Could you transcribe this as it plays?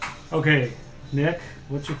Okay, Nick,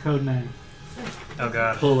 what's your code name? Oh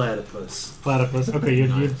god. Platypus. Platypus. Okay,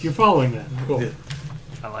 you're following that. Cool. Yeah.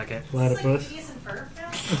 I like it. Platypus. It's like Phineas and Ferb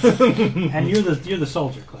now? And you're the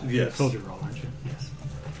soldier class. You're the Yes. soldier role, aren't you? Yes.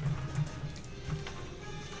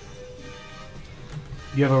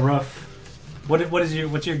 You have a rough.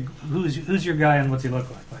 Who's your guy and what's he look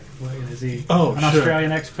like? Like, is he an sure.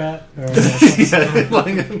 Australian expat? Or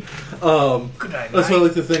Good night, that's what I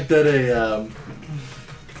like to think that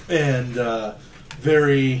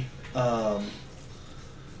very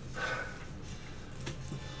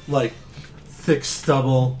like thick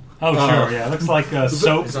stubble. Oh sure, yeah, looks like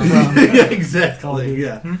soap. It's From, on- Yeah, exactly.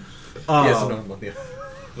 Yeah. Yes, normal. Yeah.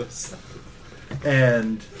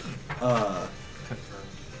 And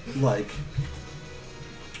like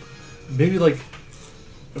maybe like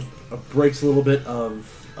breaks a little bit of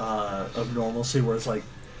normalcy, where it's like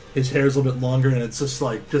his hair's a little bit longer, and it's just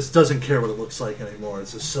like just doesn't care what it looks like anymore.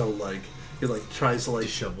 It's just so like it like tries to like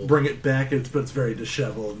Disheveled. bring it back, but it's very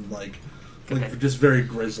disheveled and like just very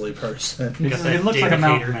grisly person. Got that it looks like a David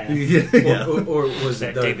mountain Hayter. man. Yeah. Or was That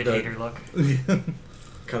it the, David the Hayter look.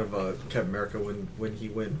 kind of Captain America when he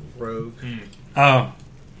went rogue, Oh,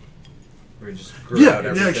 where he just grew Yeah, out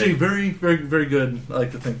everything? actually, very, very, very good. I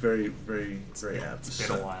like to think very, very, very apt. It's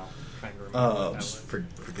been a while. Trying to remember. Just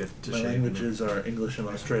forget to My shave. languages are English and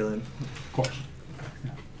Australian. of course.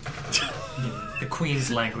 The Queen's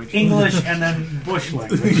language. English and then Bush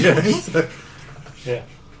language. Yeah.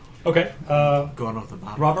 Okay. Going off the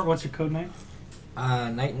bottom. Robert, what's your code name?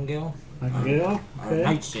 Nightingale. Nightingale. Okay.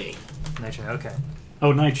 Nightshade. Nature. Okay.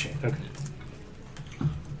 Oh, Nightshade. Okay.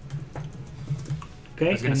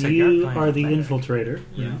 Okay, was gonna and say you you're playing are the better. infiltrator.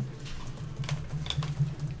 Yeah.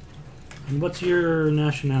 And what's your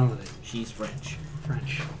nationality? She's French.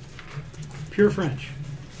 French. Pure French.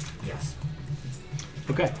 Yes.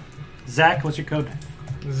 Okay. Zach, what's your code name?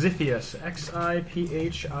 Xiphias.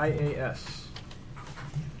 Xiphias.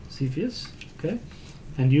 Cepheus. Okay.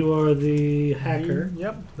 And you are the hacker.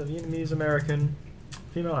 Yep. The Vietnamese American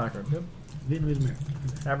female hacker. Yep. Vietnamese American.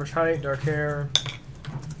 Average height, dark hair.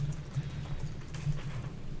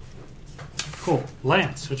 Cool.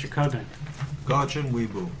 Lance, what's your code name? Gachin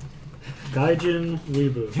Weebu. Gaijin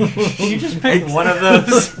Weebu. You just picked one of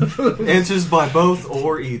those. Answers by both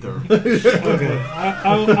or either. Okay.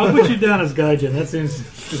 I'll put you down as Gaijin. That seems...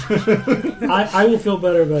 I will feel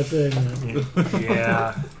better about saying that.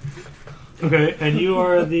 Yeah. Okay, and you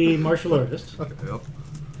are the martial artist. Yep.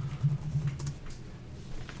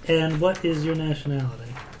 And what is your nationality?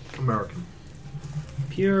 American.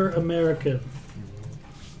 Pure American.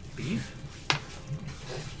 Beef?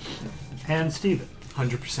 And Steven.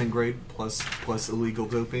 100% grade plus illegal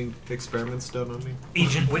doping experiments done on me.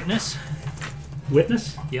 Agent Witness?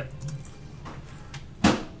 Witness? Yep.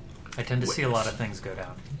 I tend to see a lot of things go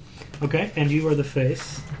down. Okay, and you are the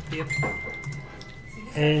face. Yep.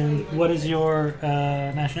 And what is your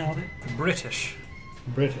nationality? British.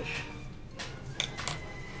 British.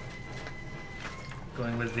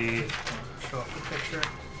 Going with the... Show off the picture.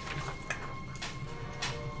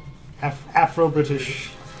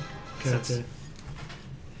 Afro-British. Since Okay.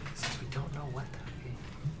 we don't know what that would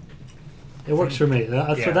be. It works for me.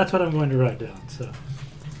 So Yeah. that's what I'm going to write down. So,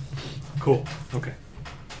 cool. Okay.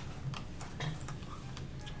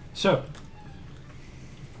 So,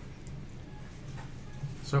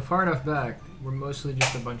 Far enough back, we're mostly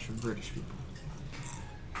just a bunch of British people.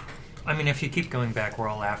 I mean, if you keep going back, we're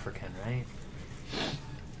all African, right?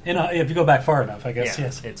 if you go back far enough, I guess, Yeah,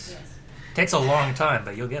 yes. It's takes a long time,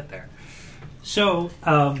 but you'll get there. So,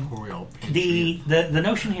 the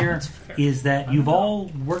notion here is that you've all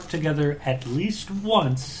worked together at least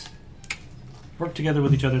once, worked together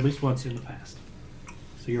with each other at least once in the past.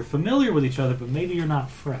 So you're familiar with each other, but maybe you're not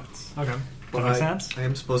friends. Okay. That makes sense? I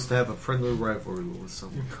am supposed to have a friendly rivalry with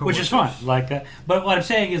someone. Which is fine. But what I'm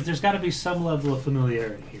saying is there's got to be some level of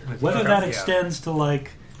familiarity here. Whether that extends to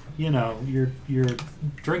your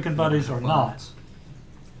drinking buddies or not,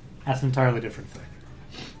 that's an entirely different thing.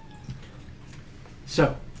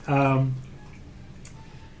 So,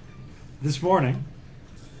 this morning,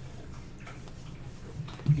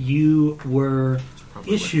 you were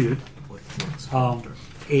issued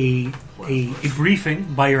a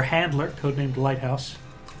briefing by your handler, codenamed Lighthouse.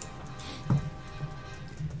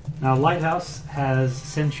 Now, Lighthouse has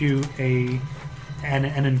sent you an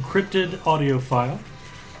encrypted audio file,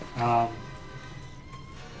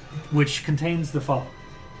 which contains the following.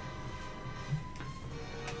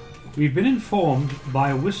 We've been informed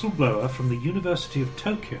by a whistleblower from the University of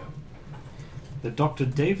Tokyo that Dr.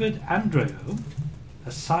 David Andreo, a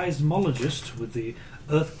seismologist with the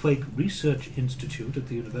Earthquake Research Institute at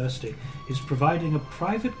the university is providing a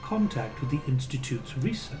private contact with the institute's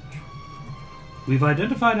research. We've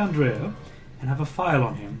identified Andrea and have a file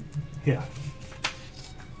on him here.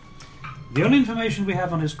 The only information we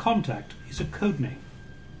have on his contact is a codename,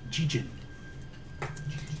 Jijin.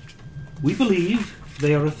 We believe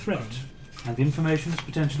they are a threat, and the information is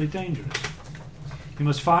potentially dangerous. You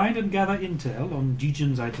must find and gather intel on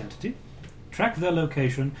Jijin's identity, track their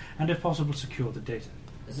location, and if possible secure the data.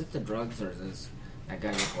 Is it the drugs or is this that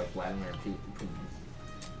guy look like Vladimir Putin?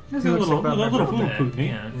 There's He a looks little like Vladimir Putin.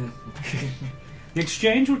 Yeah. The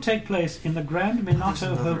exchange will take place in the Grand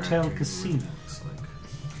Minato Hotel Casino.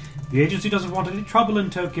 The agency doesn't want any trouble in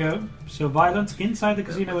Tokyo, so violence inside the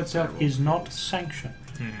casino itself is not sanctioned.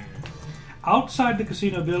 Outside the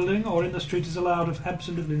casino building or in the street is allowed if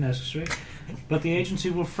absolutely necessary, but the agency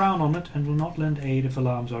will frown on it and will not lend aid if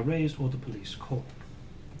alarms are raised or the police called.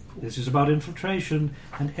 This is about infiltration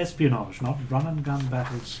and espionage, not run-and-gun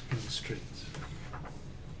battles in the streets.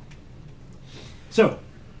 So,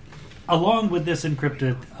 along with this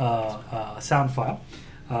encrypted sound file,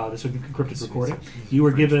 this encrypted recording, you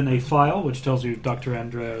were given a file which tells you Dr.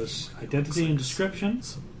 Andreo's identity and description,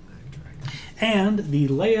 and the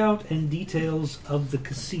layout and details of the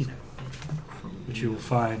casino, which you will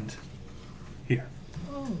find here.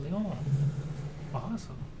 Oh, Lyon.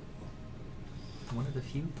 Awesome. One of the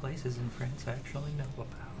few places in France I actually know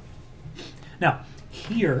about. Now,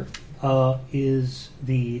 here is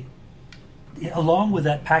the... Along with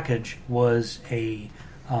that package was a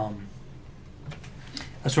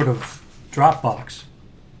sort of Dropbox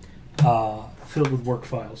filled with work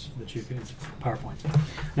files that you can... PowerPoint.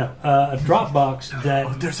 No, a Dropbox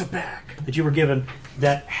that... there's a bag. That you were given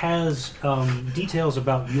that has details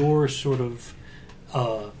about your sort of...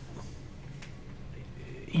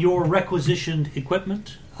 your requisitioned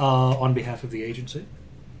equipment on behalf of the agency.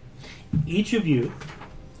 Each of you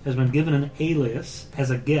has been given an alias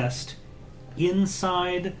as a guest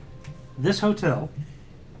inside this hotel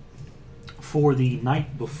for the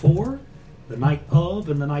night before, the night of,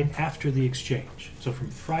 and the night after the exchange. So from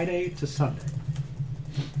Friday to Sunday.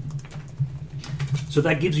 So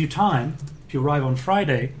that gives you time, if you arrive on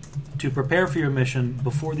Friday, to prepare for your mission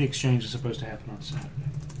before the exchange is supposed to happen on Saturday.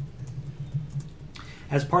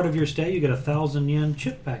 As part of your stay, you get a 1,000 yen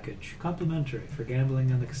chip package, complimentary for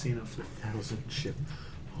gambling on the casino floor. 1,000 chip.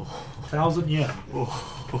 1,000 yen.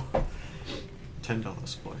 Oh.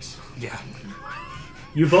 $10, boys. Yeah.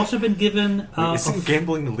 You've also been given... Isn't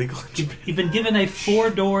gambling illegal? You've been given a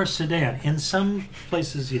 4-door sedan. In some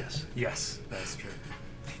places, yes. Yes, that's true.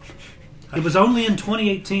 It was only in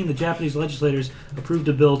 2018 the Japanese legislators approved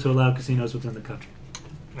a bill to allow casinos within the country.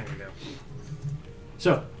 There you go.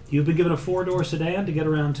 So, you've been given a 4-door sedan to get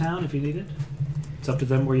around town if you need it. It's up to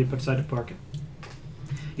them where you decide to park it.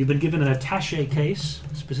 You've been given an attaché case,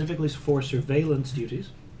 specifically for surveillance duties.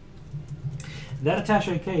 That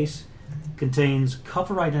attaché case contains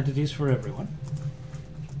cover identities for everyone,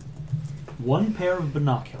 1 pair of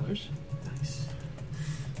binoculars, Nice.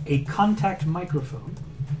 a contact microphone,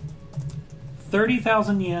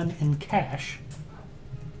 30,000 yen in cash,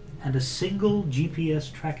 and a single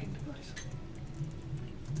GPS tracking device.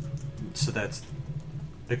 So that's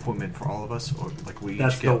equipment for all of us, or like we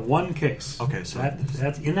That's each the get? one case. Okay, so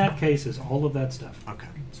that's in that case is all of that stuff. Okay.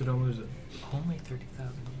 So don't lose it. Only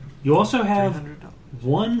 30,000. You also have $300.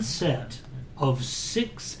 one set of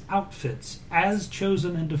 6 outfits as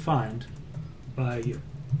chosen and defined by you.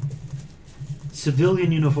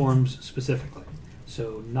 Civilian uniforms specifically.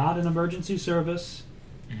 So not an emergency service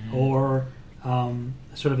or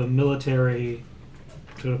sort of a military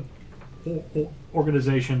sort of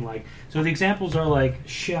organization like... So the examples are like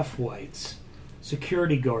chef whites,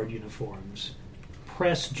 security guard uniforms,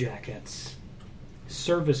 press jackets,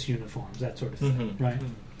 service uniforms, that sort of thing, right?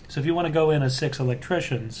 So if you want to go in as 6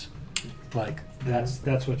 electricians, like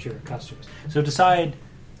that's what your costume is. So decide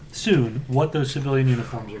soon what those civilian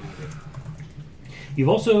uniforms are going to be. You've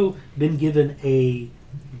also been given a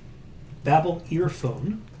Babel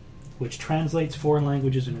earphone, which translates foreign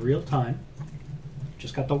languages in real time.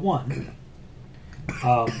 Just got the one.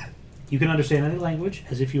 You can understand any language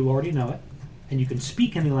as if you already know it, and you can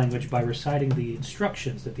speak any language by reciting the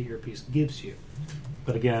instructions that the earpiece gives you.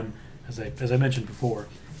 But again, as I mentioned before,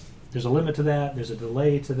 there's a limit to that. There's a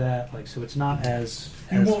delay to that. Like, so it's not as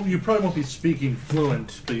You probably won't be speaking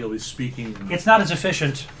fluent, but you'll be speaking. it's not as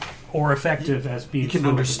efficient or effective as being. You can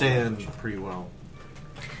fluent in understand language. pretty well.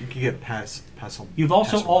 You can get pass on. You've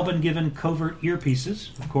also pass all around. been given covert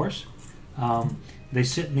earpieces, of course. They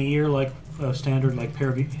sit in the ear like a standard like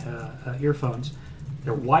pair of earphones,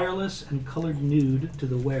 They're wireless and colored nude to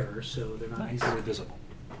the wearer, so they're not easily visible.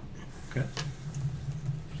 Okay.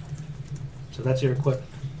 So that's your equipment.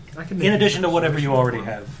 In addition to whatever you already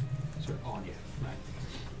have sort of on you. Right.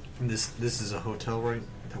 And this is a hotel, right?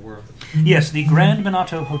 That we're Yes, the Grand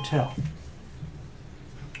Minato Hotel.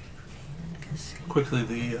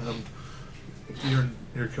 Quickly,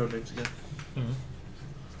 your code names again.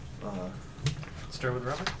 Start with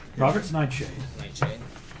Robert. Robert's Nightshade. Nightshade.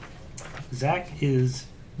 Zach is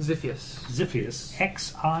Ziphius. Xiphias.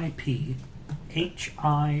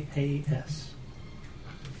 XIPHIAS.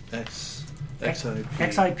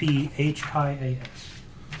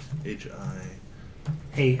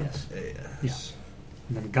 XIPHIAS. Yeah.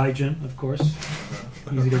 And then Gaijin, of course.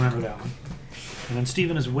 Easy to remember that one. And then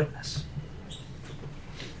Stephen is Witness.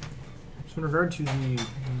 So in regard to the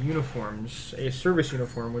uniforms, a service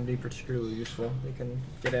uniform would be particularly useful. They can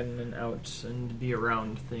get in and out and be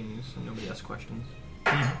around things and nobody asks questions.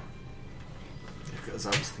 because I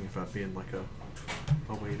was thinking about being like a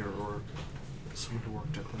waiter or someone who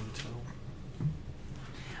worked at the hotel.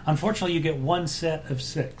 Unfortunately, you get one set of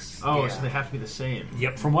 6. Oh, Yeah. so they have to be the same.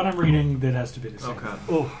 Yep. From what I'm reading, that has to be the same.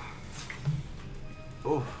 Okay.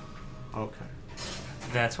 Oh, okay.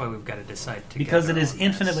 That's why we've got to decide together. Because it is on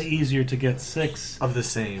infinitely this. easier to get 6 Of the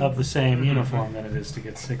same. of the same uniform than it is to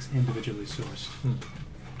get 6 individually sourced.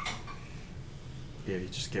 Yeah, you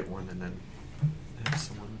just get one and then have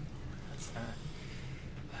someone. That's that.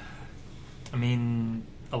 I mean,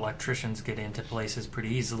 electricians get into places pretty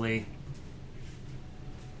easily.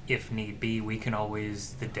 If need be, we can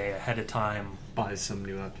always, the day ahead of time, Buy some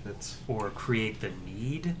new outfits. or create the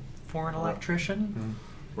need for an electrician.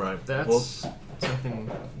 Right. That's something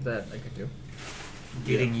that I could do.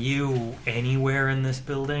 Getting you anywhere in this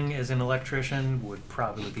building as an electrician would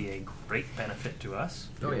probably be a great benefit to us.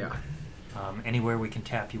 Oh, yeah. Anywhere we can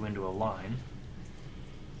tap you into a line.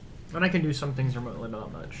 And I can do some things remotely, but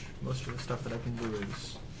not much. Most of the stuff that I can do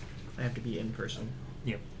is I have to be in person.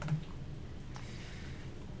 Yep.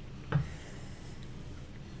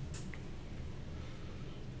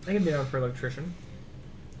 I can be down for electrician.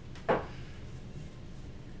 I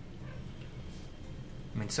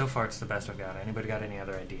mean, so far it's the best I've got. Anybody got any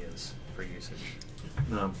other ideas for usage?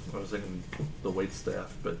 No, I was thinking the wait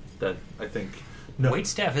staff, but that I think no. Wait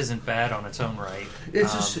staff isn't bad on its own right.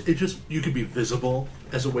 It's just you could be visible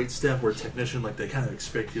as a wait staff, where a technician they kind of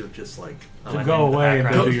expect you to just To like go in the away and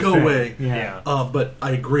background. do your Go thing. away. Yeah. But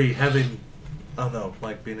I agree, having I don't know,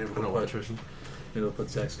 being able An to electrician. put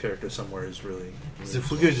Zach's character somewhere is really. So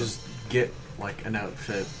if we could just get like an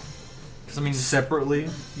outfit 'Cause, I mean, separately,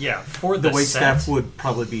 yeah, for the the wait set, staff would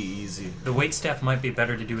probably be easy. The wait staff might be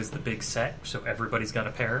better to do as the big set, so everybody's got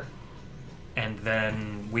a pair, and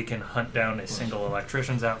then we can hunt down a single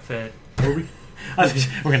electrician's outfit. Or we,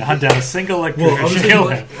 We're going to hunt down a single electrician.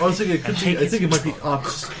 well, I was thinking, it could I be, think I think it it's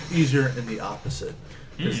might be easier in the opposite.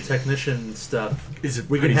 Because technician stuff, Is it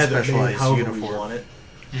we can pretty have it made specialized however we uniform? want it,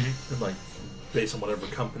 and based on whatever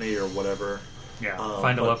company or whatever. Yeah,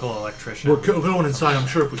 find a but local electrician. We're going inside. I'm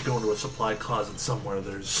sure if we go into a supply closet somewhere,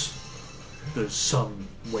 there's some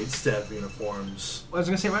wait staff uniforms. I was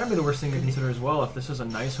going to say, it might not be the worst thing to consider as well. If this is a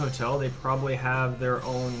nice hotel, they probably have their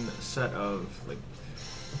own set of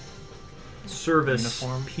service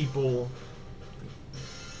Uniform? people.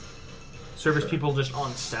 Service people just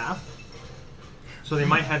on staff. So they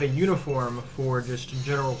might have a uniform for just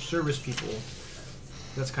general service people.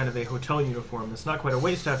 That's kind of a hotel uniform. That's not quite a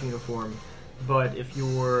wait staff uniform, but if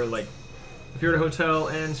you're at a hotel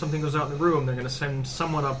and something goes out in the room, they're going to send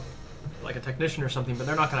someone up, like a technician or something, but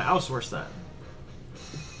they're not going to outsource that.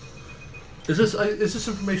 Is this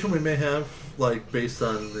information we may have based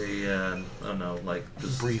on the I don't know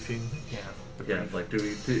this Briefing. Yeah. Yeah,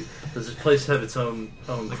 does this place have its own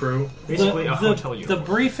crew? Basically, a hotel The uniform.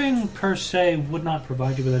 briefing per se would not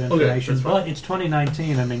provide you with that Okay, information, that's fine. but it's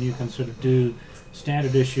 2019. I mean, you can sort of do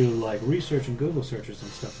standard issue research and Google searches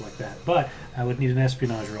and stuff like that. But I would need an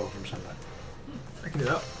espionage roll from somebody. I can do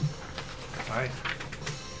that. All right.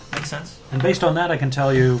 Makes sense. And based on that, I can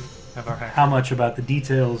tell you Have our hacker. how much about the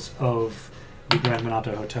details of the Grand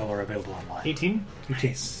Minato Hotel are available online. 18?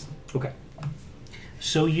 Nice. Okay.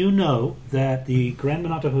 So you know that the Grand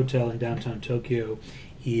Minato Hotel in downtown Tokyo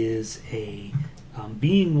is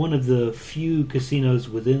being one of the few casinos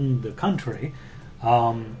within the country.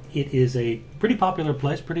 It is a pretty popular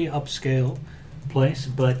place, pretty upscale place,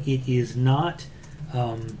 but it is not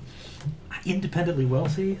independently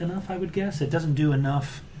wealthy enough, I would guess. It doesn't do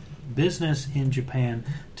enough business in Japan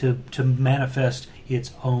to manifest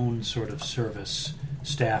its own sort of service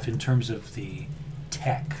staff in terms of the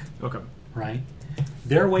tech, Okay. right?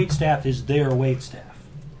 Their wait staff is their wait staff.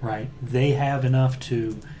 right? They have enough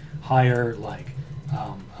to hire like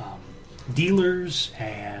dealers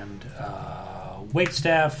and wait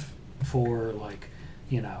staff for like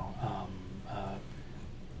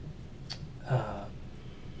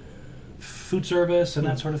food service and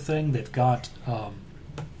that sort of thing. They've got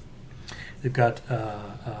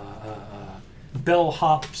bell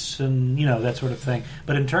hops and that sort of thing.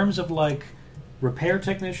 But in terms of like repair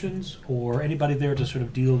technicians or anybody there to sort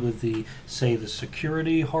of deal with the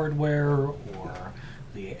security hardware or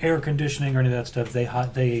the air conditioning or any of that stuff, they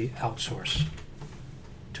outsource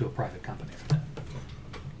to a private company for that.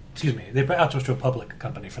 Excuse me, they outsource to a public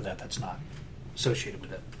company for that. That's not associated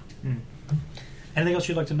with it. Anything else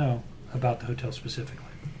you'd like to know about the hotel specifically?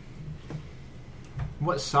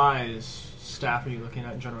 What size staff are you looking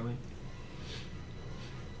at generally?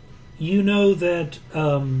 You know that,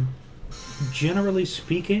 generally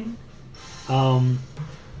speaking, I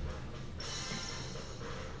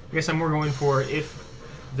guess I'm more going for if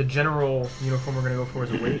the general uniform we're going to go for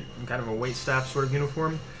is kind of a wait staff sort of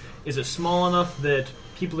uniform. Is it small enough that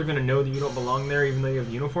people are going to know that you don't belong there even though you have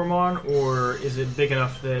the uniform on, or is it big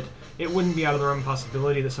enough that it wouldn't be out of the realm of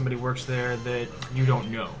possibility that somebody works there that you don't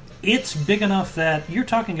know? It's big enough that you're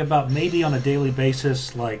talking about maybe on a daily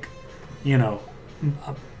basis, like,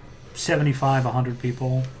 75, 100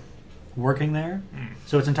 people working there.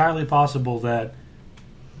 So it's entirely possible that,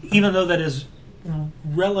 even though that is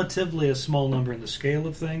relatively a small number in the scale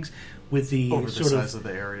of things, with the over the sort size of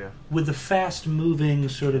the area, with the fast-moving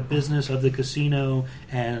sort of business of the casino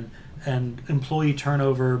and employee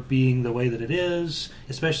turnover being the way that it is,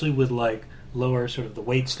 especially with like lower sort of the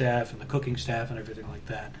wait staff and the cooking staff and everything like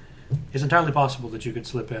that, it's entirely possible that you could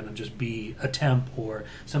slip in and just be a temp or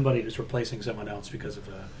somebody who's replacing someone else because of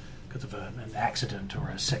an accident or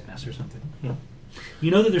a sickness or something. Yeah.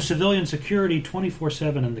 You know that there's civilian security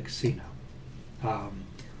 24/7 in the casino.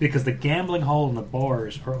 Because the gambling hall and the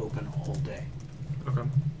bars are open all day. Okay.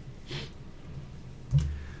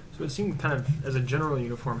 So it seemed kind of, as a general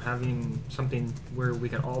uniform, having something where we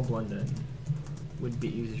can all blend in would be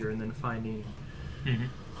easier, and then finding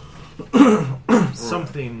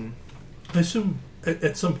something. I assume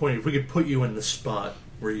at some point, if we could put you in the spot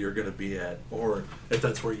where you're going to be at, or if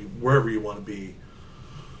that's wherever you want to be,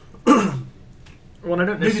 Well, I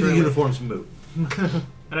don't maybe the necessarily. uniforms move.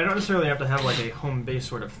 And I don't necessarily have to have like a home base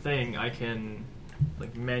sort of thing. I can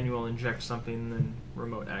like manual inject something and then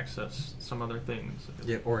remote access some other things.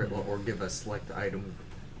 Yeah, or give us like the item.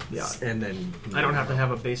 Yeah. And then I don't have to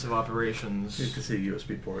have a base of operations. You can see a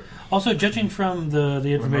USB port. Also, judging from the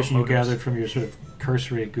information you Remote motors. gathered from your sort of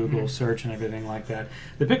cursory Google search and everything like that,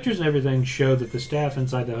 the pictures and everything show that the staff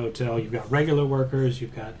inside the hotel, you've got regular workers,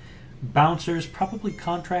 you've got bouncers, probably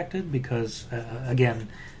contracted because, again,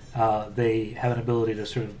 they have an ability to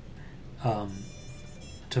sort of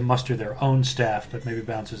to muster their own staff, but maybe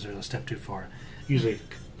bouncers are a step too far. Usually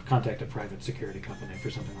contact a private security company for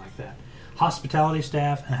something like that. Hospitality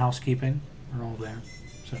staff and housekeeping are all there.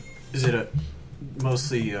 So is it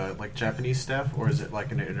mostly like Japanese staff, or is it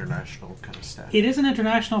like an international kind of staff? it is an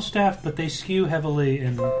international staff, but they skew heavily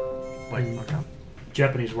in Okay.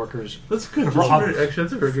 Japanese workers That's good. For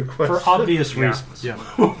That's a very good question. for obvious Yeah. reasons. Yeah.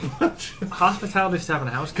 Hospitality staff and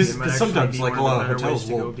housekeeping might Because actually sometimes, be like one a of lot the of better ways hotels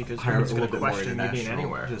to go will because hire a someone's little going to bit more question you being international,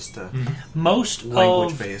 anywhere. just Most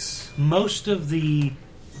language of base. most of the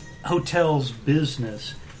hotel's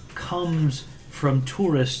business comes from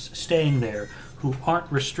tourists staying there who aren't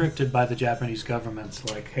restricted by the Japanese government.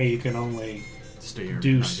 Like, hey, you can only Stay here.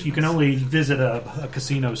 you can only visit a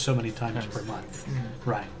casino so many times per month,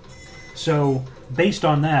 right? So, based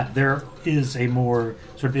on that, there is a more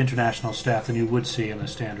sort of international staff than you would see in a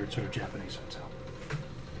standard sort of Japanese hotel.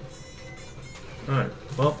 All right.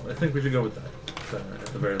 Well, I think we should go with that at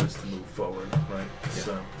the very least to move forward, right? Yeah.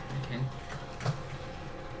 So, Okay.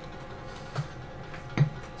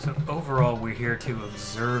 So overall, we're here to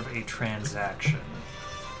observe a transaction.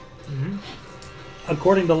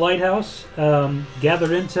 According to Lighthouse, gather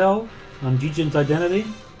intel on Jijin's identity,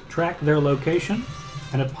 track their location,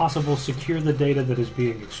 and if possible, secure the data that is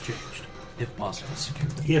being exchanged. If possible, secure.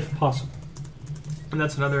 If possible. And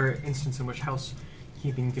that's another instance in which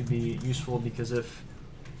housekeeping could be useful because if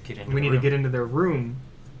Get into we the need to room. get into their room,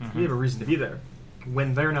 we have a reason to be there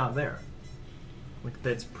when they're not there. Like,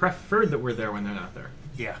 it's preferred that we're there when they're not there.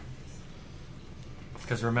 Yeah.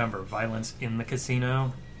 Because remember, violence in the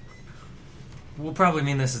casino will probably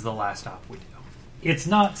mean this is the last stop we do. It's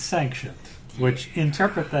not sanctioned, which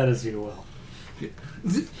interpret that as you will.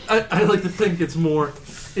 I like to think it's more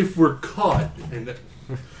if we're caught and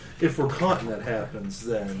that happens,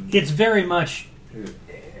 then It's very much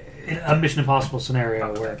a Mission Impossible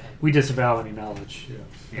scenario where we disavow any knowledge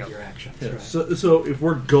Yep. of your actions. Yeah. Right? So if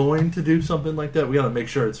we're going to do something like that, we got to make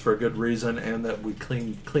sure it's for a good reason and that we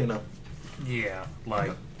clean up. Yeah,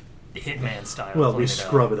 like Hitman style. Well, clean we it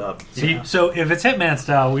scrub up. it up. So if it's Hitman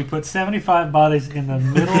style, we put 75 bodies in the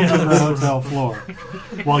middle of the hotel floor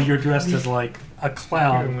while you're dressed as like a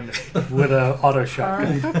clown with an auto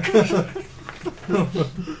shotgun.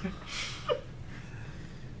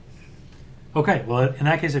 Okay, well, in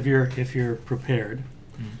that case, if you're prepared,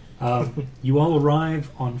 you all arrive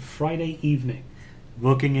on Friday evening,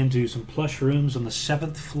 booking into some plush rooms on the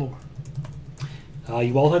 7th floor.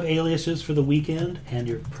 You all have aliases for the weekend, and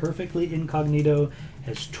you're perfectly incognito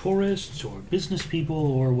as tourists or business people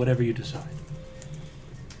or whatever you decide.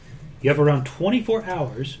 You have around 24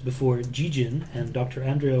 hours before Jijin and Dr.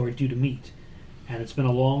 Andreo are due to meet, and it's been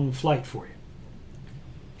a long flight for you.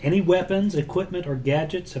 Any weapons, equipment, or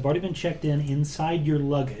gadgets have already been checked in inside your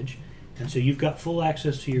luggage, and so you've got full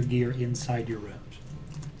access to your gear inside your rooms.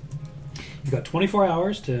 You've got 24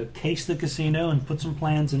 hours to case the casino and put some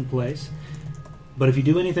plans in place, but if you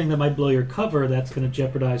do anything that might blow your cover, that's going to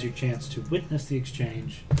jeopardize your chance to witness the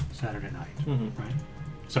exchange Saturday night. Mm-hmm. Right?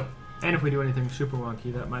 So, And if we do anything super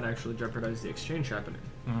wonky, that might actually jeopardize the exchange happening.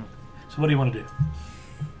 so what do you want to do?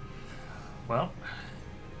 Well,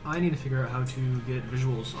 I need to figure out how to get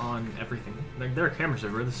visuals on everything. Like, there are cameras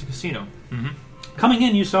everywhere. This is a casino. Coming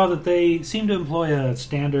in, you saw that they seem to employ a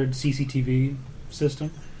standard CCTV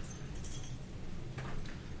system.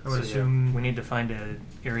 I would so, assume, we need to find an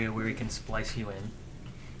area where we can splice you in.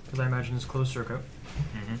 because I imagine it's closed circuit.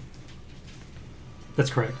 That's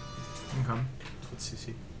correct. Okay. Let's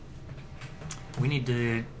see. We need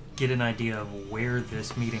to get an idea of where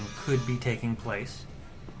this meeting could be taking place.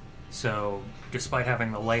 So, despite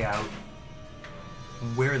having the layout,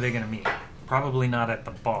 where are they going to meet? Probably not at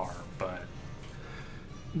the bar, but...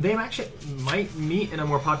 They actually might meet in a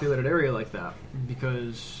more populated area like that,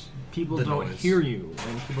 because people The don't noise. hear you,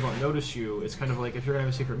 and people don't notice you. It's kind of like, if you're going to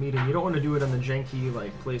have a secret meeting, you don't want to do it on the janky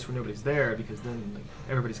like place where nobody's there, because then like,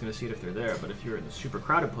 everybody's going to see it if they're there. But if you're in a super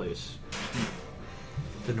crowded place,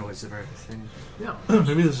 The noise of everything. yeah.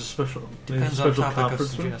 Maybe there's a special, Depends on special topic of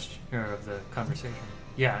conference room. suggestion or of the conversation.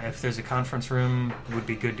 Yeah, if there's a conference room, it would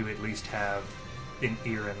be good to at least have an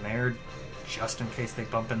ear in there, just in case they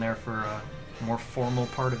bump in there for a more formal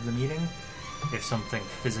part of the meeting. If something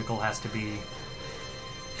physical has to be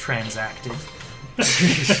transacted.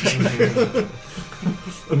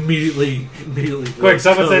 Immediately. Quick,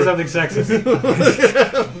 someone say something sexist.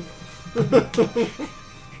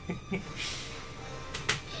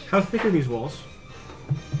 How thick are these walls?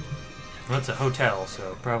 Well, it's a hotel,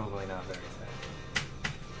 so probably not very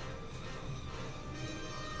thick.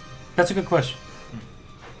 That's a good question.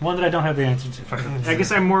 One that I don't have the answer to. I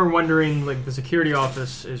guess I'm more wondering, like, the security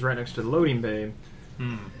office is right next to the loading bay.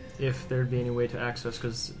 If there'd be any way to access,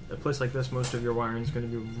 because a place like this, most of your wiring is going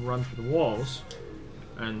to be run through the walls,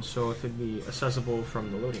 and so if it'd be accessible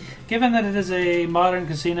from the loading bay. Given that it is a modern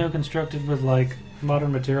casino constructed with like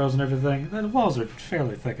modern materials and everything, the walls are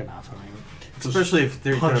fairly thick enough. I mean, Especially if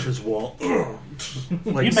they're Punch gonna, his wall.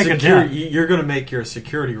 like You'd make a secure, dent. you're going to make your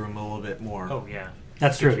security room a little bit more Oh, yeah.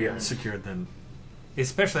 that's true. Yeah. secured than.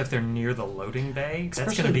 Especially if they're near the loading bay. That's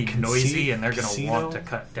Especially going to be noisy, and they're going to casino. want to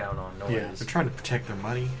cut down on noise. Yeah. They're trying to protect their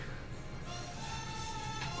money.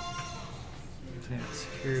 Yeah,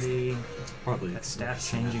 security, Probably that staff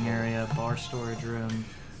changing area, bar storage room.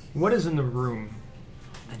 What is in the room,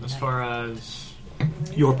 as far as...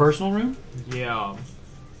 Your personal room? Yeah.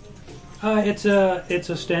 It's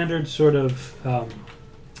a standard sort of.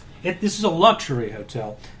 This is a luxury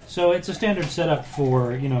hotel, so it's a standard setup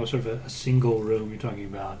for sort of a single room. You're talking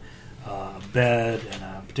about a bed and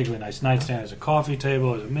a particularly nice nightstand. There's a coffee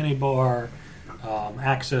table, there's a mini bar,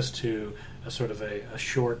 access to a sort of a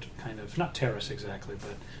short kind of not terrace exactly,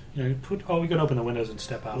 but you can open the windows and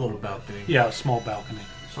step out A little bit. balcony. Yeah, a small balcony.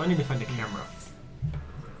 So I need to find a camera.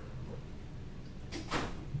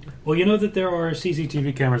 Well, you know that there are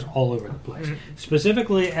CCTV cameras all over the place.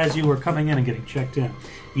 Specifically, as you were coming in and getting checked in,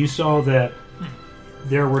 you saw that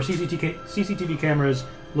there were CCTV cameras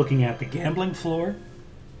looking at the gambling floor,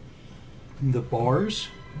 the bars,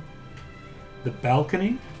 the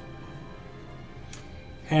balcony,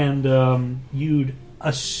 and you'd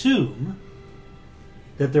assume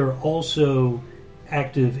that they're also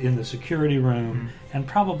active in the security room and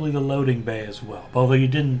probably the loading bay as well, although you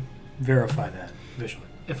didn't verify that visually.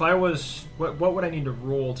 If I was... What would I need to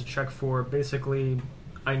roll to check for? Basically,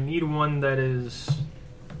 I need one that is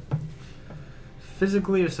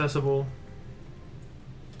physically accessible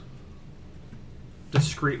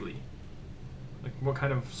discreetly. Like, what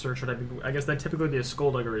kind of search would I be? I guess that'd typically be a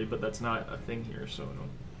skullduggery, but that's not a thing here, so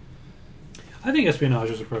no. I think espionage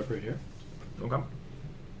is appropriate here. Okay.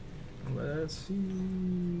 Let's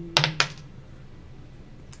see.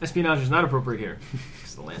 Espionage is not appropriate here.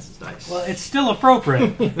 It's the Lance's dice. Well, it's still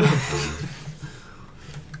appropriate.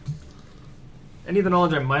 Any of the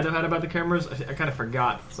knowledge I might have had about the cameras, I kind of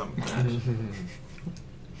forgot some of that.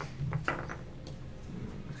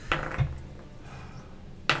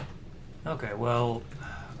 Okay, well,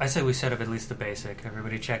 I say we set up at least the basic.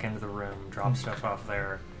 Everybody check into the room, drop stuff off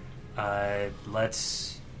there.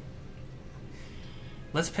 Let's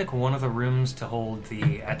pick one of the rooms to hold the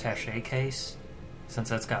attaché case, since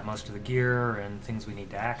that's got most of the gear and things we need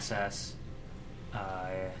to access.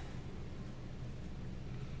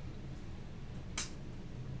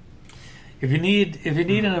 If you need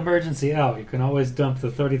an emergency out, you can always dump the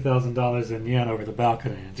 $30,000 in yen over the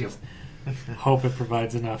balcony and just hope it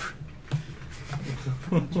provides enough.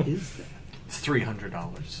 How much is that? It's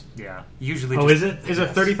 $300. Yeah, usually. Oh, is it? Is it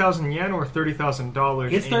 30,000 yen or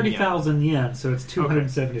 $30,000? It's 30,000 yen, so it's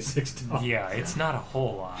 $276. Yeah, it's not a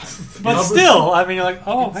whole lot. But still, I mean, you're like,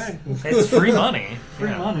 oh, hey, It's free money. free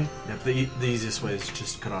money. Yep, the easiest way is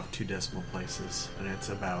just cut off 2 decimal places, and it's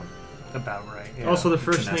about... About right. Yeah. Also, the It's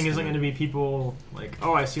first an thing isn't estimate. going to be people like,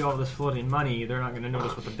 oh, I see all this floating money. They're not going to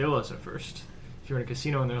notice what the bill is at first. If you're in a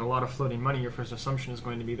casino and there's a lot of floating money, your first assumption is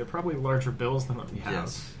going to be they're probably larger bills than what we have.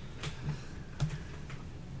 Yes.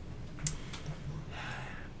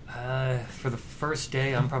 For the first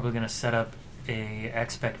day, I'm probably going to set up a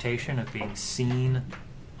expectation of being seen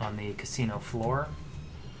on the casino floor.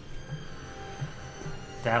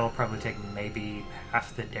 That'll probably take maybe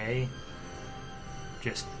half the day.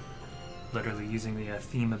 Just literally using the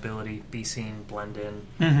theme ability, be seen, blend in,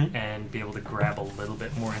 and be able to grab a little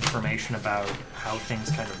bit more information about how things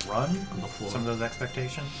kind of run On the floor. some of those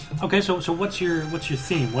expectations. Okay, so what's your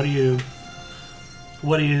theme? What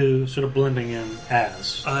are you sort of blending in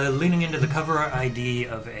as? Leaning into the cover ID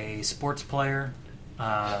of a sports player,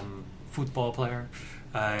 football player.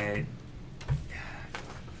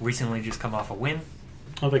 Recently just come off a win.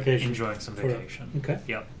 On vacation. Enjoying some vacation. Okay.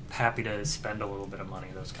 Yep. Happy to spend a little bit of money,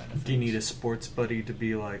 those kind of things. Do you need a sports buddy to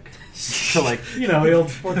be like... You know, the old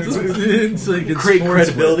sports. So you can create sports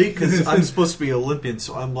credibility? Because I'm supposed to be Olympian,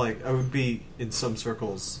 so I'm like, I would be, in some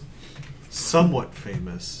circles, somewhat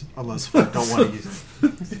famous, unless I don't want to use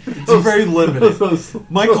it. It's very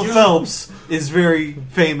limited. Michael Phelps is very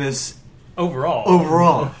famous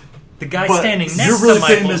overall. The guy But standing next You're really to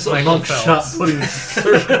Michael, famous Michael amongst shot Phelps. putting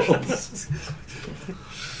circles.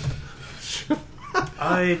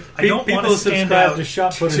 I don't want People to stand subscribe out to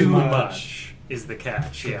shot putting too much. much, is the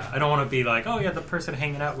catch. Yeah, I don't want to be like, oh yeah, the person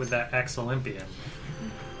hanging out with that ex-Olympian.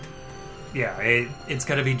 Yeah, it's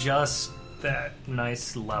got to be just that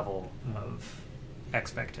nice level of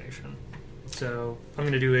expectation. So I'm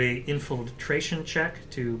going to do a infiltration check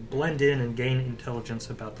to blend in and gain intelligence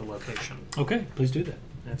about the location. Okay, please do that.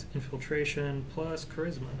 That's infiltration plus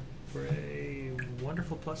charisma for a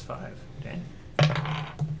wonderful +5. Dan?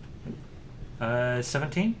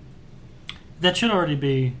 17? That should already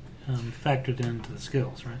be factored into the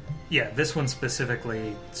skills, right? Yeah, this one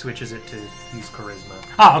specifically switches it to use charisma.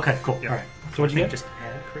 Ah, okay, cool. Yeah. All right. So what do you get? Just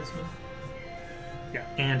add charisma? Yeah,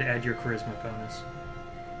 and add your charisma bonus.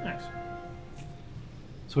 Nice.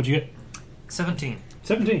 So what'd you get? 17.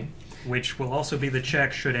 17. Which will also be the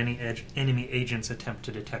check should any enemy agents attempt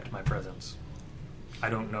to detect my presence.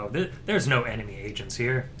 I don't know. There's no enemy agents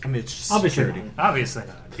here. I mean, it's just Obviously security. Obviously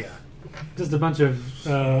not, yeah. Just a bunch of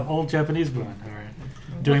old Japanese women, all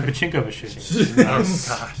right, doing pachinko machines. Oh,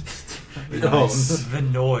 God. Nice. The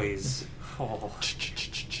noise. Oh.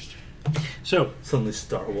 So, Suddenly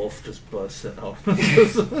Star Wolf just busts out.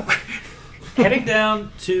 heading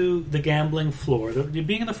down to the gambling floor,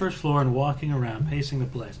 being on the first floor and walking around, pacing the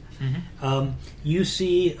place, you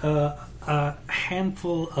see a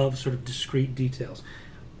handful of sort of discrete details.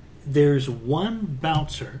 There's one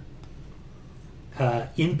bouncer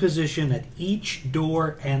in position at each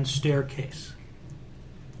door and staircase.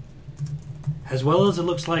 As well as it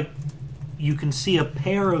looks like you can see a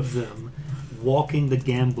pair of them walking the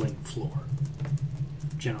gambling floor,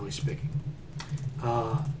 generally speaking.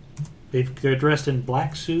 They're dressed in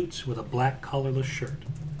black suits with a black collarless shirt.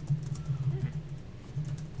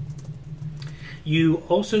 You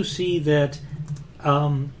also see that,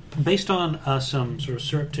 based on some sort of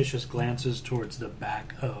surreptitious glances towards the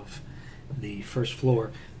back of the first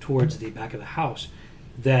floor, towards the back of the house,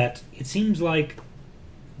 that it seems like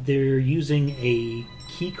they're using a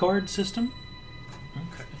key card system.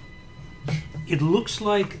 Okay. It looks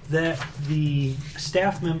like that the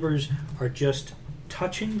staff members are just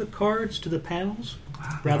touching the cards to the panels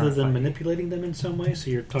rather than RFID. manipulating them in some way. So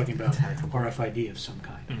you're talking about RFID of some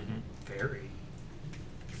kind. Mm-hmm. Very.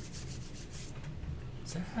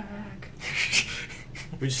 Zach.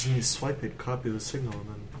 We just need to swipe it, copy the signal, and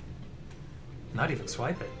then. Not even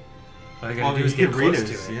swipe it. All you Oh, gotta do is you get can close read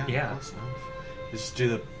to it, it. yeah. Yeah. Close enough. Just do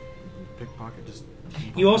the pickpocket. Just.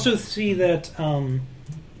 You also see that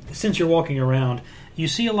since you're walking around, you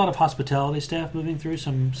see a lot of hospitality staff moving through.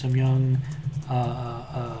 Some young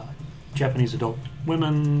Japanese adult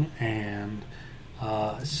women and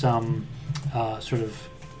some sort of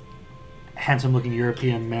handsome-looking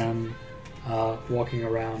European men walking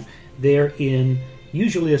around. They're in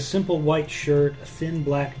usually a simple white shirt, a thin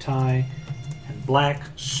black tie, and black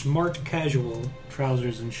smart casual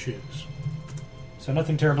trousers and shoes. So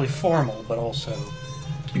nothing terribly formal, but also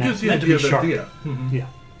meant to be sharp. Yeah.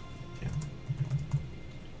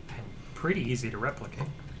 Pretty easy to replicate,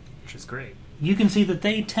 which is great. You can see that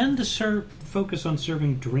they tend to focus on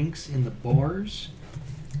serving drinks in the bars,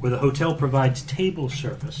 where the hotel provides table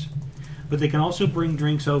service, but they can also bring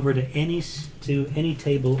drinks over to any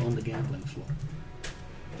table on the gambling floor.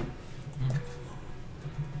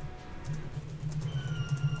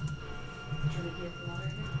 Should we get the water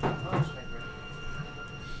here? Oh, it's right there.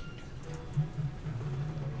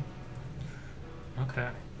 Okay.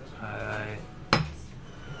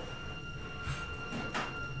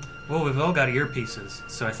 Well, we've all got earpieces,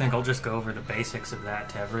 so I think I'll just go over the basics of that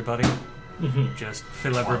to everybody. Mm-hmm. Just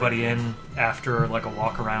fill everybody in after like a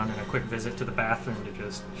walk around and a quick visit to the bathroom to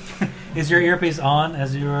just. Is your earpiece on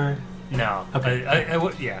as you are? No. Okay. I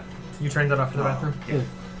would. Yeah. You turned that off for the bathroom? Yeah.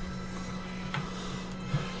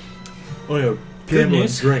 Oh yeah, Good gambling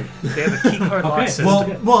news. drink. They have a key card lock Okay.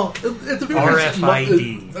 system. Well, at the very least,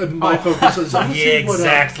 RFID. my focus is yeah, honestly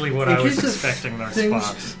exactly what in I was case of expecting their things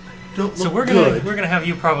response. don't So look we're good. gonna have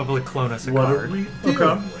you probably clone us a What are card. we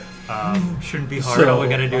doing? Shouldn't be hard. All we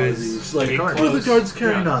gotta do are is these, like, get what are the close. cards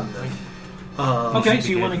carrying Yeah. on them? Okay, should so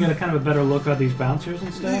be you want to good. get a kind of a better look at these bouncers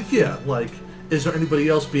and stuff? Yeah, like, is there anybody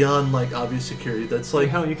else beyond like obvious security that's like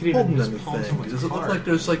Hell, you could even holding just pull anything? someone's Does it look card. like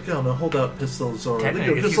there's like I don't know holdout pistols or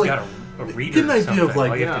Technically, if just you've like got a reader get an or idea something, of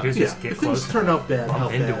like all you have to do is yeah, just get if close things turn out bad, how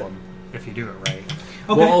bump into bad? them if you do it right.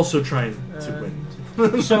 Okay. While also trying to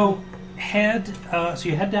win. So so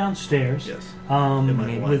you head downstairs. Yes. Um, my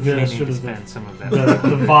with life. You the may need sort to of the, spend some of that. the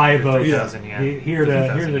vibe of 3,000 yen. here to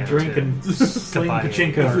 3,000 yen drink to- and sling buy a-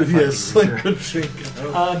 pachinko. Yes, like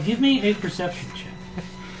Kaczynka. Give me a perception check.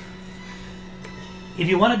 If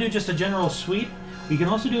you want to do just a general sweep, you can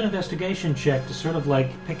also do an investigation check to sort of like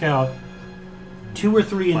pick out 2 or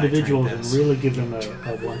 3 Buy individuals drink and bits. really give them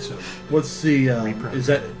a once-over. What's the is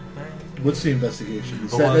that? What's the investigation?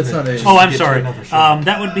 Is The that, one that's that- not a. Oh, I'm Get to sorry. another show.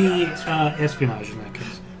 That would be espionage in that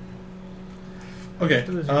case. Okay.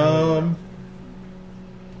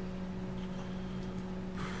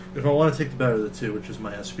 If I want to take the better of the two, which is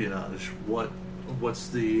my espionage, what's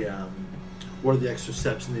the what are the extra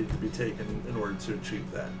steps needed to be taken in order to achieve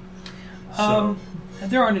that?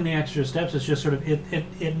 There aren't any extra steps. It's just sort of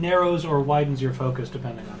it narrows or widens your focus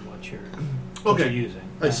depending on what you're using.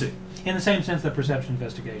 I see. In the same sense that perception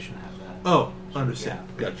investigation has that. Oh, I understand.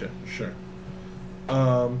 Gotcha. Sure.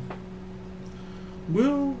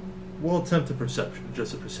 We'll attempt a perception,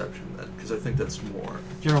 just a perception then, because I think that's more.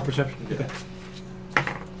 General perception. Yeah.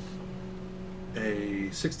 Okay.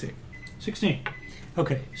 A 16. 16.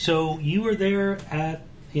 Okay, so you were there at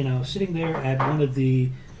sitting there at one of the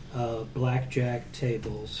blackjack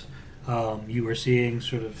tables. You were seeing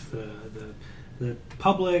sort of the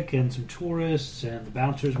public and some tourists and the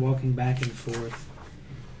bouncers walking back and forth.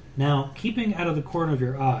 Now, keeping out of the corner of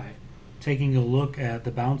your eye, taking a look at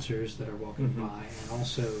the bouncers that are walking by, and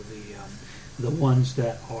also the ones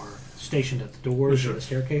that are stationed at the doors Sure. and the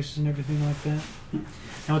staircases and everything like that.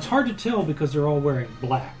 Now, it's hard to tell because they're all wearing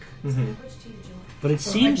black. Which tea did you want? But it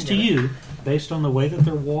seems to you, based on the way that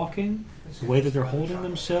they're walking, the way that they're holding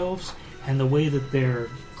themselves, and the way that their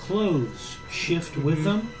clothes shift with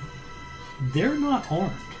them, they're not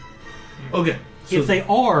armed. Okay. So If they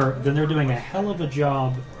are, then they're doing a hell of a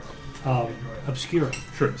job obscuring.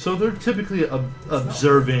 Sure. So they're typically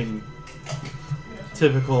observing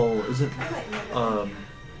typical, isn't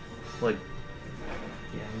like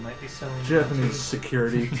Yeah, you might be selling Japanese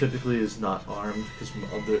security typically is not armed because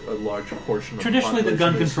a large portion of Traditionally, the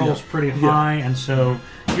gun population is- control is pretty high, and so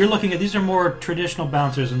you're looking at these are more traditional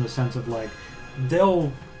bouncers in the sense of like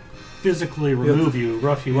they'll physically remove you,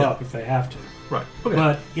 rough you up if they have to. Right. Okay.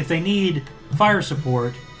 But if they need fire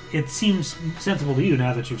support, it seems sensible to you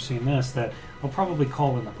now that you've seen this that they'll probably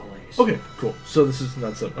call in the police. Okay. Cool. So this is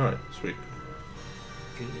not so. All right. Sweet.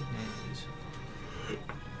 good names.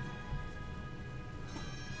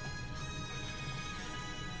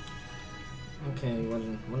 Okay,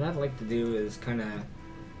 what I'd like to do is kind of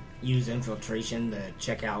use infiltration to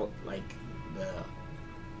check out, like, the...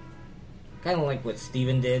 kind of like what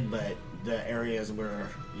Steven did, but the areas where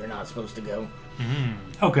you're not supposed to go.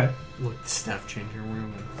 Okay. Like the staff changing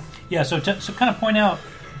room. Yeah, so so kind of point out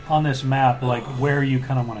on this map, like, where you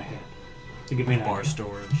kind of want to hit. To give me an Bar idea.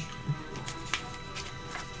 storage.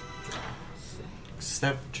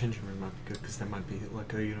 Staff changing room might be good because that might be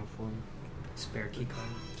like a uniform. Spare key card.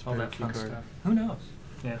 All Spare that key fun card. stuff. Who knows?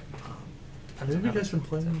 Yeah. Have any of you guys been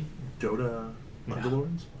playing Dota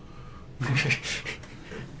Mandalorians?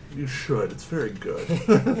 You should. It's very good.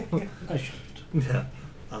 I shouldn't. Yeah.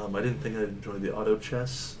 I didn't think I'd enjoy the auto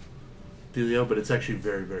chess dealio, but it's actually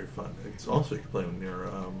very, very fun. It's also you can play on your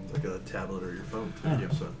like a tablet or your phone too.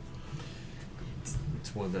 Oh. So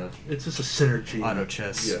It's one of the it's just a synergy. auto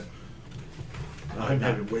chess. Yeah. I'm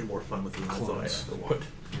having way more fun with it than I thought I Close. ever would.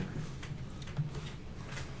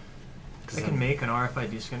 I can make an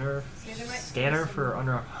RFID scanner for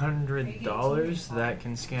under $100 that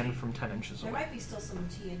can scan from 10 inches There away. might be still some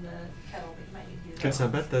tea in the kettle, but you might need to do Because I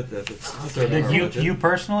bet that's You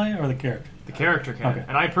personally or the character? The character can, Okay.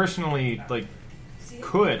 and I personally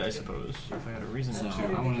could, I suppose, if I had a reason So to.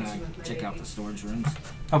 I want to check out the storage rooms.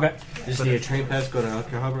 Okay. Just need a train pass, go to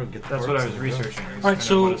Alcahaba and get the That's parts what I was and go. researching. All right,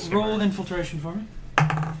 so roll infiltration for me.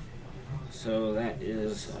 So that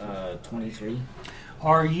is 23.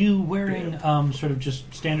 Are you wearing sort of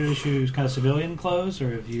just standard issues, kind of civilian clothes, or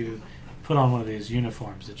have you put on one of these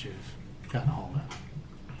uniforms that you've gotten a hold of?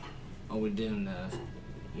 Oh, we're doing the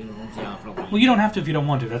uniforms? Yeah, probably. Well, you don't have to if you don't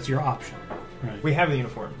want to. That's your option. Right. We have the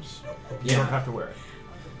uniforms. You Yeah. don't have to wear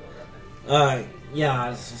it.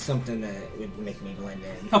 Yeah, it's something that would make me blend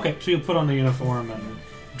in. Okay, so you put on the uniform and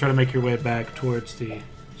try to make your way back towards the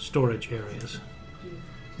storage areas.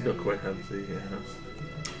 Don't quite have the.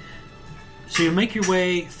 So you make your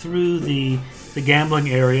way through the gambling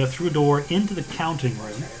area, through a door, into the counting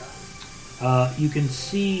room. You can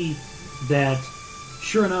see that,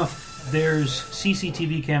 sure enough, there's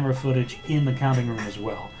CCTV camera footage in the counting room as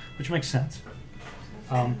well, which makes sense.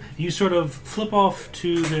 You sort of flip off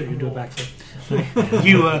to the... You do a backflip.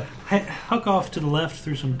 You huck off to the left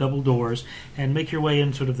through some double doors and make your way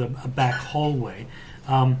in sort of a back hallway.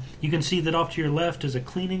 You can see that off to your left is a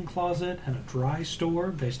cleaning closet and a dry store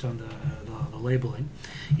based on the labeling.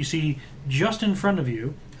 You see just in front of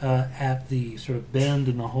you, at the sort of bend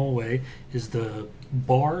in the hallway, is the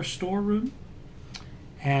bar storeroom.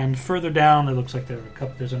 And further down, it looks like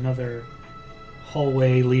there's another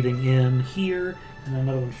hallway leading in here, and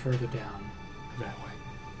another one further down that way.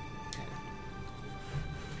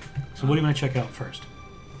 So what do you want to check out first?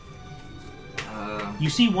 You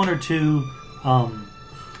see one or two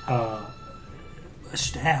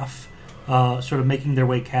staff sort of making their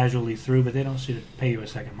way casually through, but they don't seem to pay you a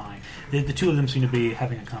second mind. The two of them seem to be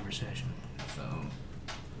having a conversation. So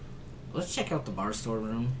let's check out the bar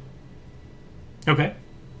storeroom. Okay.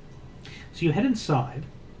 So you head inside,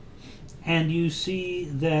 and you see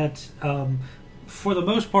that for the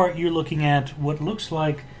most part you're looking at what looks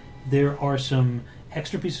like there are some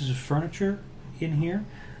extra pieces of furniture in here.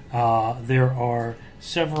 There are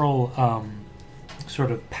several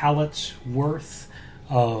sort of pallets worth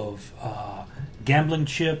of gambling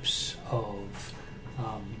chips, of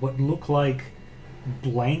what look like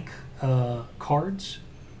blank cards,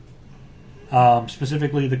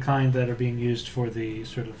 specifically the kind that are being used for the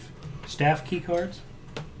sort of staff key cards.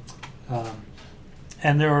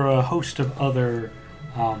 And there are a host of other...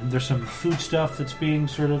 there's some food stuff that's being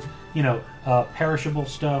sort of, perishable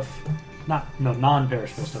stuff.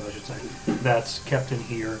 Non-perishable stuff, I should say, that's kept in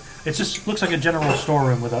here. It just looks like a general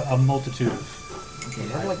storeroom with a multitude of...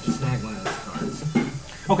 Okay, I'd like to snag one of those cards.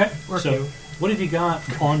 Okay, Or so two. what have you got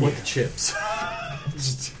on you? With the chips.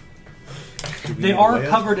 They are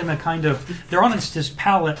covered in a kind of... They're on this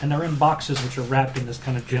pallet, and they're in boxes which are wrapped in this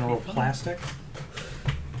kind of general plastic.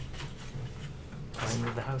 Playing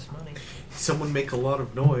with the house money. Someone make a lot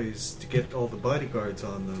of noise to get all the bodyguards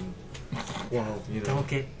on them. Well,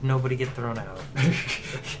 Nobody get thrown out.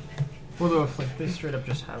 Although if they straight up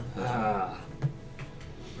just have the...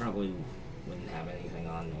 Probably wouldn't have anything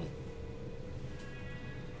on me.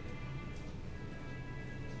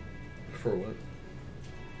 For what?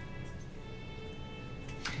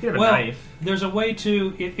 You have a Well, knife. there's a way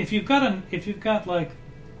to... If you've got like...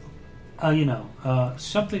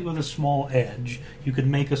 something with a small edge, you could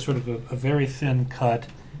make a sort of a very thin cut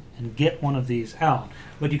and get one of these out.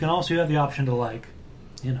 But you can also have the option to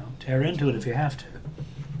tear into it if you have to.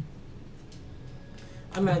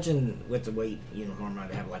 I imagine with the weight uniform,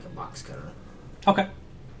 I'd have like a box cutter. Okay.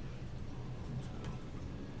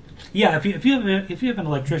 Yeah, if you have an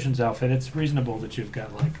electrician's outfit, it's reasonable that you've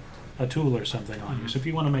got like a tool or something on you. So if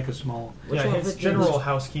you want to make a small, Yeah, it's general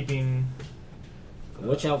housekeeping.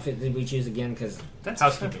 Which outfit did we choose again? Because That's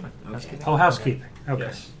Housekeeping. okay. housekeeping. Okay.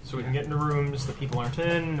 Yes. So we can get into rooms, the people aren't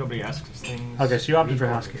in, nobody asks us things. Okay, so you opted for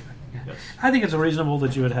housekeeping. Yeah. Yes. I think it's reasonable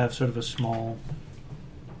that you would have sort of a small,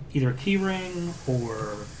 either key ring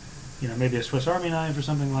or, maybe a Swiss Army knife or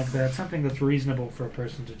something like that. Something that's reasonable for a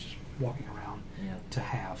person to just walking around to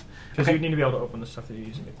have. Because Okay. you need to be able to open the stuff that you're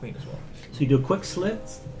using to clean as well. So you do a quick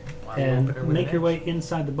slit and make your way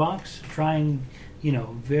inside the box, trying,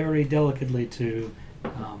 very delicately to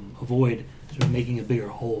avoid sort of making a bigger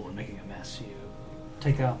hole and making a mess. You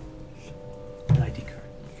take out an ID card.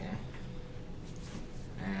 Okay.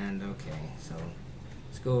 And so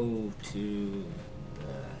let's go to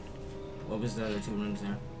what was the other two rooms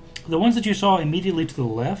there? The ones that you saw immediately to the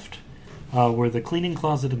left were the cleaning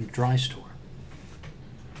closet and the dry store.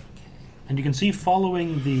 And you can see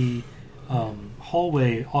following the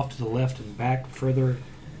hallway off to the left and back further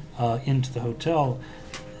into the hotel,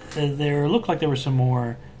 there looked like there were some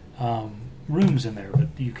more rooms in there, but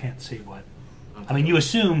you can't see what. Okay. I mean, you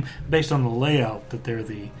assume, based on the layout, that they're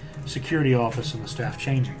the security office and the staff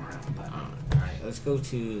changing room. But All right, let's go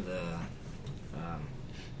to the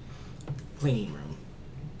cleaning room.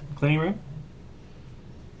 cleaning room?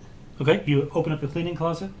 Okay, you open up the cleaning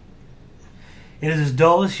closet. It is as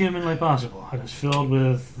dull as humanly possible. It is filled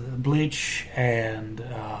with bleach and,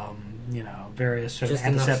 various sort of Just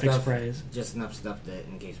enough antiseptic stuff. sprays. Just enough stuff that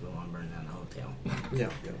in case we want to burn down the hotel. Yeah.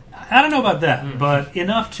 I don't know about that, but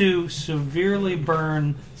enough to severely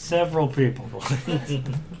burn several people,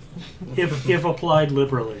 if applied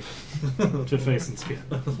liberally to face and skin.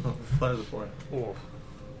 Fly to the forehead.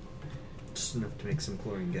 Just enough to make some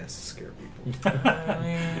chlorine gas to scare people.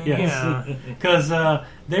 Yes, because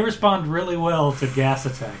they respond really well to gas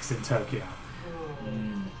attacks in Tokyo.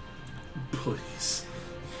 Please.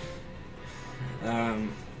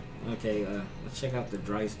 Okay, let's check out the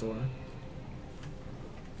dry store.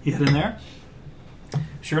 You head in there.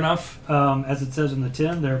 Sure enough, as it says in the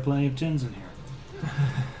tin, there are plenty of tins in here.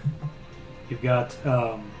 You've got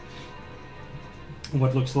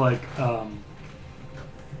what looks like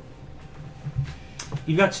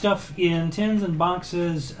you've got stuff in tins and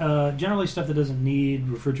boxes, generally stuff that doesn't need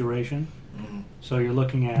refrigeration. Mm-hmm. So you're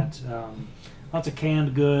looking at lots of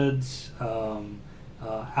canned goods,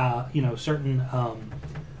 certain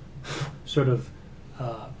sort of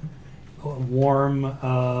warm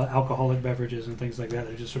alcoholic beverages and things like that.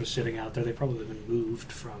 They're just sort of sitting out there. They've probably been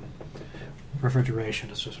moved from refrigeration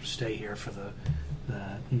to sort of stay here for the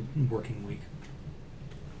working week.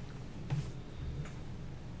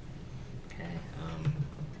 Okay.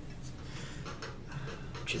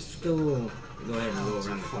 Just go ahead and go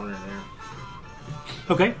around the corner there.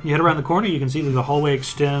 Okay, you head around the corner. You can see that the hallway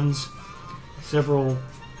extends several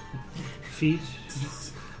feet.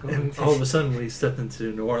 And all of a sudden, we step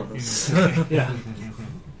into New Orleans. Yeah.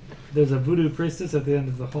 There's a voodoo priestess at the end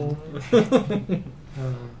of the hall.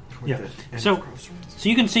 Yeah. So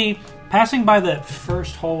you can see, passing by that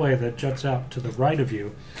first hallway that juts out to the right of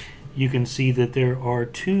you, you can see that there are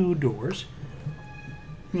two doors.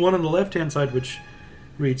 One on the left-hand side, which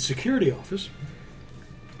reads security office,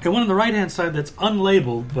 and one on the right-hand side that's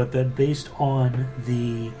unlabeled, but that based on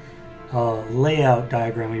the layout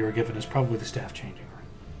diagram you were given is probably the staff changing room.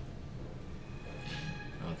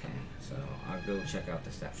 Okay, so I'll go check out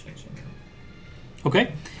the staff changing room.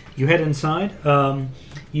 Okay, you head inside.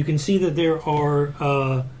 You can see that there are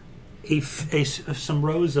some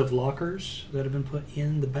rows of lockers that have been put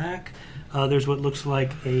in the back. There's what looks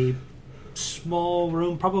like a small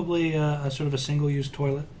room, probably a sort of a single-use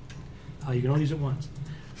toilet. You can only use it once.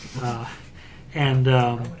 And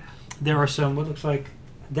there are some what looks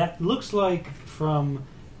like from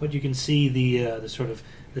what you can see the sort of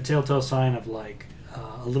the telltale sign of like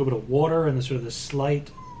a little bit of water and the sort of the slight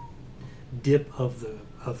dip of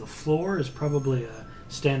the floor is probably a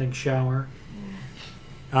standing shower.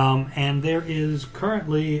 And there is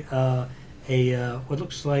currently what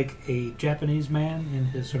looks like a Japanese man in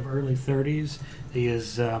his sort of early 30s. He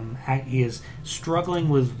is struggling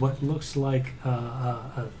with what looks like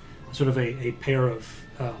sort of a pair of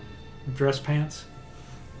dress pants.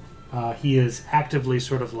 He is actively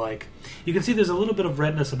sort of like, you can see there's a little bit of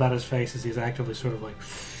redness about his face as he's actively sort of like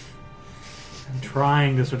and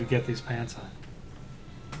trying to sort of get these pants on.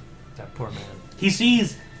 That poor man.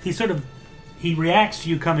 He reacts to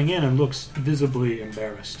you coming in and looks visibly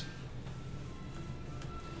embarrassed.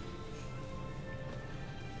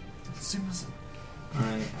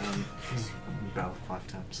 Alright, Bow 5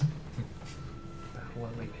 times.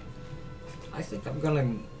 I think I'm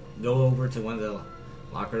gonna go over to one of the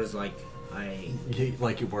lockers like I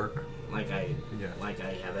Like you work. like I Yeah. like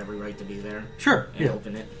I have every right to be there Sure. and Yeah.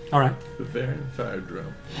 open it. All right. The Baron Fire Drill.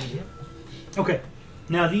 Okay.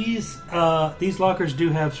 Now these lockers do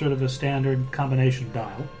have sort of a standard combination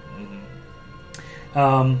dial.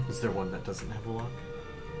 Mm-hmm. Is there one that doesn't have a lock?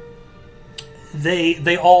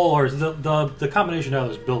 They all are the combination dial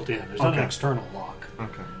is built in. There's not an Okay. external lock.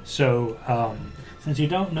 Okay. So since you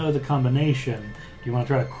don't know the combination, do you want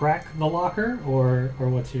to try to crack the locker or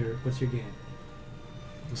what's your game?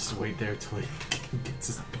 Just wait there till he gets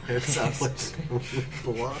his pants out like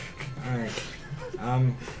the lock. All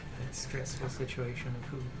right. Stressful situation of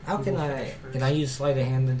who. How who can will I finish first. can I use sleight of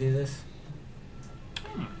hand to do this?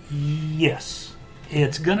 Yes.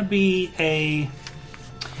 It's going to be a...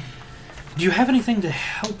 Do you have anything to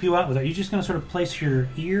help you out with it? Are you just going to sort of place your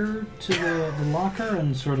ear to the locker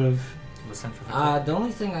and sort of... Listen for the The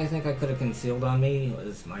only thing I think I could have concealed on me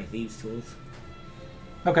was my thieves' tools.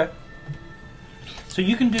 Okay. So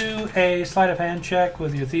you can do a sleight of hand check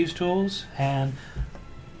with your thieves' tools, and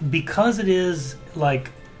because it is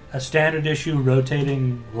like a standard issue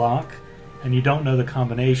rotating lock, and you don't know the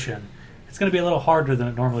combination, it's going to be a little harder than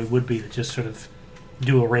it normally would be to just sort of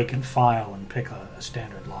do a rake and file and pick a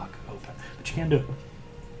standard lock open. But you can do it.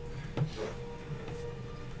 Okay,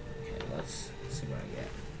 let's see what I get.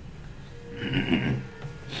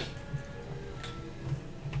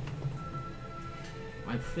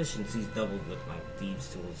 My proficiency's doubled with my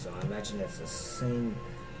thieves' tools, so I imagine it's the same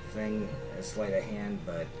thing as sleight of hand,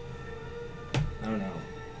 but I don't know.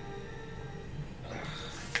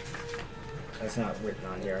 That's not written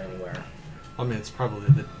on here anywhere. I mean, it's probably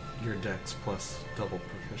your dex plus double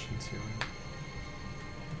proficiency. Right?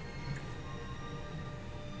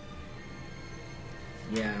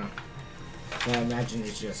 Yeah. So I imagine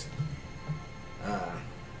it's just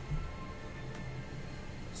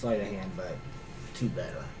sleight of hand, but two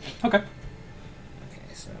better. Okay. Okay,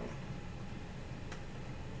 so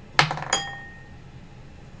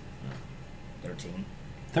 13.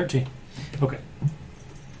 13. Okay.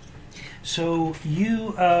 So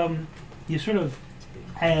you you sort of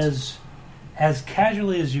as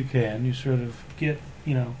casually as you can, you sort of get,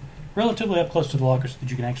 relatively up close to the locker so that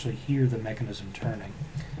you can actually hear the mechanism turning.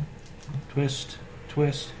 Twist,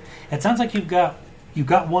 twist. It sounds like you've got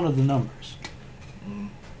one of the numbers. Mm.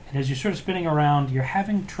 And as you're sort of spinning around, you're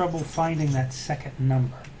having trouble finding that second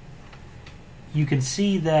number. You can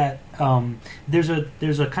see that there's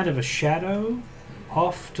a kind of a shadow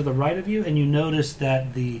off to the right of you, and you notice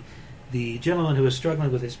that the gentleman who was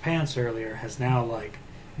struggling with his pants earlier has now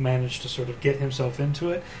managed to sort of get himself into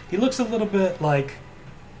it. He looks a little bit like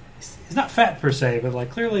he's not fat per se, but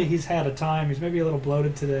clearly he's had a time. He's maybe a little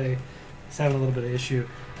bloated today. He's having a little bit of issue,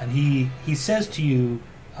 and he says to you,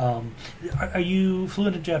 "Are you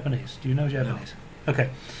fluent in Japanese? Do you know Japanese?" No. Okay.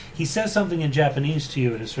 He says something in Japanese to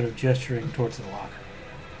you and is sort of gesturing towards the locker.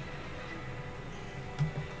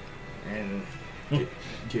 And Do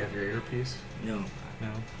you have your earpiece? no, No.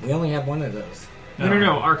 we only have one of those. No.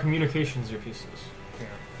 Our communications are pieces.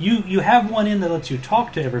 You have one in that lets you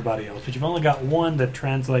talk to everybody else, but you've only got one that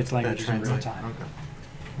translates That languages in real translate. time. Okay.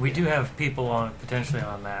 We do have people potentially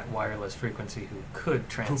on that wireless frequency who could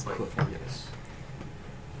translate could, for yes.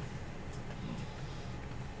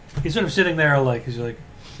 He's sort of sitting there he's like,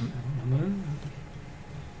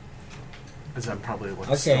 As I'm probably what's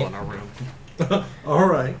Okay. still in our room. All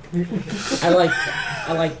right. I like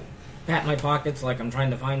pat my pockets like I'm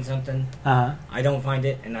trying to find something. uh-huh. I don't find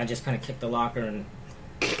it, and I just kind of kick the locker and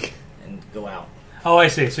go out. Oh, I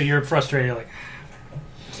see. So you're frustrated. You're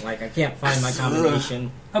Like I can't find my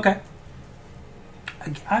combination. okay.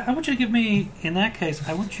 I want you to give me, in that case,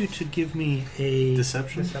 I want you to give me a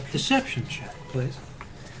Deception? deception check, please.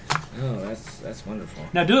 Oh, that's wonderful.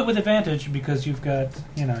 Now do it with advantage because you've got,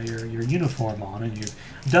 your uniform on and you've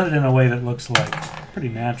done it in a way that looks pretty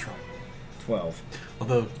natural. 12.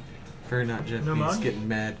 Although, very not Jeff No B's mod? getting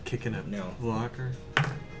mad kicking a No. locker.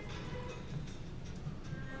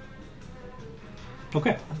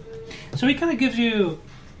 Okay. So he kind of gives you.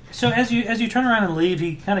 So as you turn around and leave,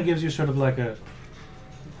 he kind of gives you sort of like a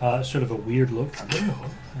weird look.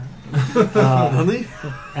 Honey?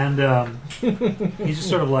 And he's just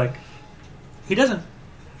sort of he doesn't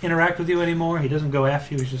interact with you anymore. He doesn't go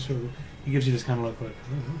after you. He's just he gives you this kind of look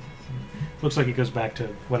looks like he goes back to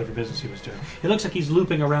whatever business he was doing. It looks like he's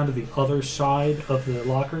looping around to the other side of the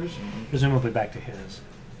lockers, presumably back to his.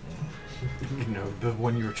 The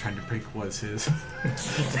one you were trying to break was his.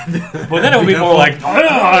 Well, then it would be more like,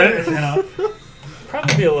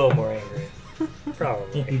 probably be a little more angry.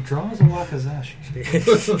 Probably. He draws a wakizashi.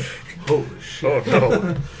 Holy shit. Oh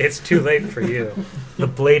no, it's too late for you. The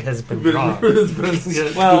blade has been drawn.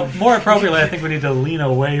 Well, more appropriately, I think we need to lean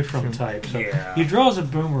away from type. So Yeah. he draws a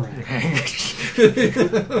boomerang.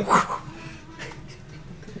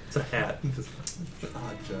 It's a hat.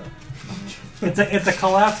 Odd job. It's a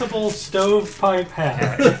collapsible stovepipe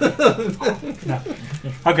hat. No.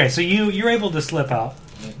 Okay, so you're able to slip out.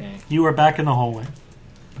 Okay. You are back in the hallway.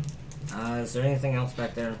 Is there anything else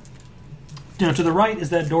back there? To the right is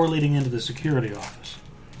that door leading into the security office.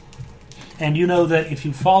 And you know that if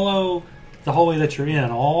you follow the hallway that you're in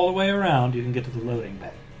all the way around, you can get to the loading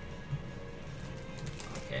bay.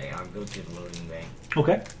 Okay, I'll go to the loading bay.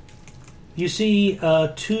 Okay. You see 2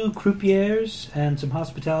 croupiers and some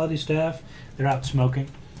hospitality staff. They're out smoking.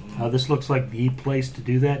 This looks like the place to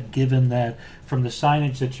do that, given that from the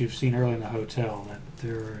signage that you've seen earlier in the hotel, that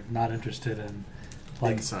they're not interested in,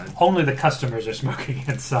 like, Inside. only the customers are smoking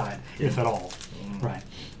inside, if at all. Right.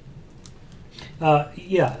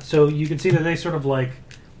 Yeah, so you can see that they sort of, like,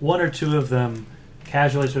 1 or 2 of them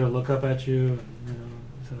casually sort of look up at you and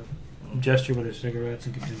sort of gesture with their cigarettes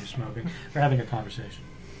and continue smoking. They're having a conversation.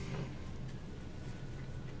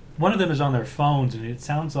 One of them is on their phones, and it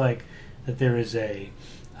sounds like that there is a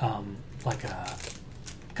kind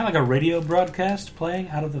of like a radio broadcast playing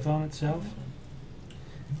out of the phone itself.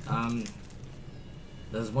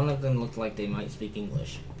 Does one of them look like they might speak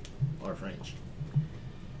English or French?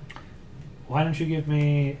 Why don't you give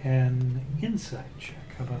me an insight check?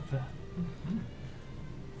 How about that?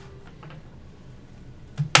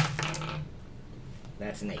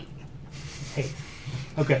 That's an 8. Hey.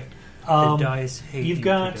 Okay. The dice hate you've you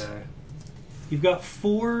got today. you've got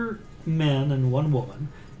 4 men and 1 woman,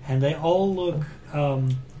 and they all look they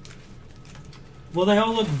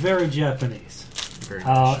all look very Japanese. Very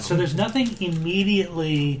So there's nothing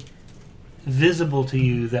immediately visible to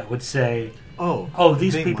you that would say, "Oh,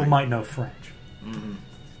 these they people might know French." Mm-hmm.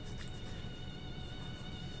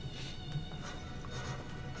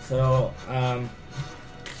 So,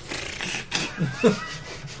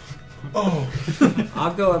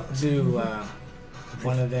 I'll go up to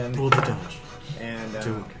one of them, Pull the dodge. and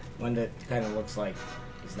one that kind of looks like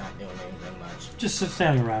he's not doing anything much, Just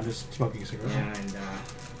standing around, just smoking a cigarette. and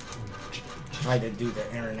try to do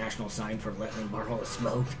the international sign for letting him borrow a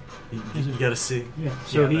smoke. You gotta see. Yeah.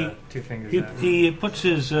 So the 2 fingers out. he puts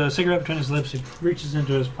his cigarette between his lips. He reaches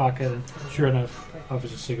into his pocket, and sure enough,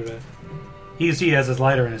 offers a cigarette. He can see he has his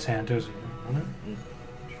lighter in his hand too. So,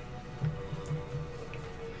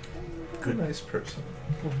 Good, nice person.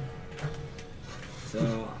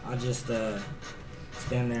 So I'll just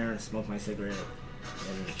stand there and smoke my cigarette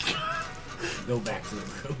and go back to the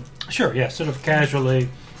room. Sure, yeah, sort of casually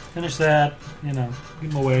finish that, give him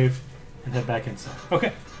a wave, and head back inside.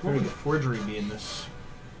 Okay. What would the forgery be in this?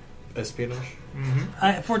 Espionage?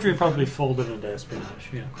 Forgery probably folded into espionage,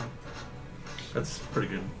 yeah. That's pretty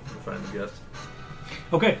good if I had to guess.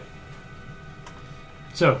 Okay.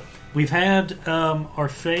 So, we've had our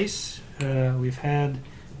face, we've had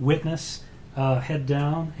witness head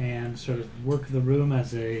down and sort of work the room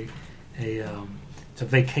as it's a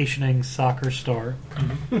vacationing soccer star.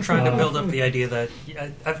 I'm trying to build up the idea that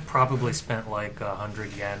I've probably spent like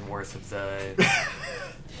 100 yen worth of the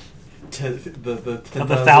The Of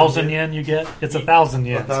the 1,000 yen you get? It's 1,000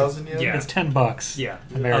 yen. 1,000 yen? Yeah. It's $10. yeah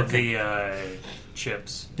American. of the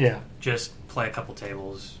chips. Yeah. Just play a couple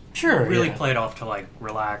tables. Sure. Really yeah. play it off to like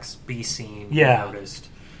relax, be seen, Yeah. be noticed.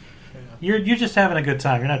 You're just having a good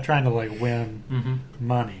time. You're not trying to like win Mm-hmm.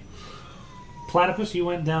 money. Platypus, you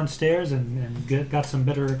went downstairs and got some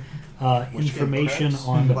better information craps?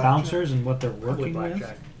 on the Blackjack? bouncers and what they're working with.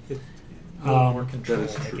 Blackjack. A little more control, that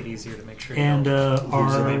is make true. it easier to make sure. And you don't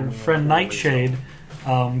lose our anyone friend or Nightshade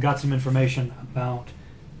got some information about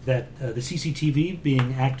that the CCTV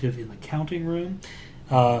being active in the counting room,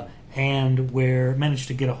 and managed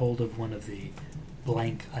to get a hold of one of the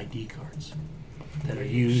blank ID cards that are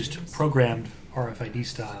used, programmed RFID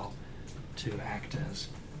style, to act as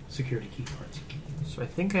security key cards. So I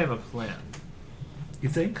think I have a plan. You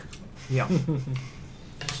think? Yeah.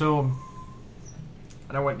 So,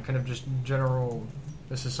 and I went kind of just general.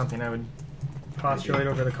 This is something I would postulate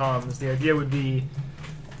over the comms. The idea would be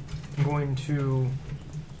I'm going to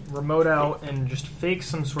remote out and just fake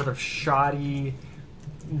some sort of shoddy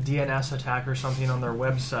DNS attack or something on their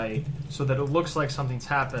website so that it looks like something's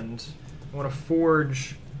happened. I want to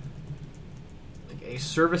forge like a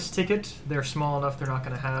service ticket. They're small enough they're not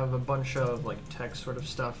going to have a bunch of like tech sort of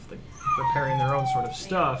stuff, like preparing their own sort of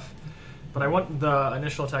stuff. But I want the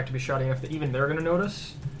initial attack to be shoddy enough that even they're going to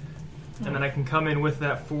notice. And then I can come in with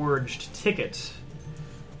that forged ticket,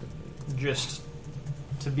 just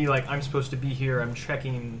to be like, I'm supposed to be here, I'm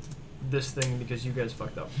checking this thing because you guys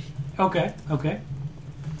fucked up. Okay.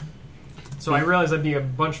 So I realize that'd be a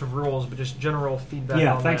bunch of rules, but just general feedback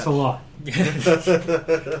Yeah, on thanks that. a lot.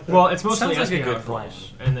 Well, it's mostly Sounds like a espionage good plan.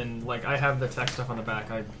 rules. And then, like, I have the tech stuff on the back.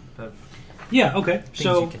 I have Yeah, okay. Things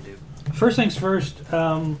So, you can do. first things first,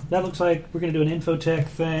 that looks like we're going to do an infotech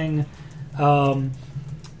thing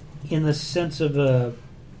in the sense of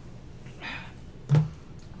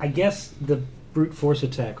I guess the brute force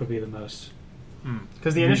attack would be the most.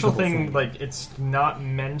 Because the initial Reasonable thing, thing. like, it's not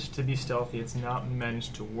meant to be stealthy. It's not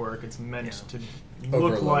meant to work. It's meant to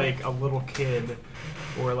look Overload. like a little kid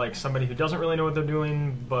or like somebody who doesn't really know what they're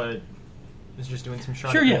doing, but is just doing some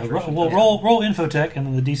shot. Sure, yeah. We'll roll infotech, and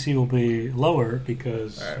then the DC will be lower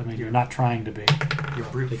because I mean you're not trying to be. You're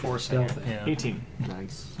brute forcing it. Yeah. 18.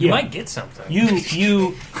 Nice. You Yeah. might get something.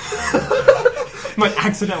 You. Might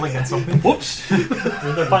accidentally get something. Whoops.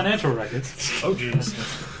 The financial records. Oh, jeez.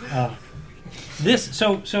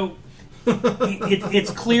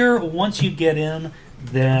 It's clear once you get in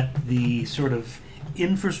that the sort of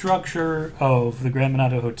infrastructure of the Grand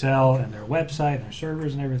Monado Hotel and their website and their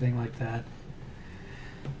servers and everything like that,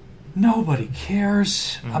 nobody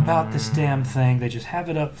cares about this damn thing. They just have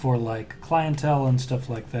it up for like clientele and stuff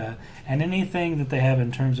like that. And anything that they have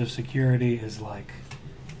in terms of security is like,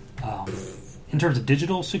 in terms of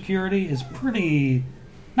digital security, is pretty,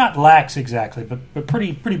 not lax exactly, but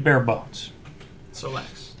pretty bare bones. So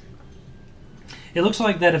lax. It looks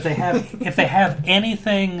like that if they have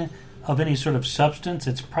anything of any sort of substance,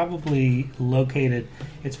 it's probably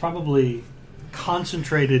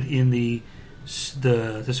concentrated in the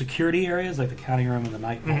security areas, like the counting room and the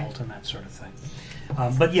night vault and that sort of thing.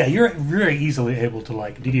 But yeah, you're very easily able to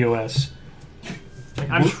like DDoS. Like,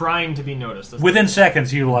 I'm trying to be noticed. That's Within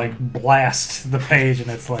seconds, you like blast the page and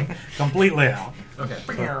it's like completely out. okay.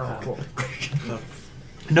 Cool.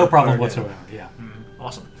 No problem whatsoever. Yeah.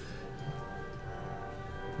 Awesome.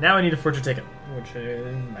 Now I need to forge a ticket, which I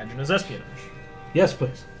imagine is espionage. Yes,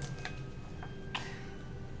 please.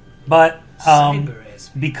 But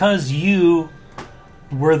because you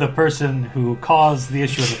were the person who caused the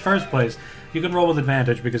issue in the first place, you can roll with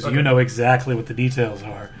advantage because you know exactly what the details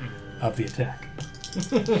are of the attack.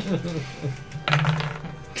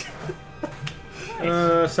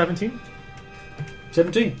 17.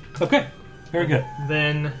 17. Okay. Very good.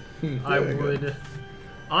 Then I would...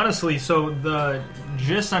 Honestly, so the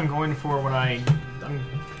gist I'm going for when I'm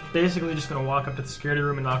basically just going to walk up to the security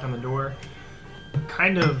room and knock on the door.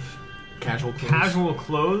 Kind of casual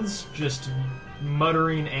clothes, just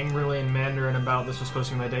muttering angrily in Mandarin about this was supposed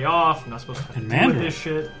to be my day off. I'm not supposed to have to deal with this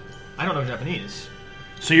shit. I don't know Japanese.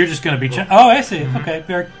 So you're just going to be... oh, I see. Okay,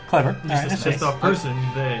 very clever. All right, I Just see. a pissed off person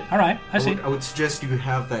that... All right, I see. I would suggest you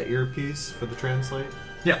have that earpiece for the translate.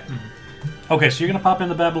 Yeah. Okay, so you're going to pop in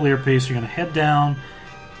the Babel earpiece. You're going to head down...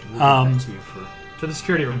 We'll give that to you for... To the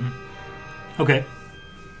security room. Okay.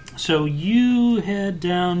 So you head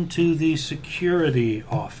down to the security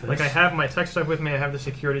office. Like, I have my tech stuff with me, I have the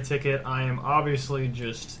security ticket. I am obviously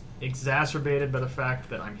just exacerbated by the fact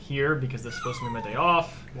that I'm here because this is supposed to be my day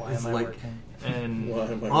off. Why It's am I like- working? And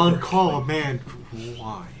On call, man.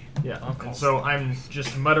 Why? yeah, and so I'm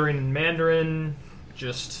just muttering in Mandarin,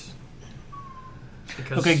 just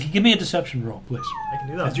because Okay, give me a deception roll, please. I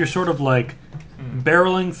can do As that. you're sort of like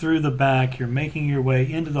barreling through the back, you're making your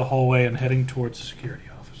way into the hallway and heading towards the security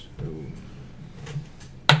office.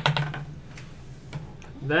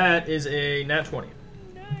 That is a nat 20.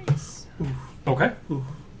 Okay.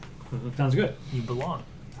 Sounds good. You belong.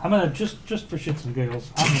 I'm gonna just for shits and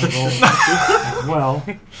giggles, I'm gonna roll as well.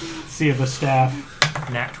 See if the staff.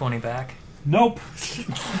 Nat 20 back. Nope.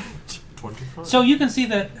 25. So you can see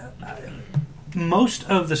that most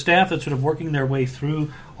of the staff that's sort of working their way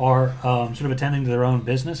through are sort of attending to their own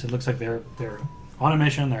business. It looks like they're on a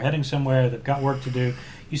mission. They're heading somewhere. They've got work to do.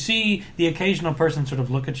 You see the occasional person sort of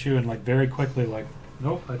look at you and like very quickly like,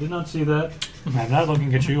 nope, I did not see that. I'm not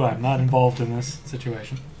looking at you. I'm not involved in this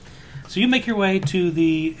situation. So you make your way to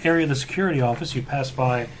the area of the security office. You pass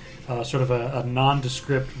by sort of a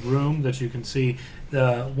nondescript room that you can see.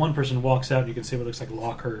 One person walks out and you can see what looks like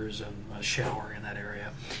lockers and a shower in that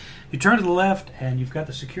area. You turn to the left and you've got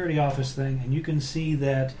the security office thing, and you can see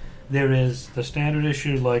that there is the standard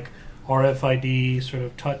issue like RFID sort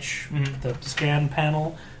of touch, the scan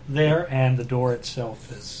panel there, and the door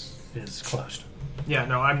itself is closed. Yeah,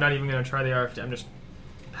 no, I'm not even going to try the RFD. I'm just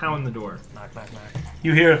pounding the door. Knock, knock, knock.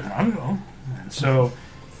 You hear, and so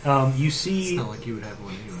you see... It's not like you would have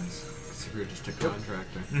one anyways. Because if you're just a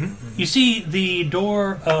contractor. You see the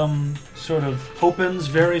door sort of opens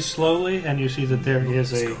very slowly, and you see that there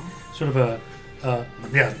is a sort of a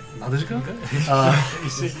Yeah, Nadezuko? You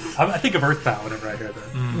see, I think of Earthbound whenever I hear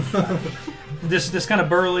that. This kind of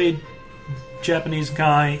burly Japanese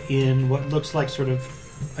guy in what looks like sort of,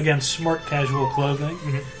 again, smart casual clothing.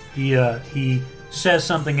 He says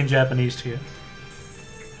something in Japanese to you.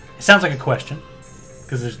 It sounds like a question,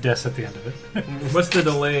 because there's deaths at the end of it. What's the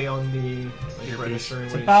delay on the registering?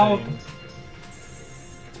 It's what he's about saying?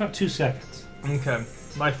 It's about 2 seconds. Okay.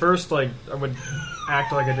 My first, I would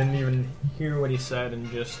act like I didn't even hear what he said and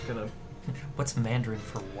just gonna What's Mandarin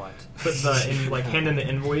for what? put hand in the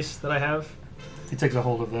invoice that I have, He takes a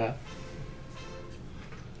hold of that.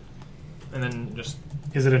 and then just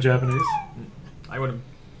Is it in Japanese? I would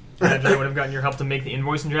have gotten your help to make the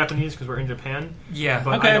invoice in Japanese because we're in Japan. Yeah.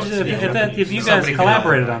 But Okay, I don't speak Japanese, if you so guys somebody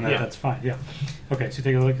collaborated could- on that, yeah. that's fine. Yeah. Okay, so you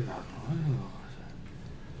take a look at that.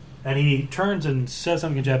 And he turns and says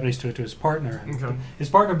something in Japanese to his partner. And Okay. his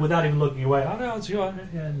partner, without even looking away, oh no, it's you.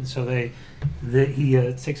 And so he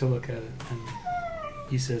takes a look at it and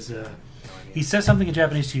he says something in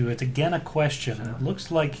Japanese to you. It's again a question, and it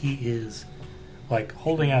looks like he is like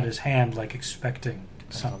holding out his hand, like expecting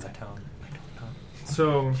something.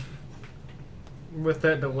 So, with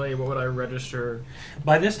that delay, what would I register?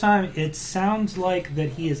 By this time, it sounds like that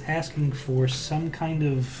he is asking for some kind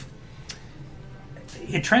of.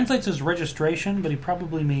 It translates as registration, but he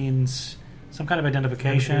probably means some kind of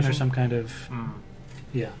identification or some kind of.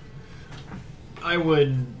 Yeah. I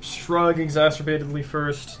would shrug exacerbatedly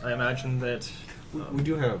first. I imagine that. We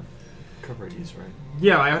do have cover IDs, right?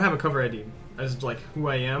 Yeah, I would have a cover ID as who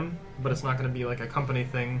I am, but it's not going to be a company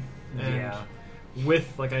thing. And Yeah.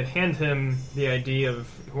 with I'd hand him the ID of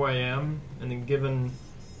who I am, and then given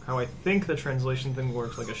how I think the translation thing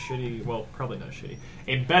works, a shitty, well, probably not shitty,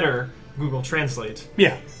 a better Google Translate.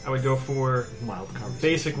 Yeah. I would go for Mild conversation.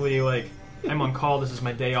 basically I'm on call. This is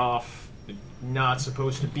my day off. Not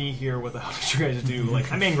supposed to be here. What the hell did you guys do?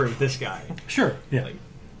 I'm angry with this guy. Sure. Yeah. Like-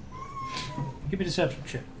 Give me a deception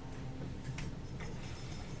check.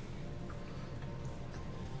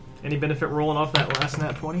 Any benefit rolling off that last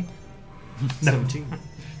nat 20? 17.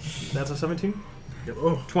 That's a 17? Yep.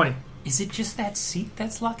 Oh, 20. Is it just that seat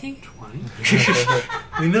that's lucky? 20.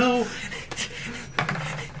 we know.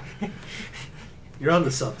 You're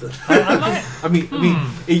onto something. I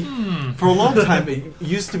mean, for a long time, it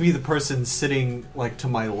used to be the person sitting to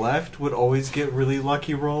my left would always get really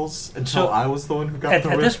lucky rolls until So, I was the one who got At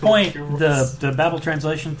the this point, lucky rolls. the Babel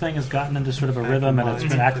translation thing has gotten into sort of a rhythm and it's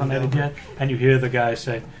been acclimated yet. And you hear the guy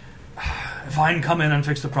say, "If I can come in and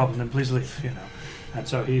fix the problem, then please leave." And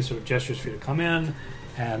so he sort of gestures for you to come in.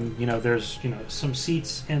 And there's some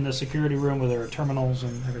seats in the security room where there are terminals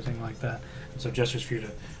and everything like that. And so gestures for you to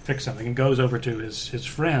fix something and goes over to his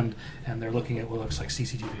friend, and they're looking at what looks like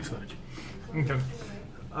CCTV footage. Okay.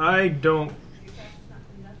 I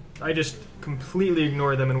just completely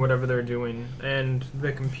ignore them and whatever they're doing. And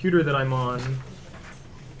the computer that I'm on,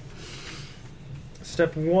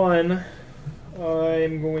 step one,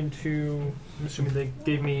 I'm assuming they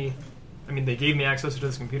gave me access to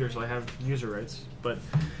this computer, so I have user rights. But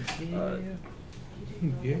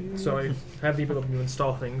so I have the ability to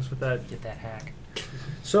install things with that. Get that hack.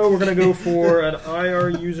 So we're gonna go for an IR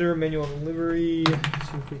user manual delivery.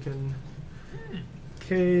 See if we can.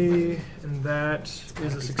 Okay, and that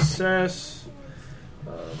is a success.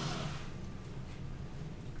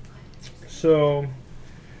 So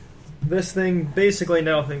this thing basically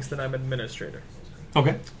now thinks that I'm administrator.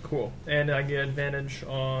 Okay. Cool, and I get advantage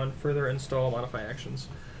on further install modify actions.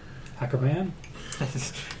 Hacker man.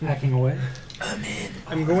 Hacking away.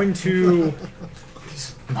 I'm going to.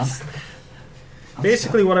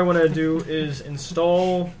 Basically, what I want to do is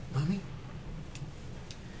install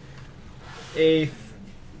a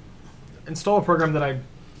program that I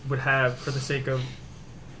would have for the sake of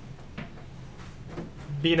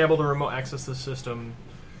being able to remote access the system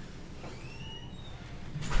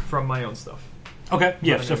from my own stuff. Okay.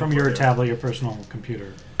 Yeah. So from your Running tablet, your personal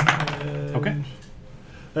computer. Okay.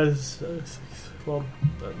 It says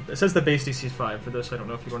the base DC is 5 for this. I don't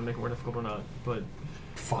know if you want to make it more difficult or not, but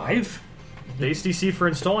 5. base DC for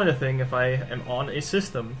installing a thing, if I am on a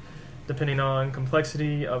system, depending on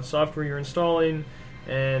complexity of software you're installing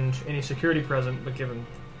and any security present, but given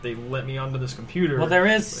they let me onto this computer. Well, there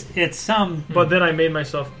is. It's some. But then I made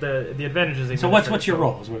myself the advantages. So what's your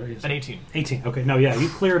roll? An 18. 18. Okay. No. Yeah. You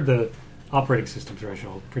cleared the operating system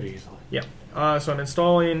threshold pretty easily. Yeah. So I'm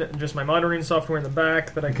installing just my monitoring software in the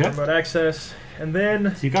back that I can remote access, and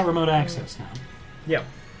then So you got remote access now. yeah,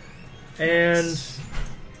 and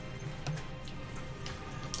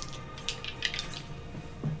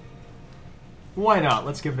why not?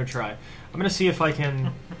 Let's give it a try. I'm gonna see if I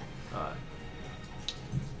can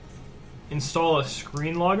install a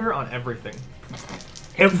screen logger on everything.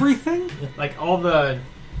 Everything? Like all the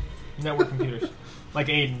network computers. Like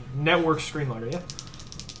a network screen logger, yeah.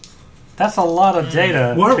 That's a lot of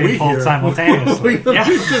data Why are we being pulled here? simultaneously. Yeah.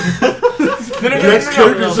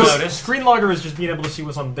 No. Screen logger is just being able to see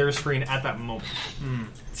what's on their screen at that moment.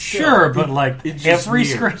 Sure, but like It just every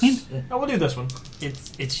mirrors. screen? Oh, we'll do this one.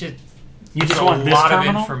 It's just You just a want this lot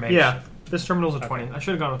terminal? of information. Yeah, this terminal's a 20. I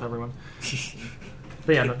should have gone with everyone.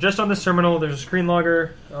 But yeah, no, just on this terminal, there's a screen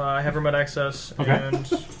logger. I have remote access, Okay. and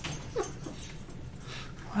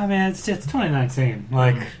I mean, it's 2019.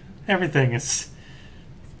 Like everything's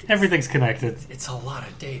connected. It's a lot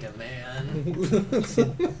of data, man.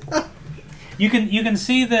 You can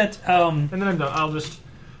see that. and then I'm done.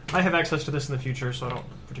 I have access to this in the future, so I don't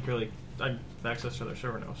particularly. I have access to their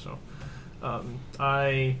server now, so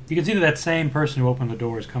You can see that same person who opened the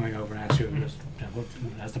door is coming over and asks you,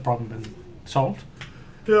 has the problem been solved?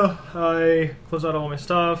 Yeah, I close out all my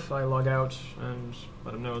stuff. I log out and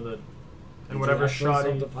let him know that. And whatever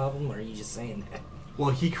shoddy. the problem, or are you just saying that? Well,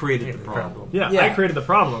 he created the problem. Yeah, Yeah. I created the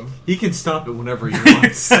problem. He can stop it whenever he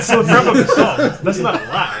wants. So the problem is solved. That's not a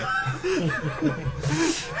lie.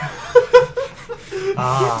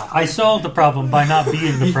 I solved the problem by not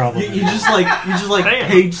being the problem. You just like Damn.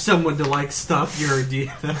 page someone to like stop your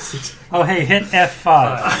DNS. Oh, hey, hit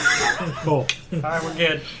F5. Cool. Alright, we're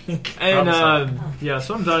good. And yeah,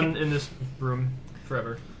 so I'm done in this room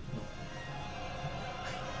forever.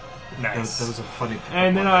 Nice. That was a funny.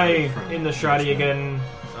 And then in the shoddy again.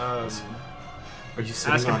 Are you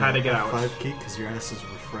sitting ask him on how a to get out. 5 key because your ass is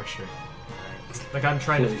refreshing. Like I'm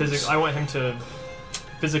trying to Please. physically. I want him to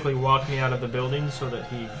physically walk me out of the building so that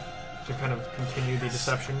he can kind of continue the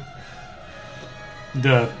deception.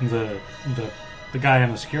 The guy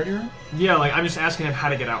in the security room? Yeah, like I'm just asking him how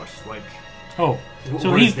to get out. Like, Oh,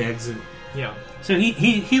 so Where's he the exit? yeah. so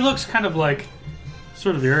he looks kind of like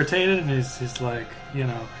sort of irritated, and he's like, you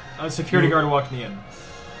know, A security guard walked me in.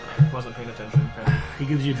 I wasn't paying attention. Kind of. he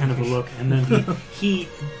gives you kind of a look, and then he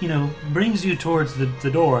you know, brings you towards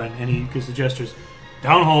the door, and he gives the gestures,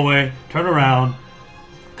 down hallway, turn around,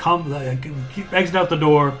 come, exit out the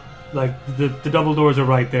door. Like the double doors are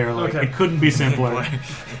right there. Like Okay. it couldn't be simpler.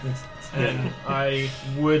 And I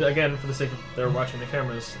would, again, for the sake of they're watching the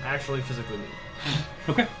cameras, actually physically leave.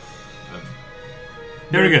 Okay.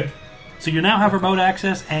 Very good. So you now have remote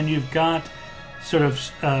access, and you've got sort of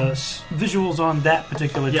visuals on that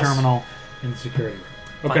particular Yes. terminal in the security room.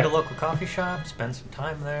 Find Okay. a local coffee shop, spend some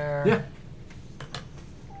time there. Yeah.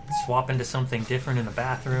 Swap into something different in the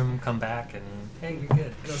bathroom, come back, and hey, you're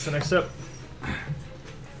good. That's the next step.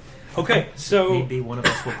 Okay, so Maybe one of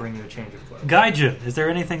us will bring you a change of clothes. Gaijin, is there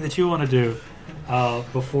anything that you want to do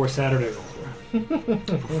before Saturday rolls around?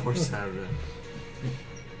 Before Saturday.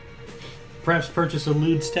 Perhaps purchase a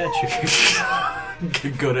lewd statue.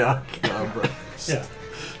 Go to Alcabra. Yeah.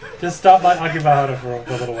 Just stop by Akibahara for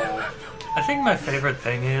a little while. I think my favorite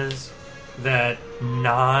thing is that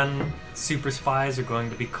non-super spies are going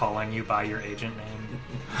to be calling you by your agent name.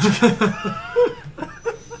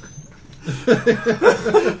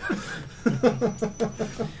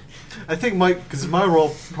 I think because my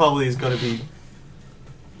role probably is going to be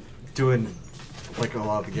doing like a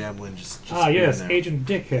lot of the gambling. Just being Yes, there. Agent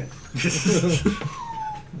Dickhead.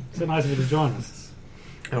 So nice of you to join us.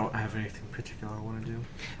 I don't have anything particular I want to do.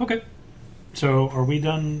 Okay. So, are we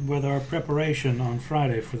done with our preparation on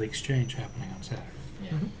Friday for the exchange happening on Saturday?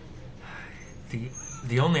 Yeah.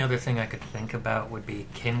 The only other thing I could think about would be,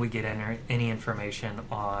 can we get any information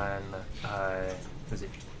on, was it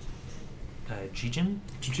Jijin?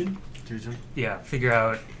 Jijin? Yeah, figure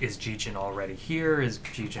out, is Jijin already here? Is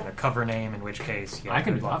Jijin a cover name? In which case, I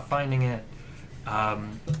can good do luck that. finding it.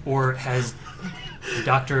 Or has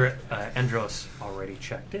Dr. Endros already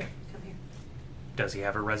checked in? Come here. Does he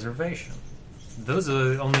have a reservation? Those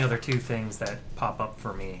are the only other two things that pop up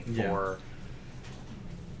for me for...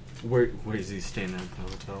 Where is he staying at the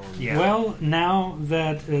hotel? Yeah. Well, now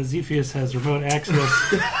that Zephyus has remote access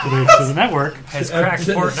to the network, Has cracked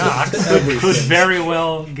Fort Knox. could very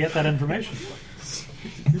well get that information.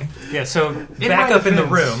 Yeah, so In back my up in the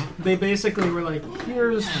defense, room. They basically were like,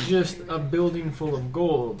 here's just a building full of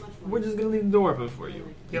gold. We're just going to leave the door open for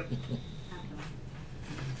you. Yep.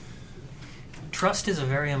 Trust is a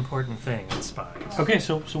very important thing in spies. Okay,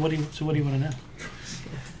 so what do you want to know?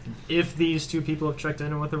 If these two people have checked in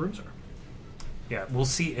and what the rooms are. Yeah, we'll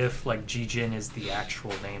see if like Jijin is the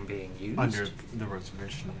actual name being used. Under the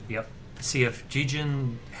reservation. Yep. See if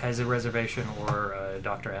Jijin has a reservation or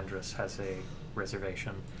Dr. Andrus has a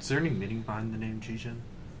reservation. Is there any meaning behind the name Jijin?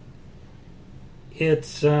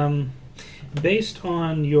 It's based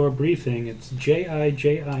on your briefing. It's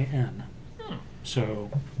Jijin. So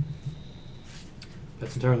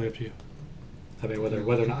that's entirely up to you. I mean,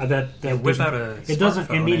 whether or not that Whip out a it doesn't smartphone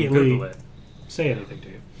and immediately Google it. say anything to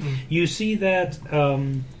you. You see that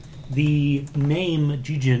the name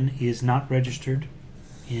Jijin is not registered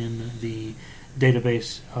in the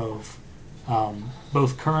database of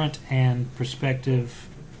both current and prospective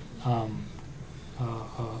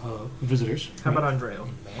visitors. How about Andreo?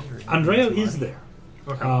 Andreo is there.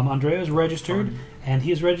 Okay. Andreo is registered, and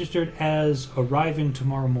he is registered as arriving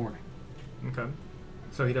tomorrow morning. Okay.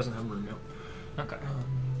 So he doesn't have a room yet. Okay.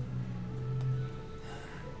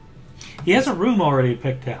 He has a room already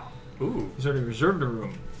picked out. Ooh, He's already reserved a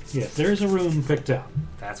room. Yes, there is a room picked out.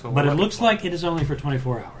 that's what. But we're it looking looks for. like it is only for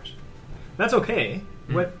 24 hours. That's okay.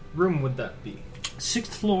 What room would that be? 6th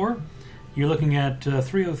floor, you're looking at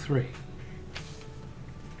 303.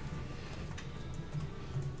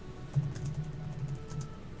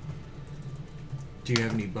 Do you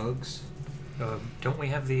have any bugs? Don't we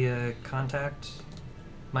have the contact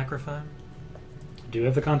microphone? Do you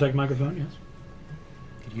have the contact microphone? Yes.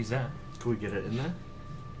 Could use that. Can we get it in there?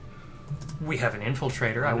 We have an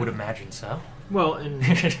infiltrator. I would imagine so. Well, and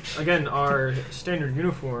again, our standard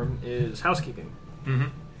uniform is housekeeping. Mm-hmm.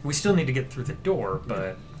 We still need to get through the door,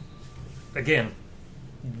 but again,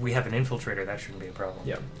 we have an infiltrator. That shouldn't be a problem.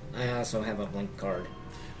 Yeah. I also have a blank card.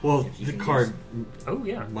 Well, If you the can card Oh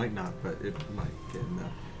yeah. might not, but it might get in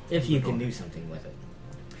there. If you can do something with it.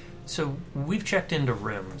 So we've checked into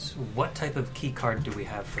rooms. What type of key card do we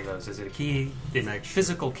have for those? Is it a key? Is it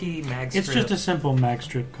physical key? Mag strip? It's just a simple mag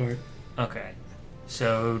strip card. Okay.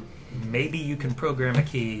 So maybe you can program a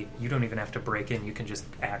key. You don't even have to break in. You can just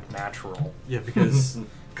act natural. Yeah, because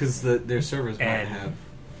their servers might And- have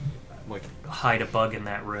like Hide a bug in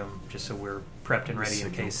that room just so we're prepped and ready in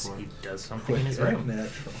Signal case for it. he does something in his room.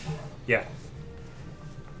 Natural. Yeah.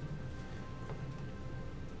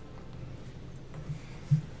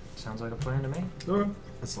 Sounds like a plan to me.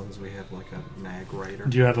 as long as we have like a mag writer.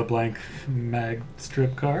 Do you have a blank mag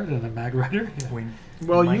strip card and a mag writer? Yeah. We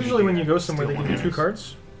Well, might usually need when to you go somewhere, they steal give you one two of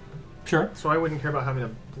cards. Sure. So I wouldn't care about having a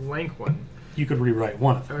blank one. You could rewrite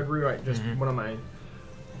one of I them. would rewrite just Mhm. one of my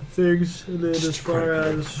things. And then as far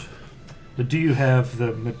as... But do you have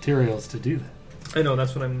the materials to do that? I know,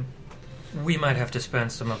 that's what I'm... We might have to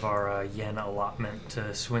spend some of our yen allotment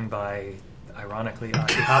to swing by, ironically,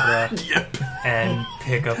 Akihabara and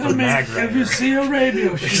pick up the mag writer. see a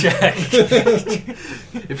radio Check.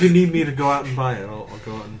 If you need me to go out and buy it, I'll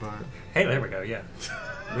go out and buy it. Hey, there we go. Yeah,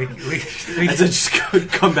 we And then just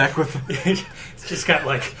come back with it's just got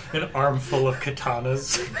like an armful of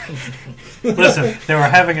katanas. Listen, they were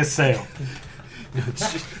having a sale.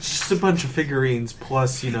 it's just a bunch of figurines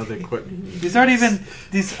plus the equipment. These aren't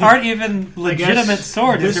even legitimate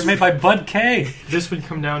swords. this- They're made by Bud K. This would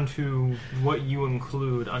come down to what you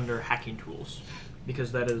include under hacking tools.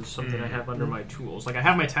 Because that is something I have under my tools. Like, I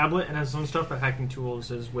have my tablet and has some stuff, but hacking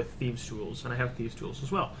tools is with thieves' tools. And I have thieves' tools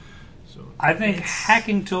as well. So I think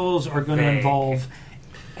hacking tools are going to involve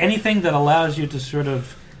anything that allows you to sort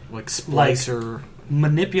of Like splicer.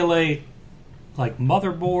 manipulate like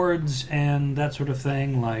motherboards and that sort of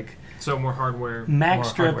thing. Like So more hardware.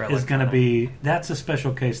 Magstrip hardware is going to electronic. that's a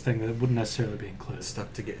special case thing that wouldn't necessarily be included.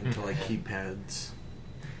 Stuff to get into like keypads,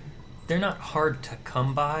 They're not hard to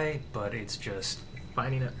come by, but it's just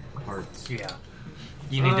Finding it. parts. yeah.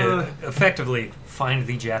 You need to effectively find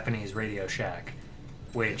the Japanese Radio Shack,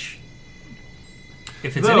 which,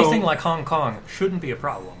 if it's Though- anything like Hong Kong, shouldn't be a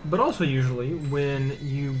problem. But also, usually, when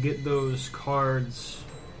you get those cards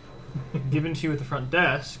given to you at the front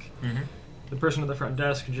desk, Mm-hmm. the person at the front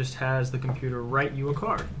desk just has the computer write you a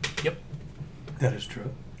card. Yep. That is true.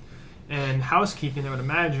 And housekeeping, I would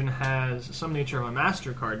imagine, has some nature of a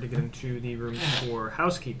MasterCard to get into the rooms for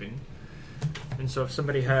housekeeping. And so if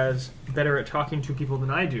somebody has better at talking to people than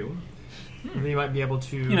I do, they might be able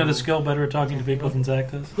to... You know the skill better at talking to people than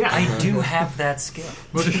Zach does? Yeah. I do have that skill.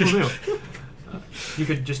 Most people do. You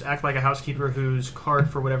could just act like a housekeeper whose card,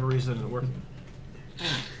 for whatever reason, isn't working.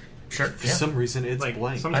 Sure. For some reason, it's Like,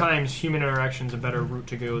 blank. sometimes human interaction is a better route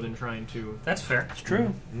to go than trying to... That's fair. It's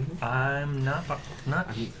true. I'm not.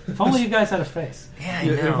 If only you guys had a face. Yeah, I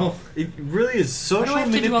know. It really is Why do social I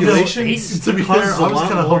have to do all manipulation. those faces? To be fair, causes a I was lot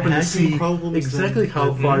kind of more hoping to hacking see problems exactly than-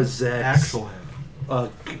 how than far Zach's actual hack.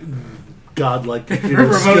 godlike computer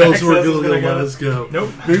Remote skills access were is going to gonna let go. us go.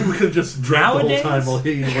 Nope. Maybe we could have just drank the whole Nowadays? time while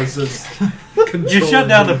he was just You shut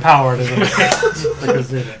down the controlling power to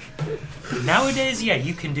the Nowadays, yeah,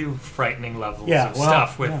 you can do frightening levels Yeah, of well,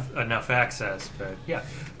 stuff with enough access. But yeah,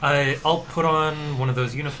 I'll put on one of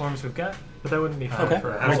those uniforms we've got. But that wouldn't be fun Okay. for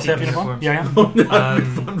Roll housekeeping staff uniform? uniforms. Yeah, yeah. Oh, that would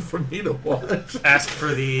be Um, fun for me to watch. Ask for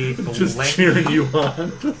the Just blank. cheering you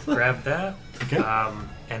on. Grab that. Okay.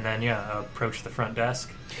 And then, approach the front desk.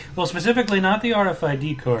 Well, specifically not the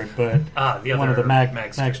RFID card, but The one of other the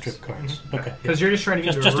mag strips. strip cards. Mm-hmm. Okay. Because you're just trying to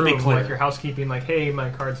get Just into a to be room, clear. like your housekeeping, like, hey, my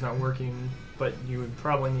card's not working, but you would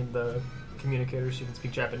probably need the communicator so you can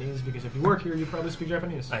speak Japanese, because if you work here, you probably speak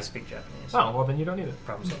Japanese. I speak Japanese. Oh, well, then you don't need it.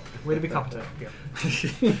 Problem solved. Way to be competent. Yeah.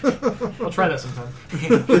 I'll try that sometime.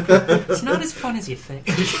 It's not as fun as you think.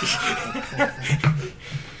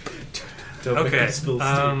 Don't make Okay. it spill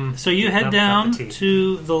So you head Not down the tea.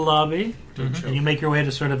 to the lobby, Mhm. and you make your way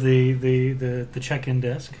to sort of the check-in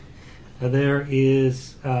desk. There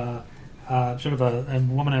is sort of a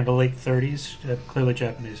woman in her late 30s, clearly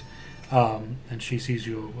Japanese, and she sees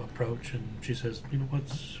you approach, and she says,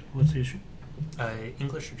 what's the issue?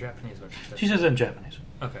 English or Japanese? What she said? She says it in Japanese.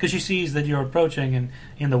 Okay. Because she sees that you're approaching and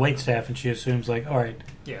in the wait staff, and she assumes, like, all right,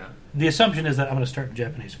 Yeah. the assumption is that I'm going to start in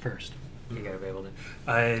Japanese first, You gotta be able to.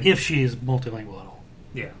 if she is multilingual at all.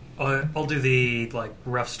 Yeah. I'll do the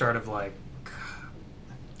rough start of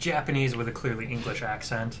Japanese with a clearly English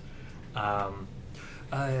accent.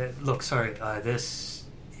 Look, sorry.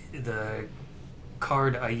 The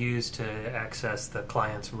card I use to access the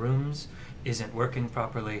client's rooms isn't working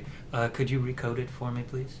properly. Could you recode it for me,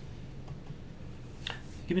 please?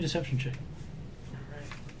 Give me a deception check.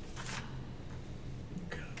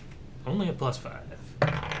 Only a +5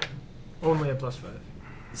 Only a +5.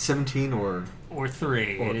 17 or... or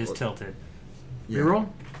 3. Or- It is or- tilted. Reroll?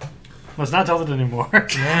 Well, it's not tilted anymore.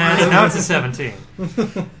 Now it's a 17.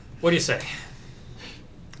 What do you say?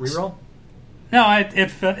 Reroll? No,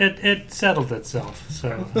 it settled itself,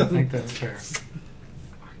 so I think that's fair.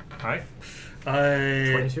 All right.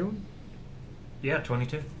 22? Yeah,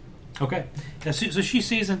 22. Okay. Yeah, so she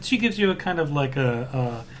sees, and she gives you a kind of like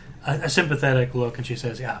a sympathetic look, and she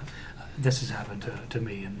says, "Yeah, this has happened to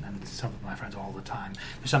me and some of my friends all the time.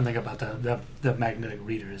 There's something about the magnetic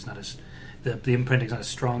reader is not as the imprinting's not as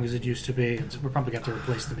strong as it used to be, and so we're probably going to have to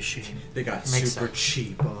replace the machine." They got Makes super sense.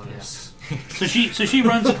 cheap on us. So she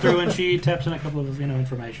runs it through, and she taps in a couple of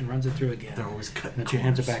information, runs it through again, They're always cutting and then she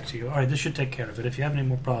hands it corners. back to you. All right, this should take care of it. If you have any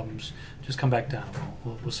more problems, just come back down.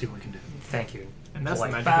 We'll see what we can do. Thank you. And that's the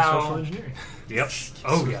Polite magic bow. of social engineering. Yep.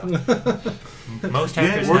 Oh, yeah. Most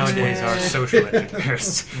hackers it works. nowadays are social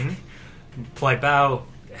engineers. Polite bow,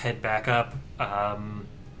 head back up. I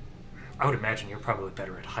would imagine you're probably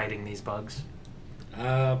better at hiding these bugs.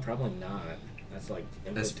 Probably not. That's like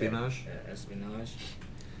infotech. Espionage? Espionage.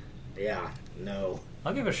 Yeah, no.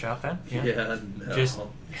 I'll give it a shot then. Yeah. No. Just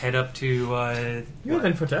head up to You have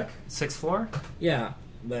infotech. 6th floor. Yeah,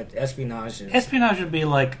 but espionage is... Espionage would be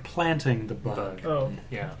like planting the bug. Oh.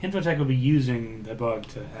 Yeah. Infotech would be using the bug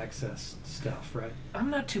to access stuff, right? I'm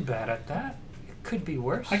not too bad at that. It could be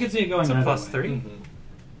worse. I could see it going It's a either way. +3.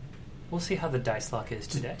 We'll see how the dice luck is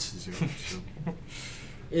today.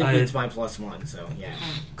 It beats my +1, so yeah.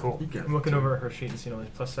 Cool. I'm looking over at her sheet and seeing all these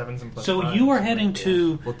 +7s and +5s. So you are heading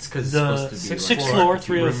to Well, it's because it's the supposed to be sixth sixth like- floor, Room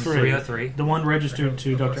 303, 303. the one registered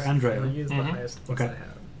to Dr. I Andrea. use the Mhm. highest ones Okay. I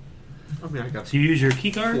have. I mean, I got So you use your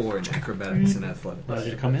key card, 4 in acrobatics and athletics. allows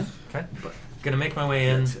you to come in. Okay. Gonna make my way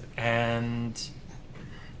in, That's it. and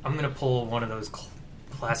I'm gonna pull one of those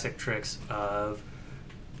classic tricks of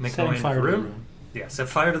make my way Setting into fire the to the room. room. Yeah, set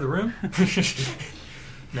fire to the room.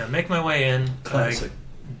 Now make my way in. Classic.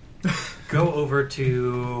 Go over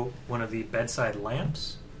to one of the bedside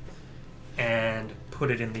lamps and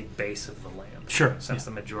put it in the base of the lamp. Sure, Since yeah.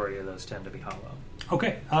 the majority of those tend to be hollow.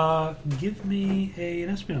 Okay, give me an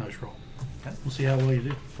espionage roll. Okay. We'll see how well you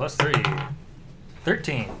do. +3.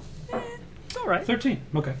 13. It's all right. 13.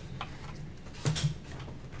 Okay.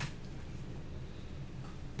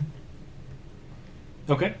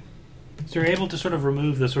 Okay. So you're able to sort of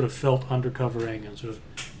remove the sort of felt undercovering and sort of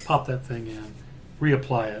pop that thing in,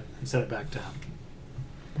 reapply it, and set it back down.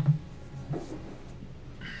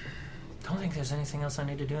 Don't think there's anything else I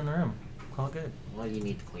need to do in the room. All good. Well, you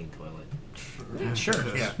need to clean toilet. Sure.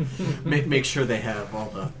 Yeah. Make sure they have all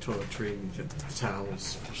the toiletry and get the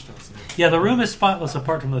towels, fish towels. And Yeah, the room is spotless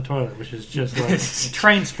apart from the toilet, which is just like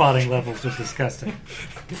train spotting levels of disgusting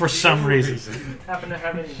for some reason. Happen to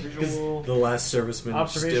have any visual the last serviceman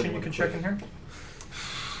observation still you can check in here?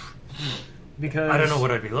 Because I don't know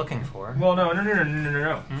what I'd be looking for. Well, no.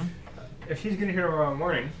 Hmm? If he's going to here tomorrow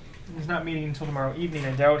morning, he's not meeting until tomorrow evening.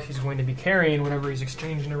 I doubt he's going to be carrying whatever he's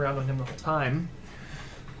exchanging around with him the whole time.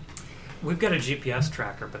 We've got a GPS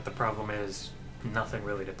tracker, but the problem is nothing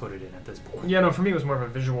really to put it in at this point. Yeah, no, for me it was more of a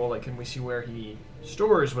visual, like, can we see where he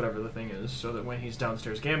stores whatever the thing is, so that when he's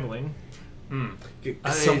downstairs gambling...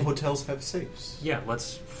 Some hotels have safes. Yeah,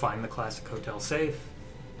 let's find the classic hotel safe.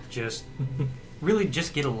 Just really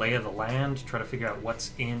just get a lay of the land, try to figure out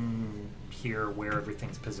what's in here, where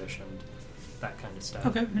everything's positioned. that kind of stuff.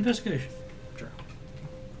 Okay, investigation. Sure.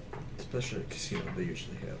 Especially at a casino, they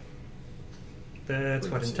usually have. That's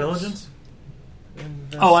what, Resource. intelligence?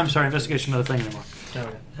 Oh, I'm sorry, investigation not a thing anymore.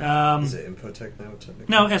 Oh, Is it infotech now? Technically?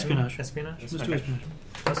 No, espionage. espionage? Let's do Okay. espionage.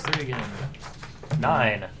 Plus 3 again.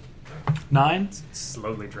 9. 9.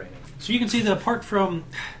 Slowly draining. So you can see that apart from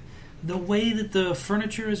the way that the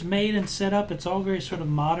furniture is made and set up, it's all very sort of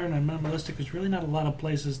modern and minimalistic. There's really not a lot of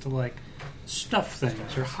places to like stuff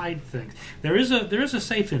things or hide things. There is a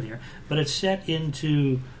safe in here, but it's set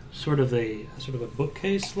into sort of a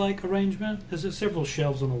bookcase like arrangement. There's several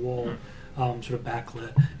shelves on the wall, sort of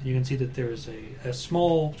backlit, and you can see that there is a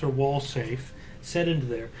small sort of wall safe set into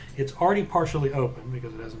there. It's already partially open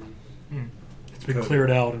because it hasn't been. It's been cleared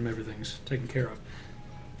out and everything's taken care of.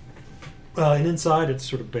 And inside, it's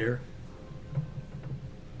sort of bare.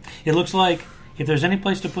 It looks like if there's any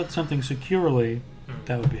place to put something securely,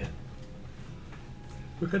 that would be it.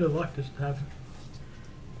 What kind of lock does it have?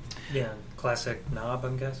 Yeah, classic knob,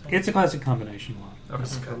 I'm guessing. It's a classic combination lock.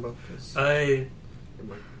 This combo? 'Cause I'm it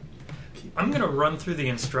might keep- going to run through the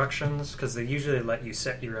instructions because they usually let you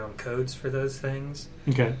set your own codes for those things.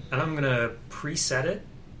 Okay. And I'm going to preset it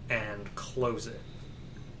and close it.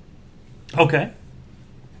 Okay.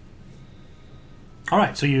 All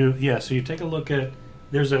right. So you take a look at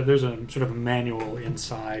there's a sort of a manual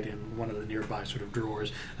inside in one of the nearby sort of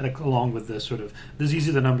drawers, and along with this these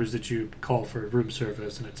are the numbers that you call for room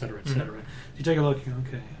service and et cetera, et cetera. So you take a look.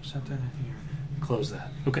 Okay, set that in here. Close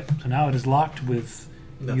that. Okay. So now it is locked with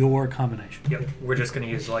your combination. Yep. We're just going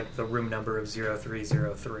to use like the room number of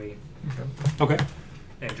 0303 Okay.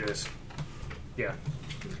 and just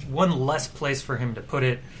one less place for him to put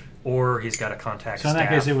it, or he's got to contact So in that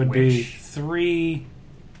staff, case, it would be which 3,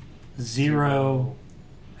 0,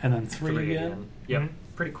 and then 3 again. Yep.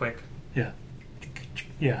 Pretty quick. Yeah.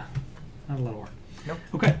 Yeah. Not a lot of work. Nope.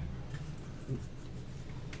 Okay.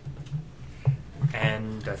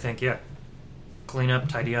 And I think, clean up,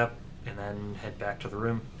 tidy up, and then head back to the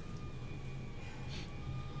room.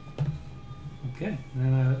 Okay.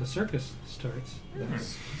 And then a circus starts.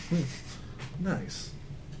 Nice. Nice.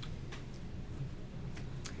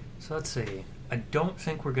 So let's see. I don't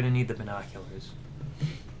think we're going to need the binoculars.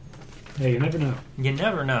 Hey, you never know. You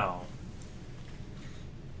never know.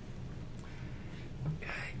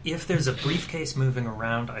 If there's a briefcase moving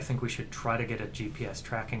around, I think we should try to get a GPS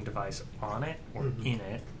tracking device on it or in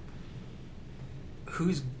it.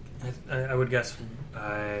 I would guess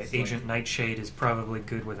Agent Nightshade is probably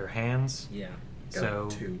good with her hands. Yeah. So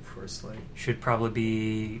 2 for a slate. should probably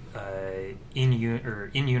be in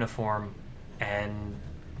uniform, and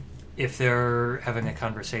if they're having a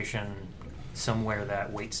conversation somewhere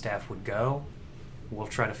that waitstaff would go, we'll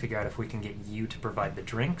try to figure out if we can get you to provide the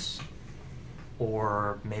drinks,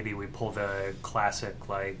 or maybe we pull the classic,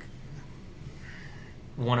 like,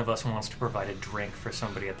 one of us wants to provide a drink for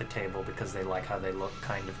somebody at the table because they like how they look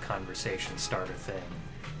kind of conversation starter thing,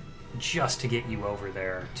 just to get you over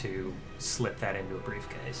there to slip that into a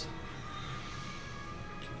briefcase.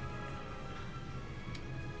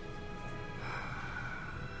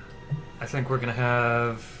 I think we're going to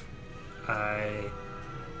have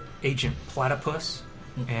Agent Platypus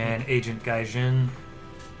and Agent Gaijin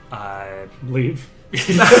Leave. This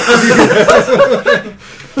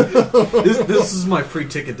is my free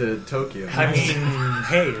ticket to Tokyo. I mean,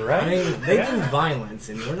 hey, right? I mean, they do violence,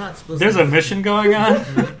 and we're not supposed There's to. a mission going on?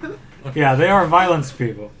 Yeah, they are violence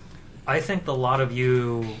people. I think a lot of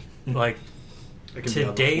you, like, I can be on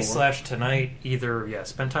the today floor. / tonight, either,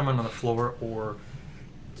 spend time on the floor or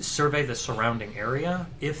survey the surrounding area.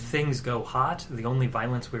 If things go hot, the only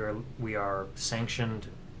violence we are sanctioned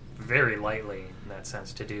very lightly in that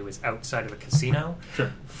sense to do is outside of the casino.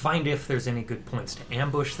 Sure. Find if there's any good points to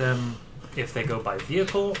ambush them, if they go by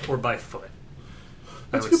vehicle or by foot.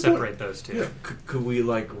 That's I a would good point. separate those two. Yeah. Could we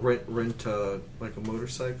like rent like a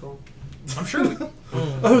motorcycle? I'm sure we,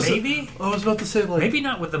 I was about to say, like, maybe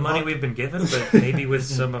not with the money we've been given, but maybe with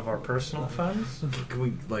some of our personal funds. Can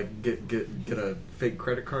we like get a fake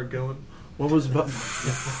credit card going? what was about?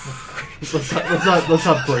 let's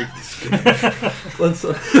not break this game.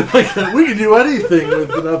 We can do anything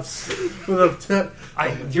with enough tech.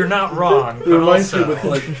 You're not wrong. It But reminds me also, with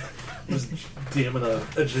like was damn a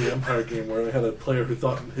Edge of the Empire game where I had a player who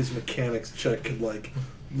thought his mechanics check could like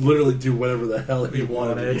literally do whatever the hell he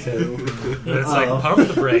wanted to. it's like pump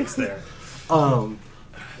the brakes there.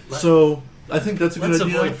 So I think that's a good Let's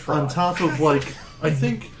idea. avoid fraud. On top of like, I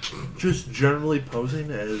think just generally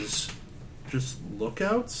posing as just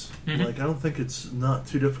lookouts. Mhm. Like I don't think it's not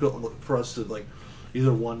too difficult for us to like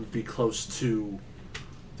either one be close to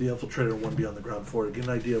the infiltrator and one be on the ground floor to get an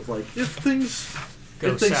idea of like if things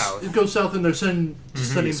go if they south. go south and they're sending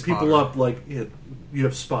people Spotter. up, like you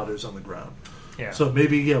have spotters on the ground. Yeah. So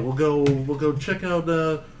maybe we'll go check out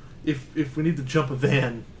if we need to jump a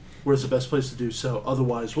van, where's the best place to do so.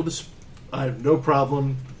 Otherwise, I have no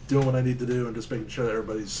problem doing what I need to do and just making sure that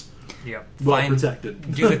everybody's well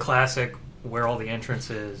protected. Do the classic where all the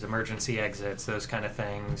entrances, emergency exits, those kind of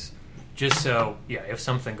things. Just so, if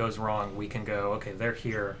something goes wrong, we can go, okay, they're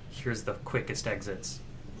here. Here's the quickest exits.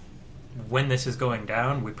 When this is going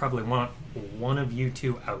down, we probably want one of you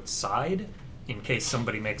two outside in case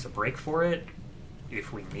somebody makes a break for it,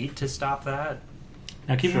 if we need to stop that.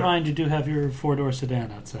 Now, keep in mind, you do have your 4-door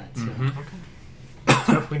sedan outside. So.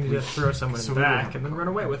 So if we need to throw someone in the back and then run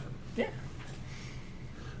away with them. Yeah.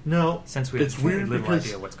 No, Since we have it's weird little because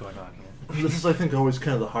idea what's going on here. this is, I think, always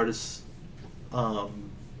kind of the hardest,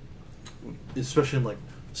 especially in like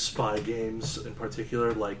spy games in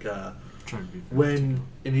particular. Like when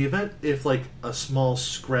in the event if like a small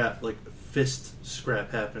scrap, like fist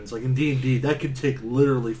scrap happens, like in D&D, that could take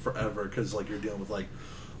literally forever because like you're dealing with like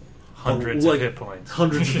Hundreds of hit points.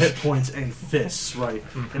 Hundreds of hit points and fists, right?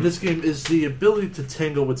 And this game is the ability to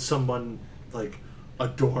tangle with someone like a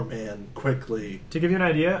doorman quickly. To give you an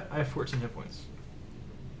idea, I have 14 hit points.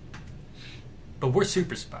 But we're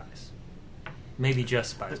super spies. Maybe just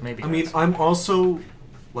spies. Maybe. I mean, I'm also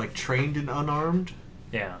like trained and unarmed.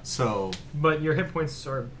 Yeah. So. But your hit points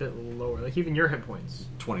are a bit lower. Like even your hit points.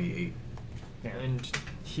 28. Yeah. And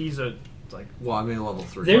he's a like. Well, I'm in level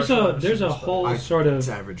 3. There's a whole sort of it's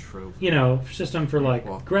average for system for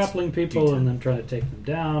like grappling people D10. and then trying to take them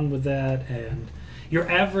down with that, and your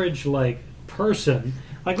average like person,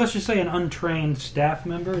 like let's just say an untrained staff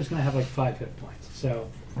member is going to have like 5 hit points, so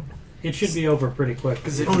it should be over pretty quick.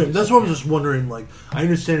 Okay, that's what I was just wondering. Like, I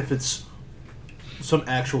understand if it's some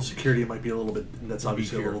actual security, it might be a little bit. That's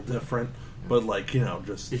obviously a little different, but like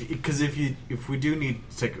just because if we do need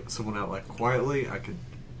to take someone out like quietly, I could.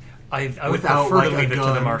 I would Without, prefer like, to a leave it to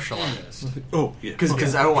the gun. martial artist. Oh, yeah.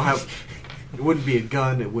 Because I don't have. It wouldn't be a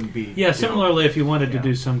gun. It wouldn't be. Yeah, similarly, if you wanted to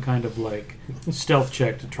do some kind of like stealth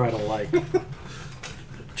check to try to like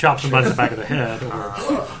chop somebody in the back of the head, or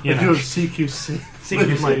I do have CQC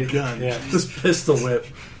with my gun. Yeah. This pistol whip.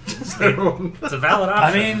 It's a valid option.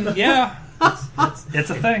 I mean, yeah, it's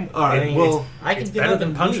a thing. All right. Well, I can it's do better nothing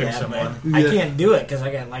than punching to do that, someone. but I can't do it because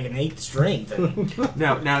I got like an 8th strength. And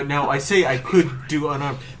Now, I say I could do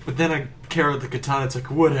unarmed, but then I carry the katana. It's like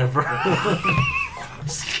whatever.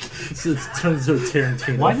 it turns into a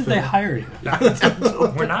Tarantino. Why did they film. hire you?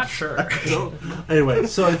 We're not sure. Anyway,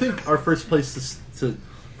 so I think our first place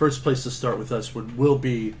to start with us will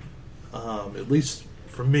be, at least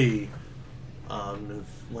for me,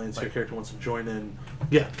 if Lance, your character, wants to join in,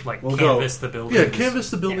 Like we'll canvas go. the building. Yeah, canvas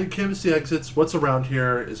the building, canvas the exits. What's around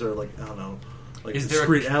here? Is there like I don't know, like Is a there a-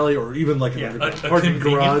 discreet alley or even like an a underground parking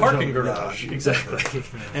convenient garage? parking garage. Yeah, Exactly.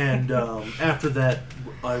 And after that,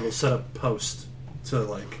 I will set up post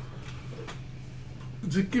to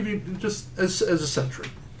give you just as a sentry.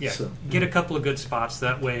 Yeah, So, get a couple of good spots.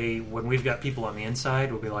 That way, when we've got people on the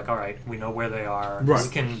inside, we'll be like, all right, we know where they are. Right. We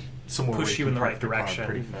can Somewhere push where you in the can right park car direction.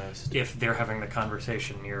 pretty fast. If they're having the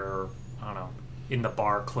conversation near, I don't know, in the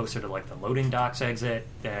bar closer to like the loading docks exit,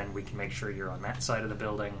 then we can make sure you're on that side of the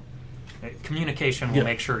building. Communication will Yeah.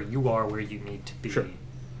 make sure you are where you need to be. Sure.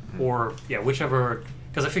 Or, whichever...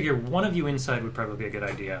 Because I figure one of you inside would probably be a good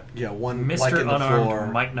idea. Yeah, one Mr. like in the Unarmed floor.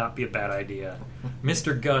 might not be a bad idea.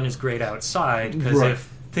 Mr. Gun is great outside, because Right. if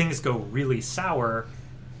things go really sour,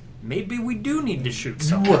 maybe we do need to shoot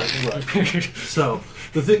someone. Right. So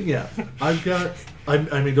the thing, I've got. I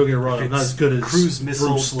mean, don't get me wrong. I'm not as good as cruise missile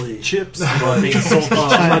Bruce Lee. chips But, being sold to I'm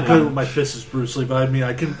China. not good with my fist as Bruce Lee, but I mean,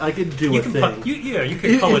 I can do You a can thing. you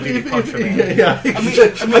can Call of Duty punch a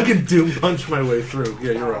man. I can doom punch my way through.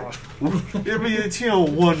 Yeah, you're right. I mean, it's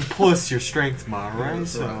 1 plus your strength mod, right?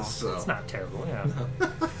 So It's not terrible, yeah.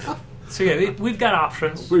 So we've got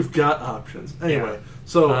options. We've got options. Anyway,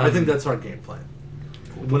 so I think that's our game plan.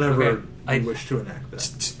 Whenever Okay. we wish to enact that.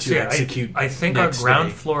 to execute. I think our next ground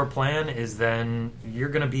day. floor plan is then you're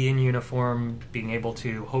going to be in uniform, being able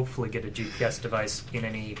to hopefully get a GPS device in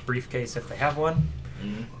any briefcase if they have one.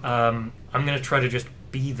 I'm going to try to just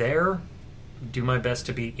be there, do my best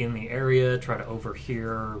to be in the area, try to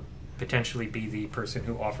overhear, potentially be the person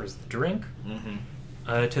who offers the drink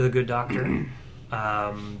to the good doctor.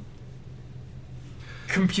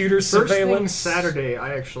 Computer First thing surveillance, Saturday,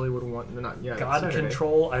 I actually would want God Saturday.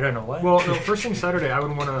 control. I don't know what. Well, no, first thing Saturday, I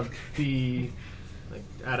would want to be like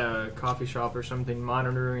at a coffee shop or something,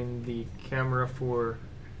 monitoring the camera for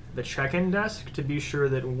the check-in desk to be sure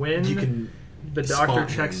that when You can the doctor spot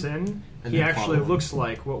checks him in, and he then actually follow him. looks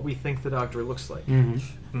like what we think the doctor looks like.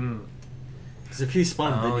 Because if he's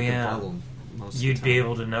spun, Oh, then you yeah. can follow him. Most of You'd the be time.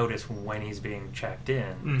 able to notice when he's being checked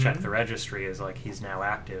in. Mhm. Check the registry is like he's now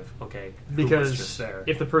active. Okay, who was Because just there?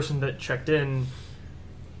 if the person that checked in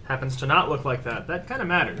happens to not look like that, that kind of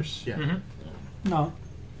matters. Yeah. Mhm. No.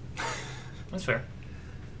 That's fair.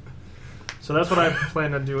 So that's what I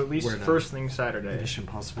plan to do at least We're not. first thing Saturday. Mission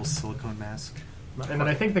Impossible silicone mask. And then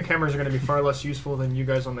I think the cameras are going to be far less useful than you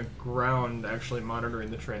guys on the ground actually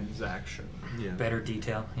monitoring the transaction. Yeah. Better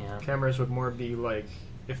detail. Yeah. Cameras would more be like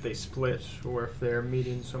if they split or if they're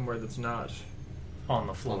meeting somewhere that's not. On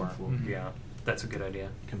the floor. On the floor. Mhm. Yeah, that's a good idea.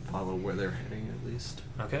 Can follow where they're heading at least.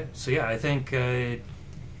 Okay, so yeah, I think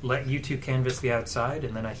let you two canvass the outside,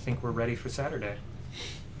 and then I think we're ready for Saturday.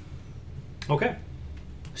 Okay.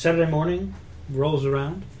 Saturday morning rolls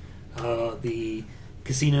around. The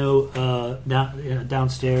casino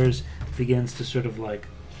downstairs begins to sort of like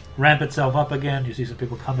ramp itself up again. You see some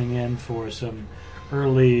people coming in for some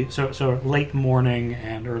early, so late morning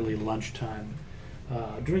and early lunchtime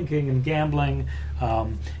drinking and gambling.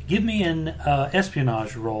 Give me an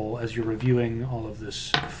espionage roll as you're reviewing all of this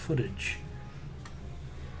footage.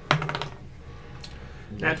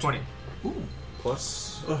 Nat 20.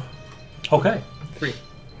 Plus, Okay.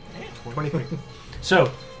 23.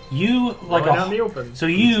 So you like Going out in the open. So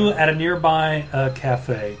you at a nearby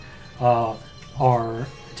cafe are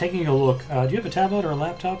taking a look. Do you have a tablet or a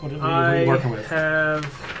laptop? What are you working with? have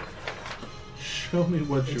Show me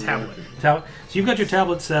what a you're tablet. working. So you've got your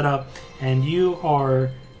tablet set up, and you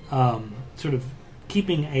are sort of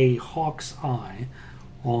keeping a hawk's eye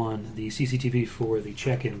on the CCTV for the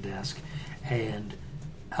check-in desk, and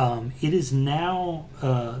it is now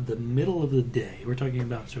the middle of the day. We're talking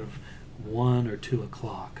about sort of 1 or 2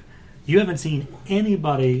 o'clock. You haven't seen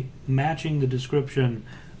anybody matching the description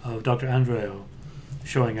of Dr. Andreo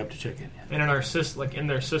showing up to check in yet. And in our in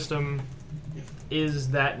their system, is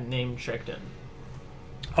that name checked in?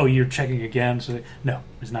 Oh, you're checking again? So no,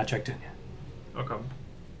 it's not checked in yet. Okay.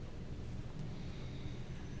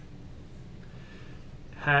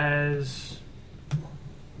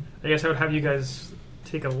 I guess I would have you guys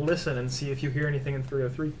take a listen and see if you hear anything in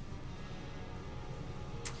 303.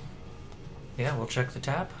 Yeah, we'll check the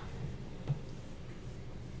tap.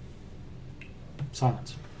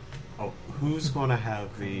 Silence. Oh, who's going to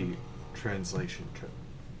have the translation trip?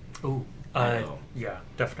 Ooh, No. yeah,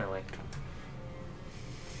 definitely.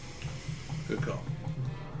 Good call.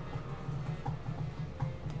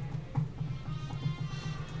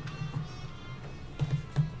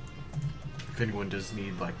 If anyone does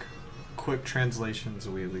need like quick translations,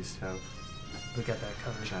 we at least have We got that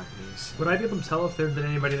covered. Japanese. Would I be able to tell if there'd been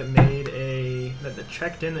anybody that made that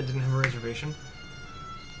checked in that didn't have a reservation?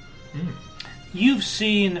 Mm. You've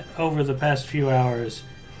seen over the past few hours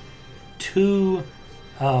 2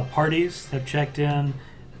 parties that checked in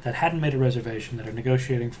that hadn't made a reservation, that are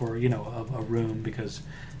negotiating for a room because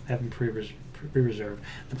they haven't pre-reserved.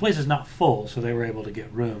 The place is not full, so they were able to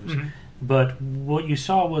get rooms. Mhm. But what you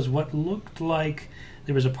saw was what looked like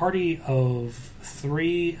there was a party of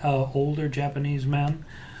 3 older Japanese men,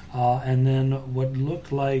 and then what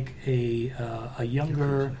looked like a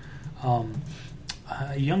younger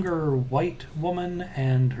white woman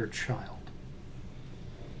and her child.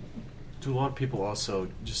 Do a lot of people also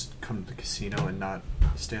just come to the casino and not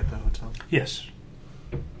stay at the hotel? Yes,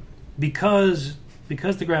 because the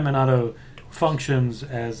Grand Minato functions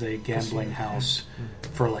as a gambling house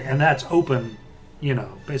and that's open,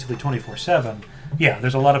 basically 24/7. Yeah,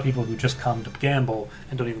 there's a lot of people who just come to gamble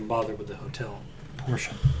and don't even bother with the hotel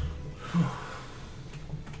portion.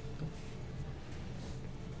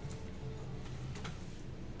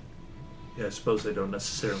 Yeah, I suppose they don't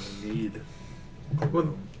necessarily need a Well,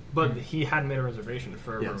 room. but he had made a reservation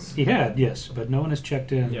for a Yes. He had, yes, but no one has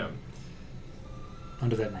checked in room. Yeah.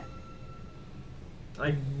 under that name.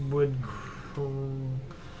 I would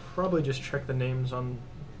probably just check the names on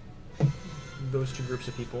those 2 groups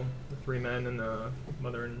of people, the 3 men and the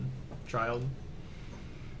mother and child,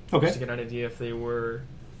 just to Okay. get an idea if they were.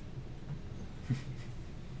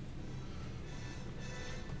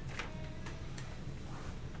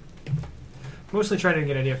 Mostly trying to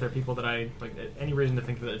get an idea if they're people that I like. Any reason to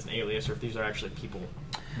think that it's an alias, or if these are actually people.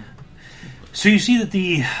 So you see that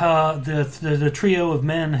the trio of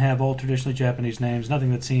men have all traditionally Japanese names.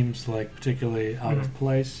 Nothing that seems like particularly out of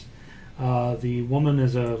place. The woman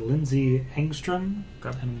is a Lindsay Engstrom,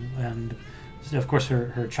 Okay. and of course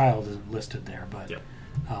her child isn't listed there, but Yep.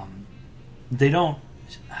 they don't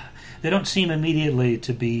seem immediately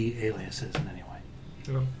to be aliases in any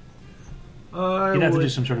way. Okay. You'd have to do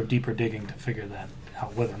some sort of deeper digging to figure that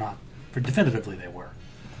out, whether or not definitively they were.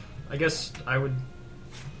 I guess I would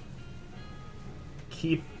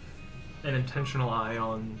keep an intentional eye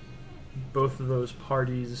on both of those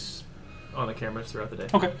parties on the cameras throughout the day.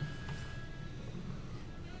 Okay.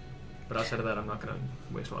 But outside of that, I'm not going to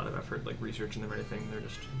waste a lot of effort like researching them or anything. They're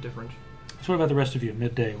just different. So what about the rest of you?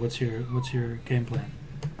 Midday. What's your game plan?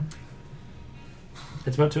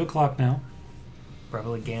 It's about 2:00 now.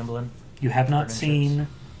 Probably gambling. You have not Furniture. seen,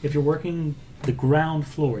 if you're working the ground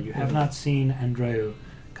floor, you have not seen Andreu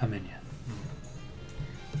come in yet.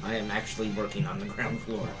 I am actually working on the ground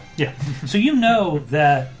floor. Yeah. So you know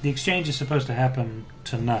that the exchange is supposed to happen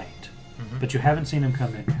tonight, but you haven't seen him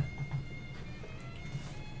come in yet.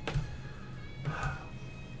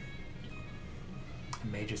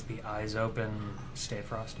 May just be eyes open, stay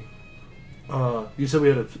frosty. You said we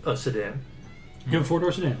had a sedan. You have a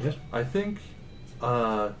 4-door sedan, yes? I think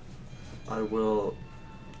I will.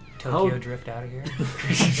 Tokyo drift out of here.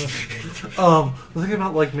 I'm thinking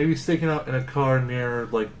about like maybe staking out in a car near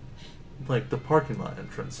like the parking lot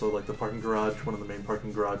entrance. So like the parking garage, one of the main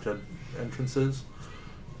parking garage entrances,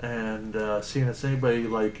 and seeing if anybody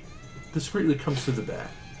like discreetly comes through the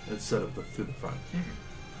back instead of through the front.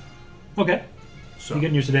 Okay. So You get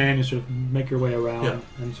in your sedan, you sort of make your way around, Yeah.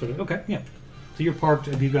 and sort of, okay, yeah. So you're parked,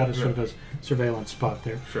 and you've got a sort of a surveillance spot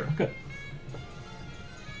there. sure. Good.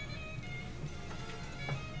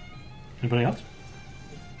 Anybody else?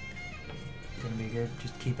 Gonna be good.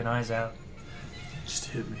 Just keeping eyes out. Just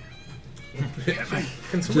hit me.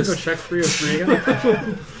 Can someone go check 303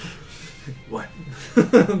 again? What?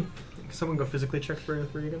 Can someone go physically check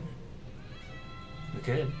 303 again? We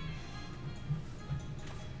could.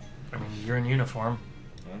 I mean, you're in uniform.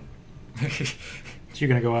 So you're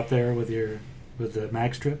going to go out there with the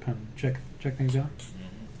mag strip and check things out?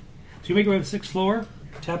 So you make your way to the 6th floor,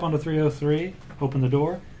 tap onto 303, open the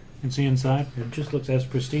door, and see inside. It just looks as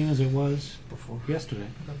pristine as it was before yesterday.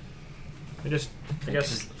 I guess,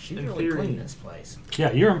 She in really theory, cleaned this place.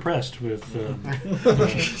 Yeah, you're impressed with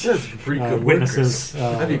That's pretty good witnesses'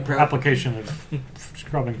 I'd be proud. application of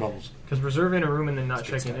scrubbing bubbles. because reserving a room and then not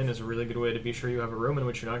checking in is a really good way to be sure you have a room in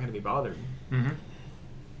which you're not going to be bothered. Mm-hmm.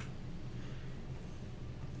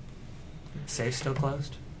 Safe still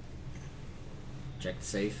closed? Check the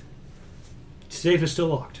safe. Safe is still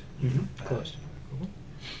locked. Closed.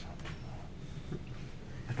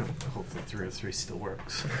 I don't know. Hopefully 303 still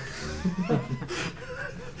works.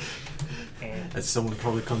 And As someone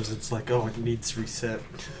probably comes, it's like, oh, it needs reset.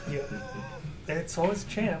 yeah, it's always a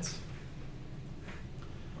chance.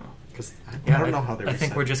 Because Yeah, I don't know how they I reset.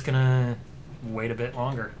 think we're just gonna wait a bit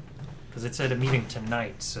longer because it said a meeting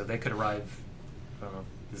tonight, so they could arrive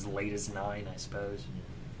as late as 9, I suppose.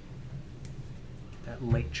 That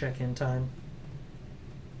late check-in time.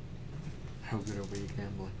 How good are we at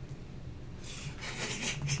gambling?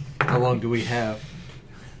 How long do we have?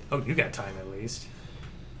 Oh, you got time at least.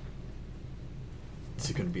 Is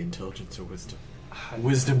it going to be intelligence or wisdom? Uh,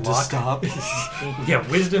 Wisdom to luck. stop. Yeah,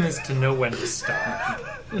 wisdom is to know when to stop.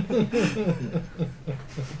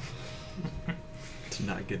 To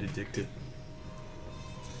not get addicted.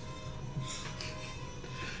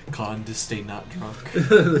 Con to stay not drunk.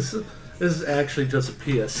 this is actually just a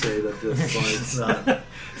PSA that just like not.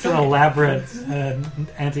 It's an elaborate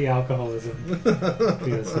anti-alcoholism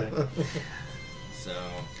PSA. So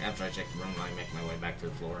after I check the room, I make my way back to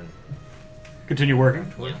the floor and Continue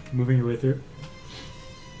working, yeah. moving your way through.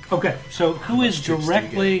 Okay, so who is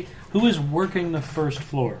who is working the 1st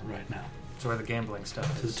floor right now? That's where the gambling stuff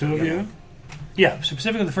So the is. 2 of you? Yeah,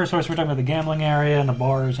 specifically the 1st floor, so we're talking about the gambling area and the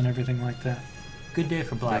bars and everything like that. Good day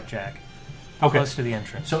for blackjack. Okay, Close to the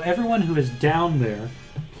entrance. so everyone who is down there,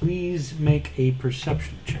 please make a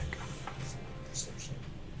perception check.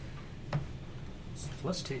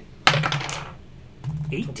 +2.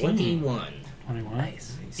 18. 21. 21.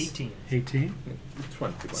 Nice. 18. 18.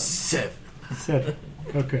 21. 7. 7.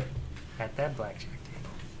 Okay. At that blackjack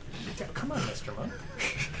table. Come on, Mr. Monk.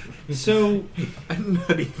 So, I'm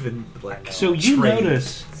not even like so you trained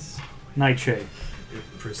notice, Nightshade, in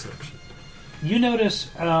perception. you notice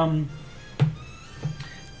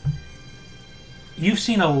you've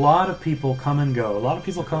seen a lot of people come and go. A lot of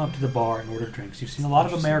people come up to the bar and order drinks. You've seen a lot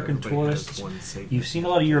of American Everybody has tourists. one safe You've seen a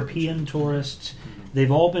lot of European tourists.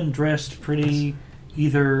 They've all been dressed pretty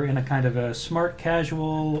either in a kind of a smart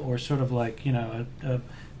casual or sort of like, a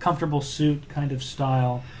comfortable suit kind of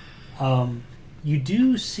style. You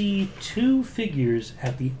do see 2 figures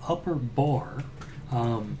at the upper bar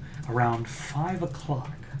around 5 o'clock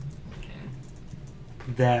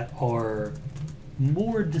that are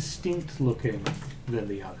more distinct looking than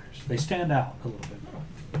the others. They stand out a little bit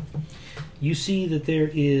more. You see that there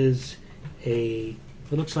is it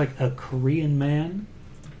looks like a Korean man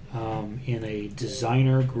in a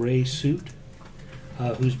designer gray suit.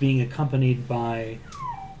 who's being accompanied by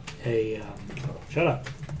a shut up.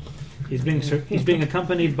 He's being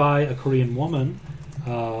accompanied by a Korean woman,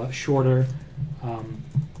 shorter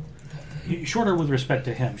with respect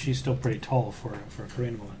to him. She's still pretty tall for a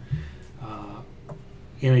Korean woman,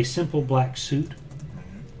 in a simple black suit.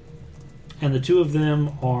 And the two of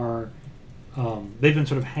them are they've been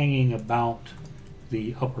sort of hanging about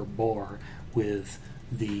the upper bar with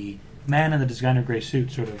the man in the designer gray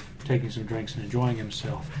suit sort of taking some drinks and enjoying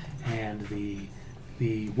himself, and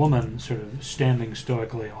the woman sort of standing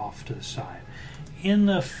stoically off to the side in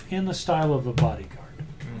the style of a bodyguard.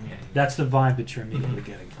 Okay. That's the vibe that you're immediately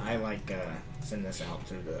getting. I send this out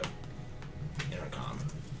through the intercom.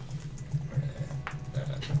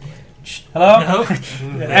 Hello?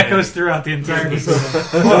 It echoes throughout the entire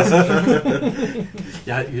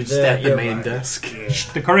Yeah, you're just at the main desk. Shh,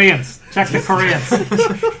 the Koreans. Check the Koreans.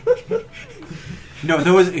 No,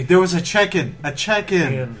 there was a check-in. Check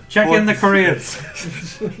in the Koreans.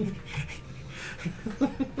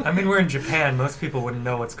 I mean, we're in Japan. Most people wouldn't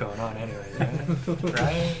know what's going on anyway,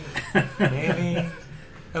 right? Maybe.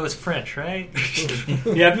 That was French, right?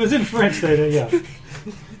 Yeah, if it was in French, yeah.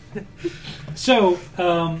 So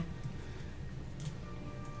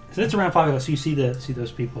it's around 5 o'clock. So you see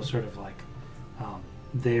those people sort of like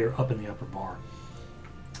they're up in the upper bar.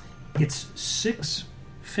 It's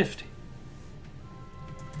 6:50.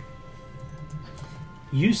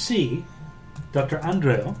 You see Dr.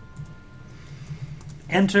 Andreo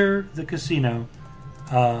enter the casino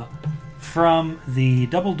from the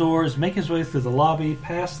double doors, make his way through the lobby,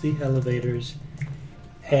 past the elevators,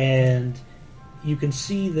 and you can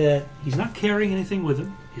see that he's not carrying anything with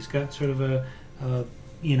him. He's got sort of a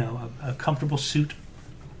comfortable suit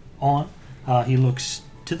on. He looks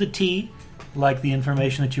to the T like the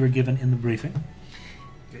information that you were given in the briefing,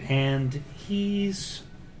 and he's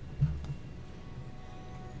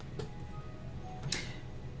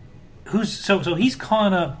he's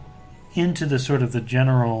caught up into the sort of the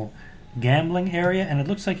general gambling area, and it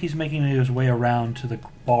looks like he's making his way around to the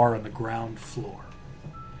bar on the ground floor.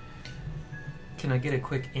 Can I get a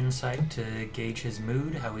quick insight to gauge his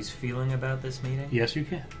mood, how he's feeling about this meeting? Yes, you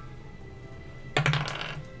can.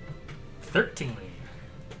 13.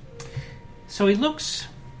 So he looks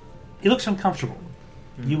uncomfortable.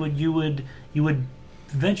 Mm-hmm. You would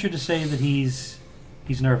venture to say that he's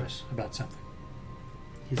nervous about something.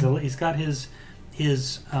 He's got his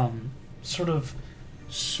sort of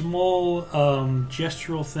small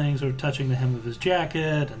gestural things, sort of touching the hem of his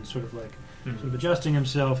jacket and sort of like sort of adjusting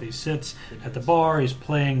himself. He sits at the bar. He's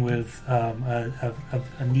playing with a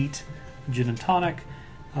neat gin and tonic.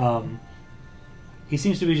 He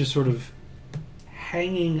seems to be just sort of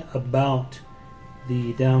hanging about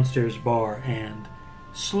the downstairs bar and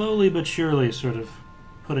slowly but surely sort of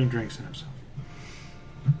putting drinks in himself.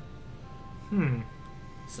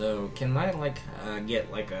 So can I get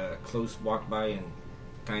like a close walk by and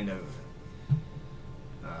kind of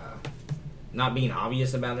not being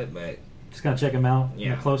obvious about it, but just kind of check him out in a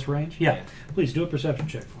Yeah. close range? Yeah. Please do a perception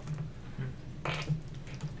check for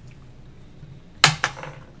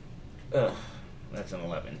me. That's an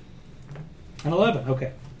 11. An 11,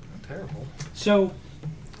 okay. Not terrible. So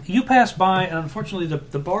you pass by, and unfortunately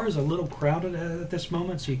the bar is a little crowded at this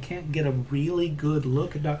moment, so you can't get a really good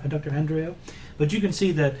look at Dr. Andreo. But you can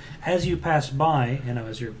see that as you pass by,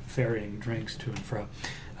 as you're ferrying drinks to and fro,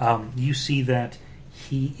 you see that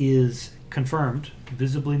he is confirmed,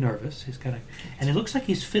 visibly nervous. He's and it looks like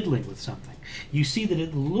he's fiddling with something. You see that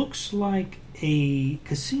it looks like a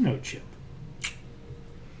casino chip.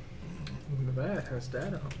 Look at that. Has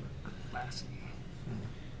data on it. Classy.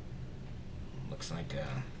 Looks like,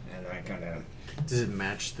 and I kind of... Does it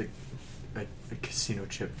match a casino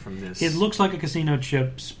chip from this? It looks like a casino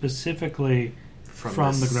chip specifically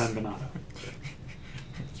from the Grand Venado.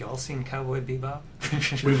 Y'all seen Cowboy Bebop?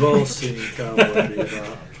 We've all seen Cowboy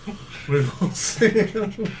Bebop. We've all seen.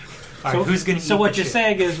 All right, who's going to eat So what the you're chip?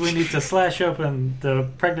 saying is we need to slash open the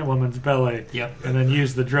pregnant woman's belly, Yep. and then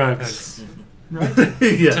use the drugs. Right?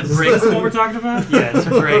 Yes. To break That's what we're talking about? Yeah, to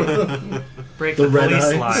break The the red police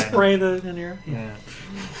eye. line. Spray the in here. Yeah.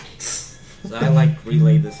 So I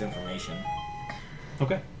relay this information.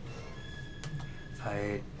 Okay.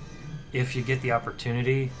 If you get the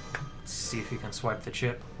opportunity, see if you can swipe the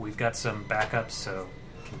chip. We've got some backups, so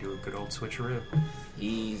can do a good old switcheroo.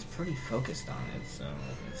 He's pretty focused on it, so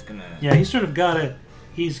it's gonna... Yeah, he's sort of got it.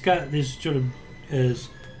 He's got this sort of his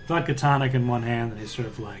vodka tonic in one hand, and he's sort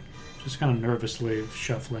of like just kind of nervously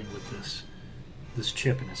shuffling with this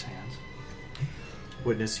chip in his hands.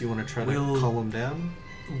 Witness, you want to try to We'll- calm him down?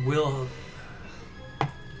 We'll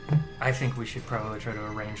I think we should probably try to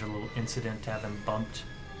arrange a little incident to have him bumped.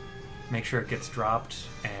 Make sure it gets dropped,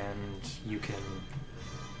 and you can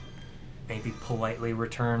maybe politely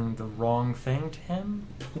return the wrong thing to him.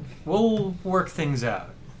 We'll work things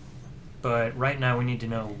out. But right now we need to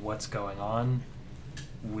know what's going on.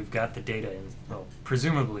 We've got the data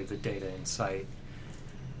presumably the data in sight.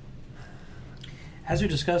 As you're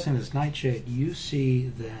discussing this, Nightshade, you see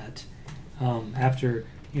that after,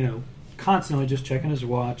 constantly just checking his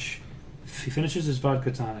watch, he finishes his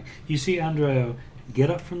vodka tonic. You see Andreo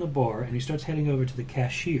get up from the bar, and he starts heading over to the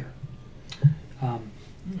cashier.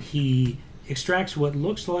 He extracts what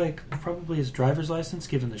looks like probably his driver's license,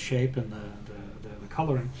 given the shape and the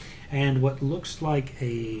coloring, and what looks like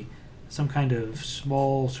some kind of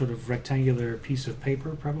small sort of rectangular piece of paper,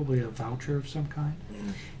 probably a voucher of some kind.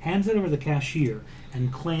 Hands it over to the cashier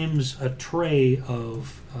and claims a tray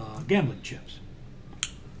of gambling chips.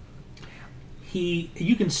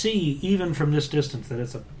 You can see even from this distance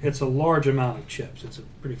that it's a large amount of chips. It's a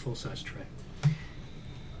pretty full-size tray.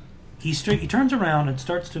 He turns around and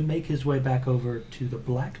starts to make his way back over to the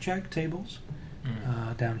blackjack tables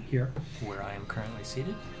down here, where I am currently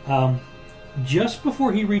seated. Just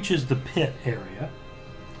before he reaches the pit area,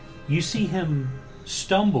 you see him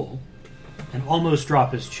stumble and almost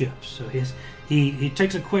drop his chips. So he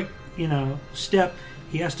takes a quick step.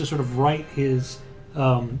 He has to sort of right his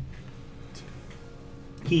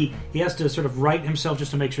he has to sort of right himself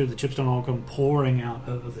just to make sure the chips don't all come pouring out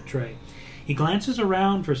of the tray. He glances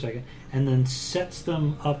around for a second and then sets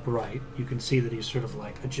them upright. You can see that he's sort of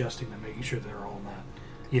like adjusting them, making sure they're all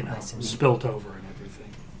not, Nice and spilt over and everything.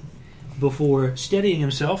 Before steadying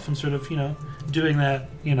himself and sort of, doing that,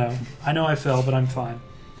 I know I fell, but I'm fine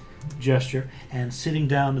gesture, and sitting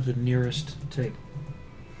down at the nearest table.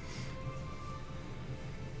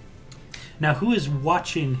 Now, who is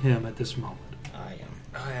watching him at this moment?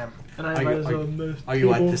 I am. And I might as well move Are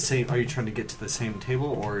you at table. the same? Are you trying to get to the same table,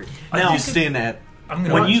 or Now- are you staying at? I'm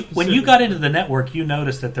gonna When you got into the network, you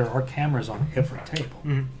noticed that there are cameras on every table.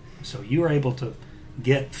 Mhm. So you were able to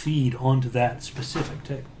get feed onto that specific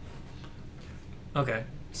table. Okay,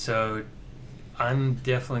 so I'm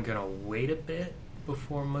definitely going to wait a bit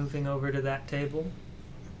before moving over to that table.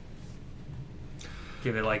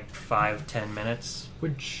 Give it like 5-10 minutes.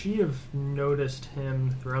 Would she have noticed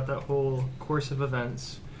him throughout that whole course of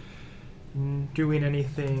events doing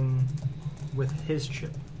anything with his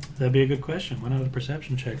chip? That'd be a good question. Why not a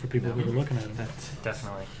perception check for people who are looking at him?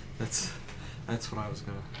 Definitely. That's what I was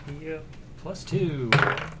gonna. Yep. +2.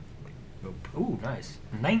 Nope. Ooh, nice.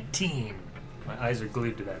 19. My eyes are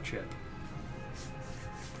glued to that chip.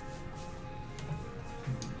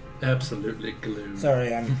 Absolutely glued.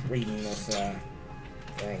 Sorry, I'm reading this thing.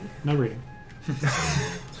 No reading.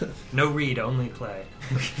 No read, only play.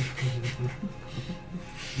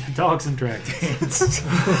 Dogs and dragons.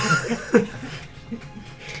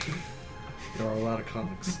 There are a lot of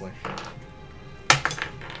comics like that.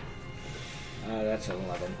 That's an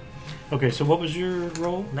 11. Okay, so what was your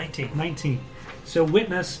roll? 19. 19. So,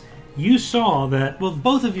 witness, you saw that. Well,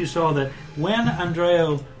 both of you saw that when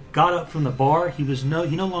Andreo got up from the bar, he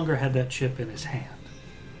no longer had that chip in his hand.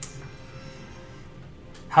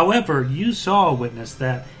 However, you saw, witness,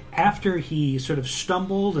 that after he sort of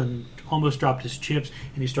stumbled and almost dropped his chips,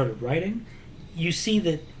 and he started writing, you see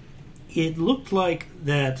that it looked like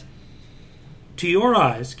that. To your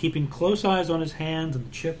eyes, keeping close eyes on his hands and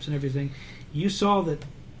the chips and everything, you saw that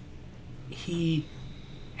he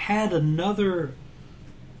had another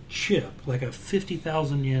chip, like a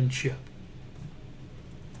 50,000 yen chip,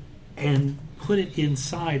 and put it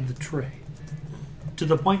inside the tray to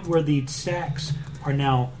the point where the stacks are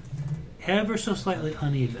now ever so slightly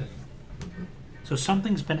uneven. So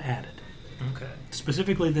something's been added. Okay.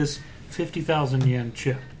 Specifically this 50,000 yen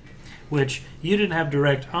chip, which you didn't have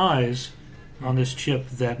direct eyes on this chip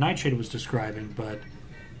that Nightshade was describing, but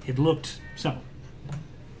it looked similar.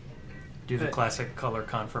 Do the classic color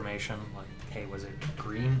confirmation, like, hey, was it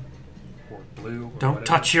green or blue? Or Don't whatever?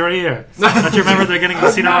 touch your ear. Don't you remember the beginning of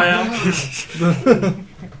the CNRL?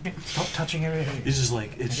 Stop touching your ear. It's just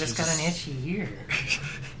like I it's just got an itchy ear.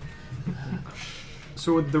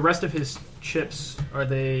 So the rest of his chips, are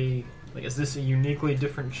they... Like, is this a uniquely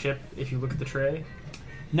different chip if you look at the tray?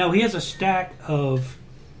 No, he has a stack of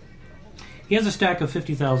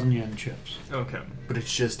 50,000 yen chips. Okay. But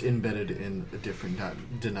it's just embedded in a different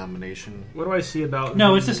denomination. What do I see about...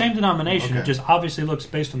 No, it's the same denomination. It Okay. just obviously looks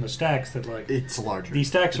based on the stacks that, like, It's larger. these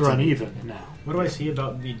stacks It's are uneven now. What do I see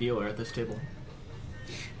about the dealer at this table?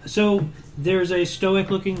 So there's a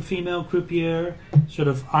stoic-looking female croupier sort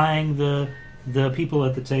of eyeing the people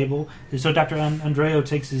at the table. So Dr. Andreo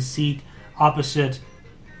takes his seat opposite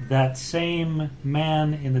that same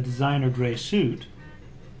man in the designer gray suit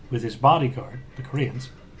with his bodyguard, the Koreans.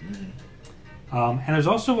 And there's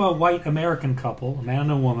also a white American couple, a man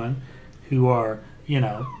and a woman, who are,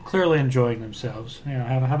 clearly enjoying themselves,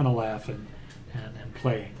 having a laugh and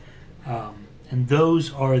playing. And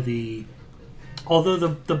those are although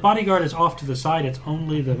the bodyguard is off to the side, it's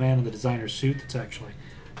only the man in the designer suit that's actually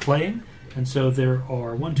playing. And so there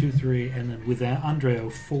are 1, 2, 3, and then with Andreo,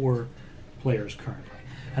 4 players currently.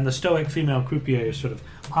 And the stoic female croupier is sort of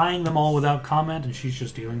eyeing them all without comment, and she's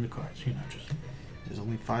just dealing the cards, just... There's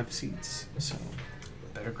only 5 seats, so...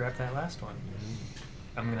 Better grab that last one.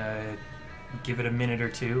 I'm going to give it a minute or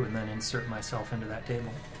two and then insert myself into that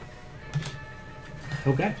table.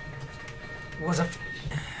 Okay. Wasn't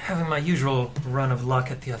having my usual run of luck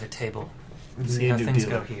at the other table. See how things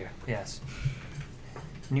go here. Yes.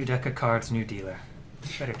 New deck of cards, new dealer.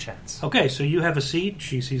 Better chance. Okay, so you have a seat.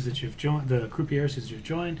 She sees that you've joined. The croupier sees that you've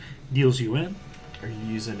joined. Deals you in. Are you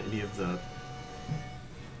using any of the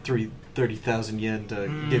 30,000 yen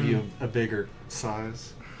to give you a bigger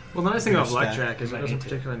size? Well, the nice thing about Stack. blackjack is it doesn't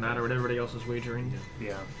particularly matter what everybody else is wagering.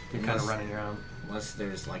 Yeah. You're kind of running your own. Unless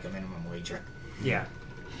there's like a minimum wager. Yeah.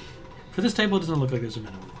 For this table, it doesn't look like there's a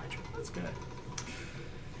minimum wager. That's good.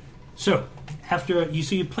 So, after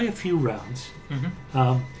you play a few rounds,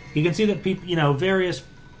 Mm-hmm. you can see that people, various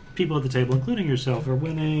people at the table, including yourself, are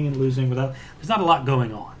winning and losing without. There's not a lot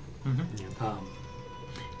going on. Mm-hmm.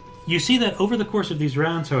 You see that over the course of these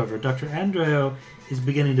rounds, however, Dr. Andreo is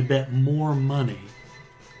beginning to bet more money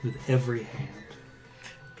with every hand.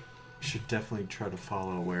 You should definitely try to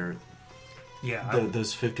follow where Yeah.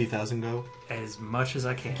 those 50,000 go. As much as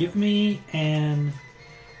I can. Give me an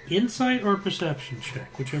insight or perception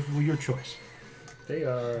check, whichever your choice. They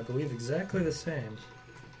are, I believe, exactly the same.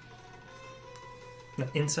 The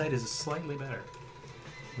insight is slightly better.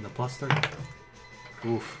 And the plus 30.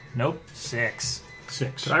 Oof. Nope. 6.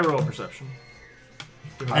 6. Could I roll a perception?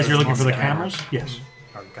 As you're looking for the Monster cameras? Yes.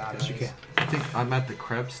 Our god. Yes, you can. I think I'm at the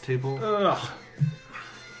Krebs table. Ugh.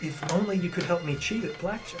 If only you could help me cheat at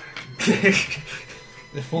blackjack.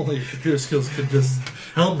 If only your computer skills could just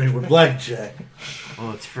help me with blackjack.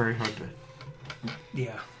 Oh, it's very hard to...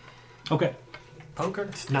 Yeah. Okay. Poker?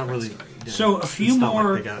 It's not really... Yeah, So a few it's not like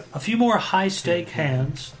more, they got- a few more high stake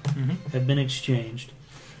hands Mm-hmm. have been exchanged,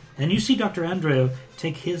 and you see Dr. Andreo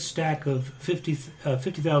take his stack of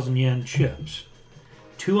 50,000 yen chips,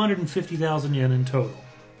 250,000 yen in total,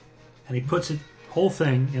 and he puts it whole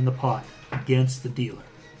thing in the pot against the dealer.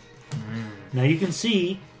 Now you can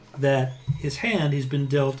see that his hand, he's been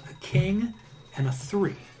dealt a king and a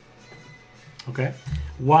 3. Okay,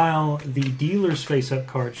 while the dealer's face-up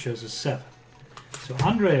card shows a 7. So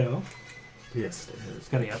Andreo Yes, it is. has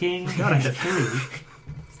got a Yep. king and a 3,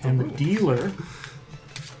 and the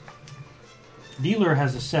dealer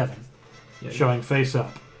has a 7, Yeah, showing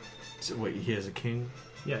face-up. So wait, he has a king?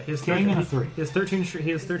 Yeah, he has King 13, and a 3. He has 13. He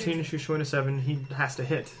has 13. She's showing a 7. He has to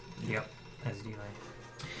hit. Yep. As dealer.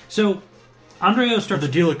 So Andreo Or starts.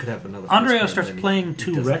 the dealer could have another... Andreo first starts hand, then playing he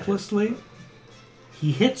too doesn't recklessly.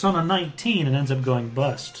 He hits on a 19 and ends up going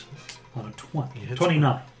bust on a 20. He hits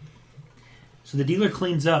 29. So the dealer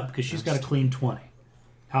cleans up because she's got a clean 20,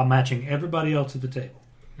 outmatching everybody else at the table.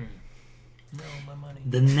 No, my money.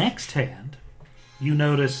 The next hand, you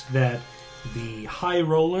notice that the high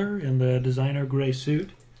roller in the designer gray suit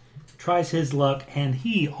tries his luck, and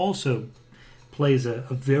he also plays a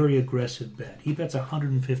very aggressive bet. He bets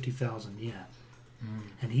 150,000 yen,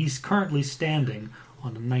 and he's currently standing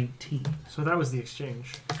on a 19. So that was the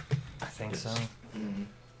exchange. I think so.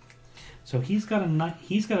 So he's got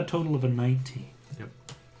a total of a 19.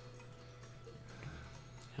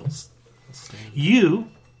 He'll stand. You,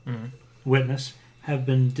 Mm-hmm. witness, have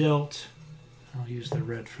been dealt. I'll use the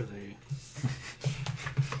red for the.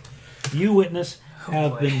 You, witness,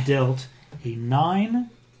 have been dealt a 9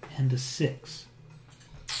 and a 6.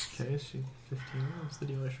 Okay, she 15. What's the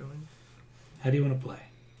dealer showing? How do you want to play?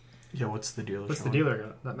 Yeah, what's the dealer What's the showing? dealer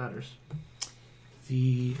got? That matters.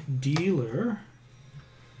 The dealer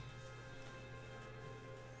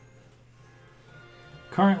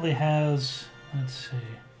currently has. Let's see.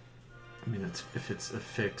 I mean, it's, if it's a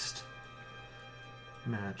fixed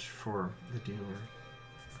match for the dealer,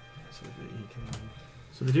 so that he can win.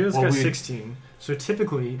 So the dealer's Well, got we- 16. So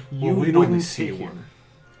typically, you Well, we'd wouldn't only see hit here. one.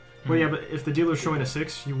 Well, yeah, but if the dealer's showing a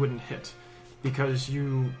 6, you wouldn't hit. Because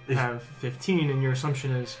you If- have 15, and your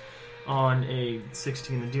assumption is on a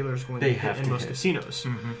 16, the dealer's going They to have hit in to most hit. casinos.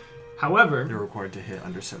 Mm-hmm. However, They're required to hit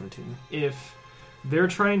under 17. if they're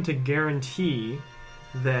trying to guarantee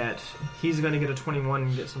that he's going to get a 21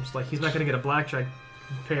 and get some, like, he's not going to get a blackjack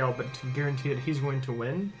payout, but to guarantee that he's going to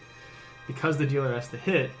win, because the dealer has to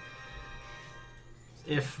hit,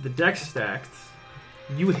 if the deck's stacked,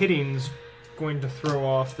 you hitting's going to throw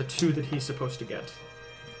off the 2 that he's supposed to get.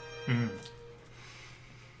 Mm.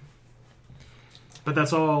 But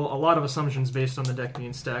that's all a lot of assumptions based on the deck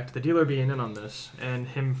being stacked, the dealer being in on this, and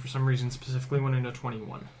him for some reason specifically wanting a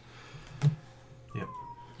 21.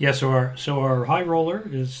 Yeah, so our high roller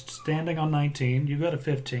is standing on 19. You got a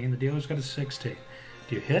 15. The dealer's got a 16.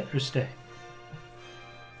 Do you hit or stay?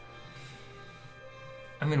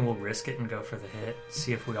 I mean, we'll risk it and go for the hit.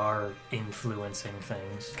 See if we are influencing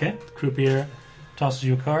things. Okay. The croupier tosses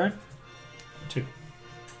you a card. 2.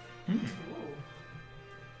 Mm.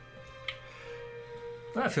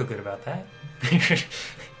 Well, I feel good about that.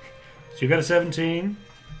 So you got a 17.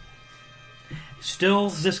 Still,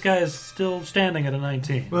 this guy is still standing at a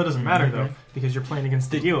 19. Well, it doesn't matter, though, because you're playing against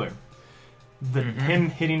the dealer. Him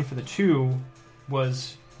hitting for the 2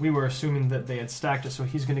 was... We were assuming that they had stacked it, so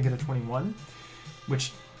he's going to get a 21,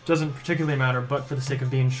 which doesn't particularly matter, but for the sake of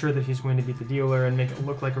being sure that he's going to beat the dealer and make it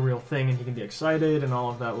look like a real thing and he can be excited and all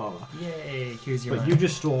of that, la la. Yay, here's your But money. you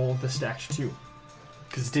just stole the stacked 2.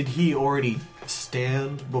 Because did he already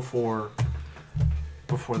stand before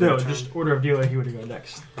No, their turn? just order of dealer, he would go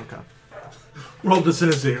next. Okay. Roll this in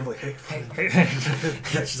his ear, like, hey,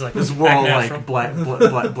 She's like, Because we're all natural.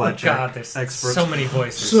 like blackjack God, there's experts. so many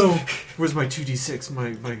voices. So Where's my 2d6?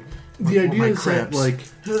 My the idea my is crabs. that, like,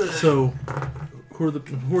 so who are the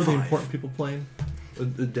important people playing?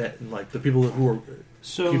 Like the people who are.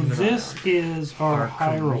 So Keeping an eye this is our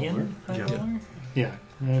high roller. Korean high Yeah. roller? Yeah,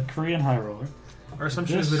 the Korean high roller. Our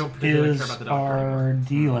assumption This is we don't particularly care is about the doctor our anymore.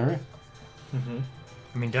 dealer,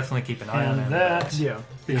 I mean, definitely keep an eye on and him. that Yeah.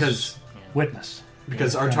 because witness. our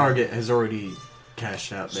Yeah. target has already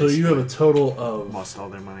cashed out. So you have a total of lost all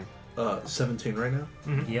their money. 17 right now.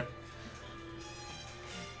 Mm-hmm. Yep.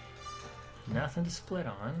 Nothing to split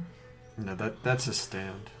on. No, that's a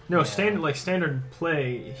stand. No, Yeah. standard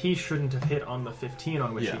play, he shouldn't have hit on the 15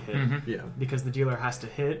 on which Yeah. he hit. Mhm. Yeah. Because the dealer has to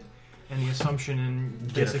hit, and the assumption in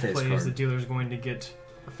Get a basic face play card. is the dealer's going to get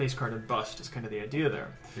a face card and bust, is kind of the idea there.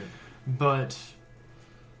 Yeah. But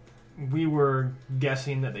we were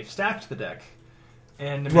guessing that they've stacked the deck,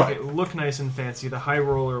 and to make Right. it look nice and fancy, the high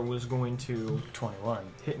roller was going to 21.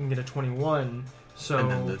 hit and get a 21, so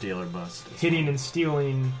And then the dealer bust. hitting and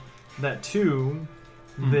stealing that 2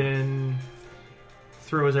 Hmm. then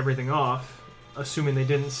throws everything off, assuming they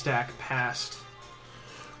didn't stack past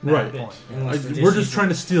that Right. bit. Unless We're just trying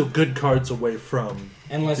to steal good cards away from.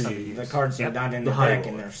 Unless the- the cards are Yep. not in the the high deck and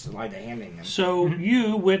roller. they're slide handing them. So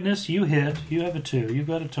you witness, you hit, you have a 2. You've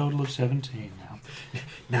got a total of 17 now.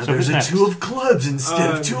 Now So there's who's a next? 2 of clubs instead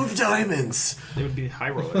of Um, 2 of diamonds. It would be high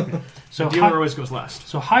roller. So the dealer high, always goes last.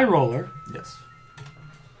 so high roller Yes.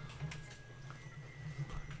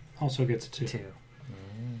 also gets a 2. 2.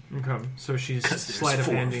 Okay, so she's 'Cause there's sleight of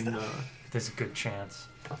 4 of handing them. the. There's a good chance.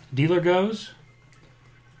 Dealer goes,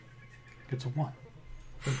 gets a 1.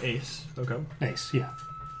 An ace. Okay. Ace, yeah.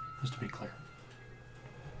 Just to be clear.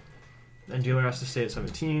 And dealer has to stay at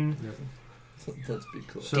 17. Let's be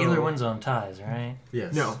clear. So, Dealer wins on ties, right?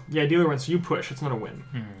 Yes. No. Yeah, dealer wins. So you push. It's not a win.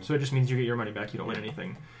 Hmm. So it just means you get your money back. You don't win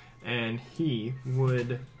anything. And he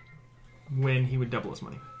would win. He would double his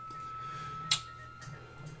money.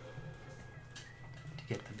 To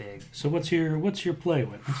get the big. So what's your play,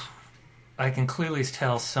 witness? I can clearly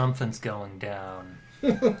tell something's going down.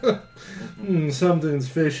 Something's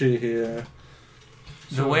fishy here.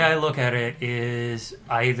 The way I look at it is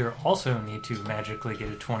I either also need to magically get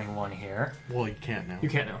a 21 here. Well, you can't now. You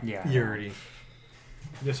can't now. Yeah. You already.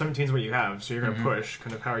 Yeah, 17 is what you have. So you're going to Mhm. push.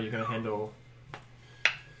 Kind of how are you going to handle.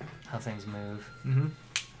 How things move.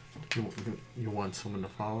 Mm-hmm. You want someone to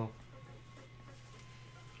follow?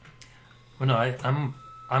 Well, no,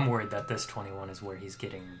 I'm worried that this 21 is where he's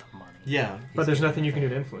getting the money. Yeah. But there's nothing you can do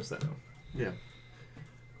to influence that, though. Yeah.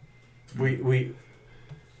 We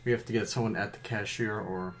have to get someone at the cashier,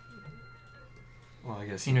 or well, I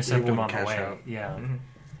guess Intercept he him on wouldn't the cash way. out. Yeah. Mm-hmm.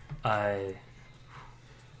 I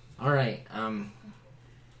All right.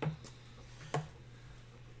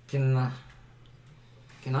 Can I?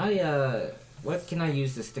 What can I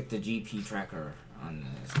use to stick the GP tracker on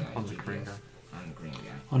this guy? On the GPS? green guy. On the green guy.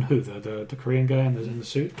 On who? The Korean guy in the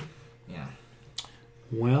suit? Yeah.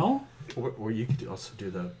 Well, Or you could also do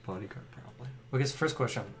the bodyguard, probably. I guess first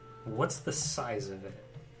question, what's the size of it?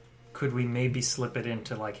 Could we maybe slip it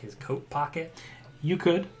into like his coat pocket? you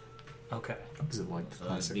could. Okay. Is it like the So it'd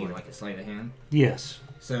classic? be Like, like a sleight of hand. Yes.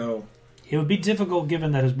 So It would be difficult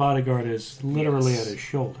given that his bodyguard is literally Yes. at his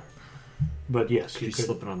shoulder. But yes, could you you could.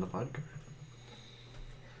 slip it on the bodyguard?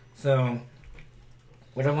 So,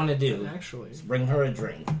 what I want to do Actually. is bring her a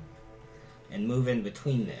drink and move in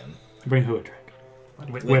between them Bring who a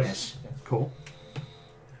drink? Witness. Cool.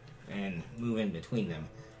 And move in between them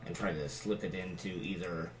and try to slip it into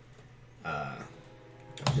either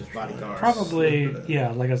his bodyguard. Probably,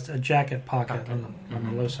 yeah, like a jacket pocket on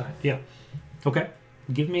the low side. Yeah. Okay.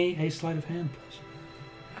 Give me a sleight of hand, please.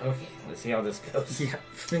 Okay, let's see how this goes. Yeah,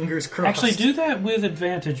 fingers crossed. Actually, do that with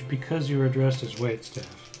advantage because you were dressed as waitstaff.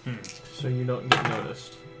 So you don't get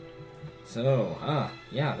noticed. So,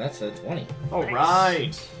 yeah, that's a 20. All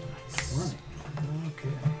right. Okay.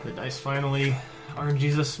 The dice finally, Orange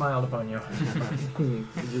Jesus smiled upon you.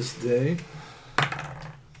 This day.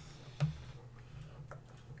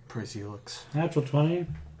 Praise Helix. Natural 20.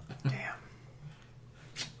 Damn.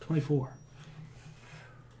 24.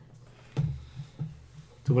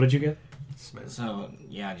 So what did you get? So,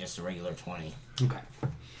 yeah, just a regular 20. Okay.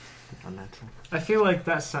 Unnatural. I feel like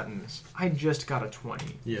that sentence, I just got a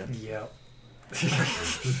 20. Yeah. Yep.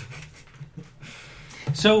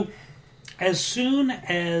 So, as soon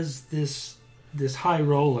as this high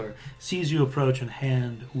roller sees you approach and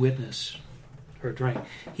hand Witness her drink,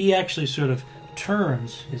 he actually sort of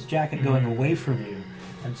turns, his jacket going away from you,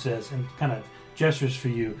 and says, and kind of gestures for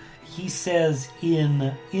you. He says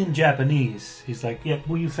in Japanese, he's like, "Yeah,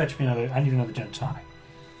 will you fetch me another? I need another gin tonic."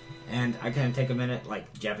 And I can take a minute,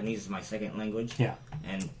 like, Japanese is my second language. Yeah.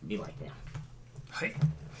 And be like, yeah. Hey.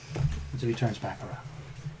 So he turns back around.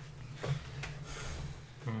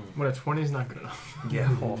 What a 20 is not good enough. Yeah.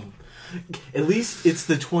 At least it's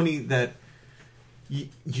the 20 that you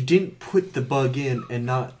didn't put the bug in and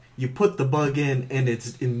not... You put the bug in and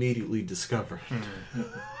it's immediately discovered.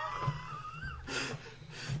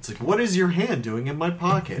 It's like, what is your hand doing in my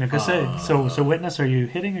pocket? Like I say, so Witness, are you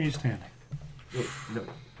hitting or are you standing? No.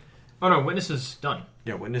 Oh no, Witness is done.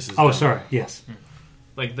 Yeah, Witness is Oh, done. sorry. Yes.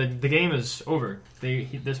 Like, the game is over.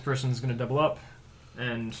 This person's going to double up,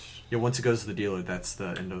 and... Yeah, once it goes to the dealer, that's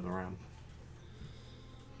the end of the round.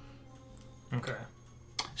 Okay.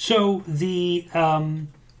 So the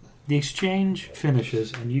exchange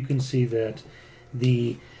finishes, and you can see that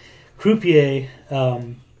the croupier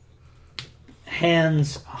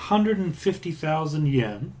hands 150,000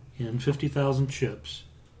 yen in 50,000 chips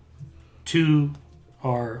to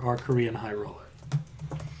our Korean high roller,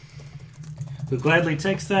 who gladly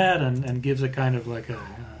takes that and gives a kind of like a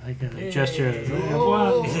gesture.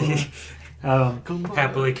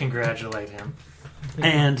 Happily congratulate him.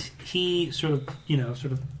 And he sort of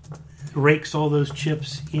rakes all those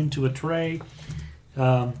chips into a tray.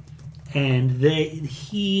 And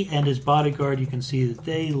he and his bodyguard, you can see that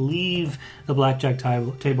they leave the blackjack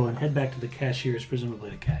table and head back to the cashiers, presumably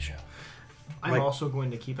to cash out. I'm also going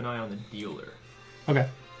to keep an eye on the dealer. Okay.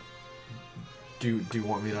 Do you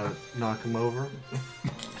want me to knock him over?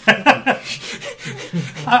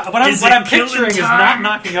 What I'm picturing is not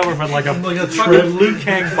knocking over, but like a fucking Liu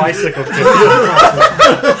Kang bicycle kick.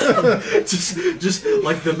 just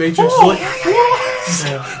like the Matrix.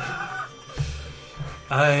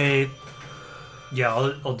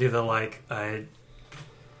 I'll do the I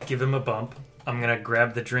give him a bump. I'm gonna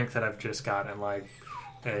grab the drink that I've just got and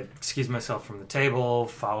excuse myself from the table,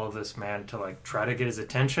 follow this man to try to get his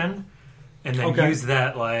attention, and then use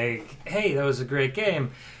that hey, that was a great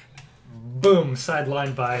game. Boom,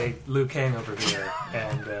 sidelined by Liu Kang over here,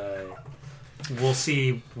 and we'll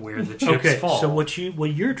see where the chips fall. So what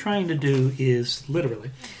you're trying to do is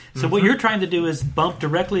literally. So what you're trying to do is bump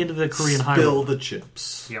directly into the Korean high roller. Spill the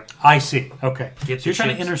chips. Yep. I see. Okay. So you're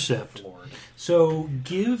trying to intercept. Floored. So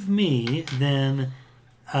give me then.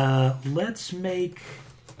 Let's make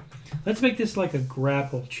this like a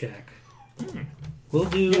grapple check. We'll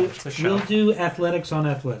do athletics on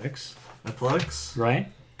athletics. Athletics?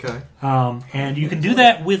 Right. Okay. And you can do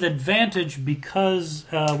that with advantage because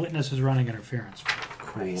Witness is running interference.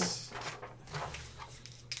 Cool. Nice.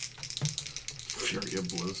 Furia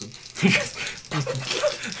blows him.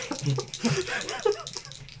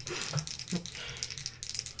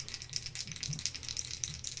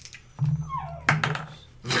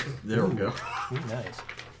 There we go. Ooh, nice.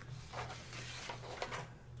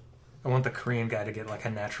 I want the Korean guy to get a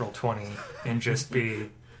natural 20 and just be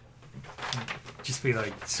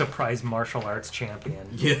surprise martial arts champion.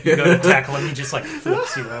 Yeah. You go to tackle him, he just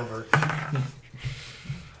flips you over.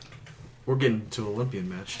 We're getting to Olympian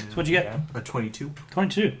match now. So what'd you get? Yeah. A 22.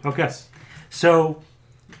 22. Okay. So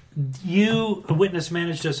you, a Witness,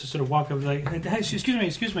 managed to sort of walk up hey, excuse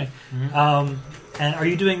me. Mm-hmm. And are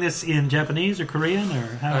you doing this in Japanese or Korean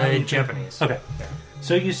or how? Japanese. Okay. Yeah.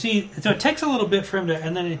 So you see, so it takes a little bit for him to,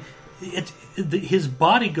 and then his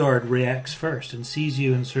bodyguard reacts first and sees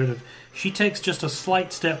you and sort of, she takes just a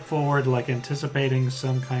slight step forward, anticipating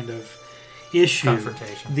some kind of issue.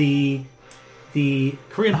 Confrontation. the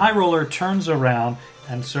Korean high roller turns around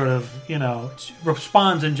and sort of,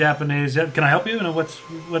 responds in Japanese. Can I help you?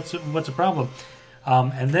 What's a problem?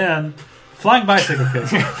 And then flying bicycle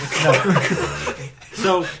kick. No.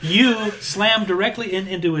 So you slam directly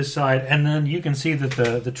into his side, and then you can see that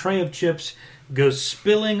the tray of chips goes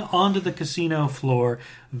spilling onto the casino floor.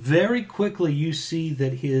 Very quickly, you see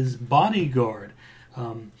that his bodyguard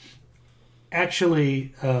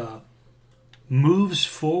actually moves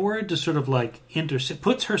forward to sort of like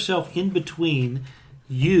puts herself in between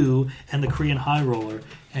you and the Korean high roller,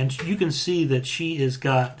 and you can see that she's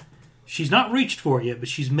not reached for it yet, but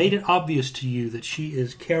she's made it obvious to you that she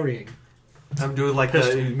is carrying. I'm doing like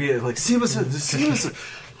the immediate, like, see the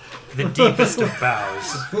deepest of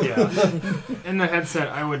bows. Yeah. In the headset,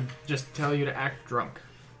 I would just tell you to act drunk.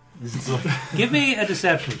 Give me a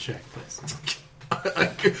deception check, please.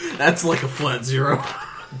 That's like a flat 0.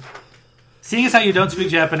 Seeing as how you don't speak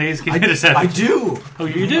Japanese, give me a deception. I do. Oh,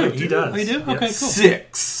 you do? He does. Oh, you do? Okay, cool.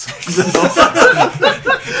 6.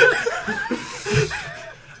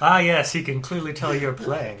 Ah, yes, he can clearly tell you're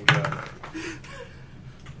playing drunk.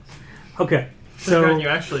 Okay, So so you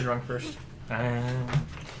actually drunk first. Then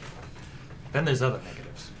there's other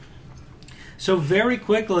negatives. So very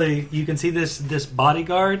quickly, you can see this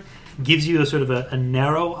bodyguard gives you a sort of a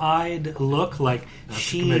narrow-eyed look, like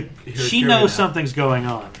she knows something's going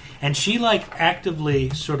on, and she like actively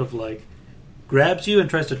sort of like grabs you and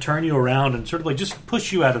tries to turn you around and sort of like just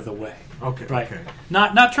push you out of the way. Okay. Right. Okay.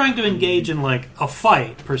 Not trying to engage in like a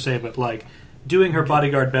fight per se, but like doing her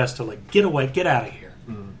bodyguard best to like get away, get out of here.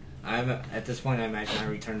 At this point, I imagine I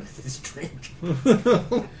return to this drink.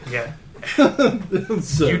 Yeah.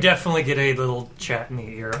 So- You definitely get a little chat in the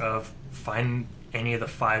ear of find any of the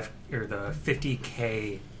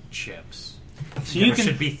 50K chips. So There you can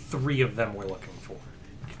should be 3 of them we're looking for.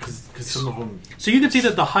 Because some of them. So you can see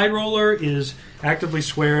that the high roller is actively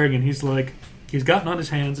swearing, and he's gotten on his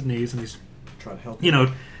hands and knees, and he's Try to help.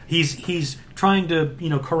 he's trying to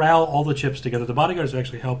corral all the chips together. The bodyguard is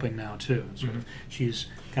actually helping now too. Sort of, she's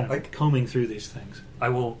kind of combing through these things. I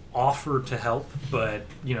will offer to help, but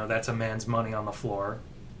that's a man's money on the floor.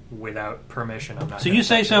 Without permission, I'm not. So gonna you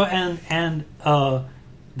say touch so, it. and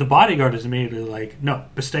the bodyguard is immediately like, "No,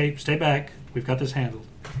 but stay back. We've got this handled."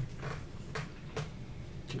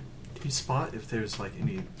 Can you spot if there's like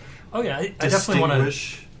any? Oh yeah, I definitely want to.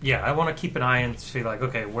 distinguish? Yeah, I want to keep an eye and see like,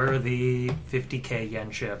 okay, where are the 50K yen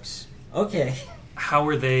chips? Okay. How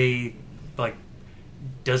are they? Like,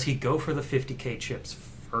 does he go for the 50K chips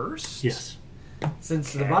first? Yes.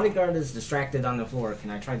 Since the Okay. bodyguard is distracted on the floor, can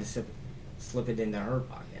I try to slip it into her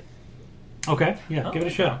pocket? Okay. Yeah. Give it a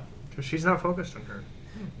shot. Because she's not focused on her.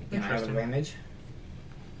 Can I have advantage?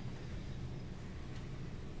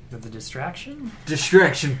 With the distraction?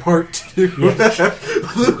 Distraction part 2.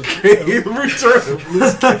 Luke Cage return.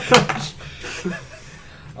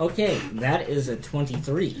 Okay, that is a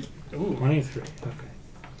 23. Ooh, 23. Okay.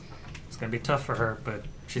 it's gonna be tough for her, but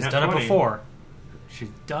she's Nat done 20. it before. She's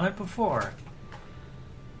done it before.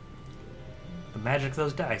 The magic of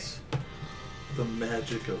those dice. The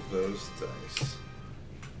magic of those dice.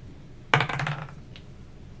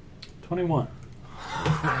 21.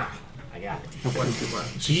 I got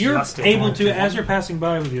it. So you're Just a able 21. to, as you're passing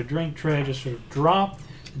by with your drink tray, just sort of drop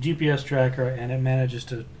the GPS tracker, and it manages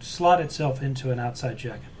to slot itself into an outside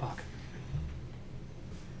jacket pocket.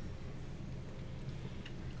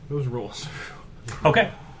 Those rules.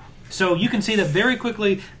 Okay. So you can see that very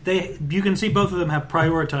quickly. You can see both of them have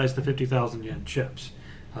prioritized the 50,000 yen chips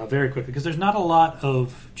very quickly, because there's not a lot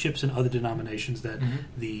of chips in other denominations that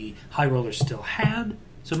the high rollers still had.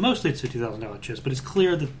 So mostly it's $50,000 chips, but it's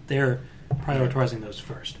clear that they're prioritizing those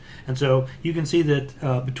first. And so you can see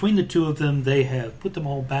that between the two of them, they have put them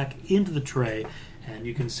all back into the tray, and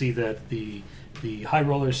you can see that the high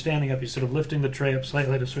roller is standing up. He's sort of lifting the tray up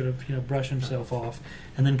slightly to sort of brush himself off,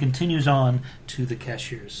 and then continues on to the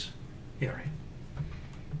cashier's area.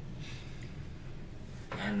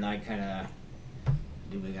 And I kind of...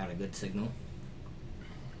 Do we got a good signal?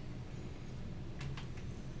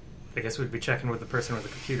 I guess we'd be checking with the person with the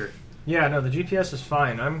computer. Yeah, no, the GPS is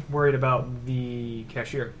fine. I'm worried about the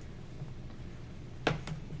cashier.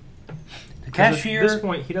 The 'Cause cashier. At this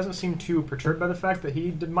point, he doesn't seem too perturbed by the fact that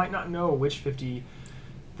he might not know which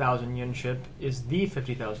 50,000 yen chip is the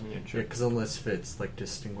 50,000 yen Yeah, chip. because unless it's like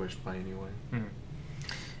distinguished by any way.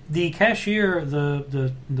 The cashier,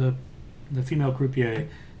 the female croupier,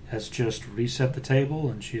 has just reset the table,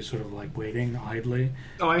 and she's sort of like waiting idly.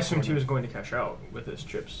 Oh, I assumed he was going to cash out with his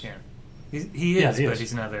chips. Yeah. He Yeah, is, he but is.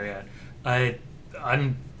 he's not there yet.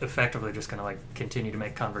 I'm effectively just going to like continue to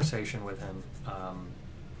make conversation with him,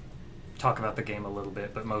 talk about the game a little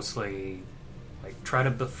bit, but mostly like try to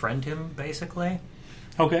befriend him, basically.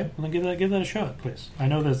 Okay, well then give that a shot, please. I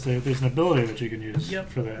know there's an ability that you can use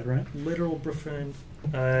for that, right? Literal befriend.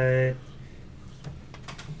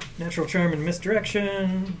 Natural charm and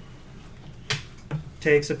misdirection.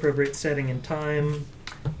 Takes appropriate setting and time.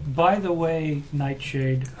 By the way,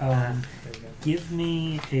 Nightshade, There we go. give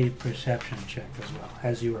me a perception check as well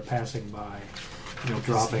as you are passing by.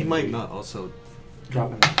 Dropping. He might not also.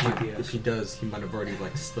 Dropping the GPS. If he does, he might have already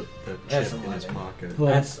slipped the That's chip in his 11. pocket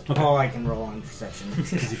Well, That's okay. all I can roll on perception.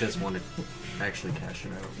 because he does want to actually cash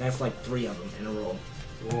it out. That's like 3 of them in a roll.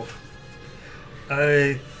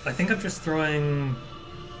 I think I'm just throwing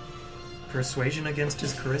persuasion against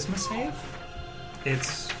his charisma save.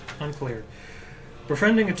 It's unclear.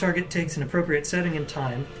 Befriending a target takes an appropriate setting and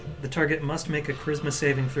time. The target must make a charisma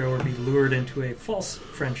saving throw or be lured into a false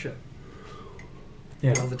friendship.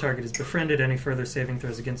 Yeah. While the target is befriended, any further saving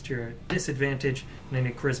throws against your disadvantage, and any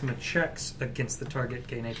charisma checks against the target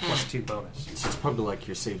gain a +2 bonus. So it's probably like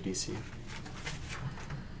your save DC.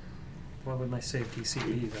 What would my save DC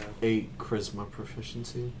be, though? 8 charisma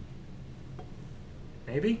proficiency.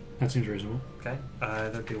 Maybe? That seems reasonable. Okay.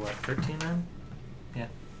 That'd be what, 13 then? Yeah.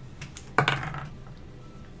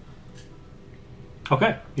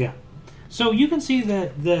 Okay, yeah. So you can see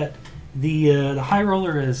that the high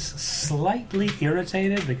roller is slightly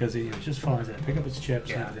irritated because he just falling to pick up his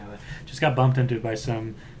chips and everything like that. Just got bumped into by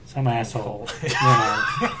some asshole,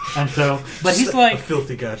 And so, but he's A like,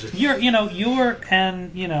 filthy gadget. you're a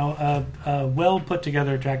well put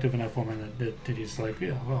together, attractive enough woman that he's like,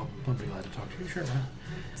 yeah, well, I'll be glad to talk to you, sure. Man.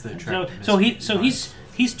 It's the So attractiveness.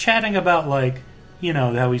 he's chatting about how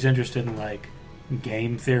he's interested in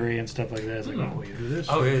game theory and stuff like that. It's like, oh, you do this?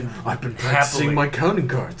 Oh, yeah. I've been practicing my counting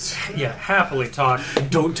cards. Yeah, happily talk.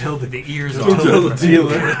 Don't tell the ears Don't off. tell the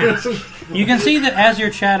dealer. You can see that as you're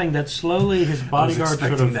chatting, that slowly his bodyguard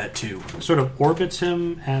that too. sort of orbits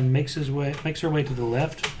him and makes her way to the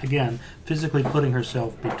left. Again, physically putting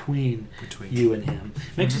herself between you and him.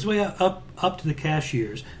 Makes his way up to the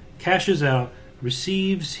cashiers, cashes out,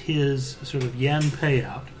 receives his sort of yen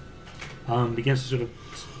payout, begins to sort of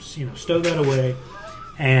stow that away,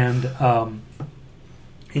 and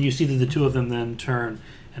you see that the two of them then turn,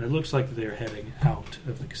 and it looks like they're heading out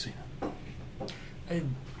of the casino.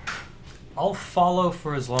 I'll follow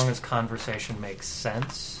for as long as conversation makes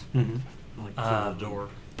sense. Mm-hmm. Like to the door.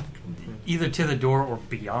 Either to the door or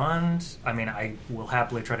beyond. I mean, I will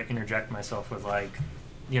happily try to interject myself with hey,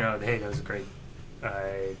 that was a great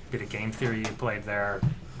bit of game theory you played there.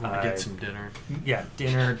 Want to get some dinner? Yeah,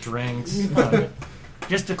 dinner, drinks.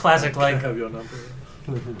 Just a classic, I have your number.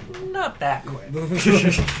 not that quick.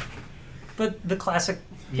 But the classic,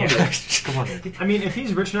 yeah. Come on. I mean, if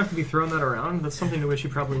he's rich enough to be throwing that around, that's something to which he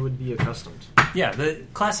probably would be accustomed. Yeah, the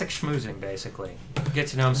classic schmoozing, basically. Get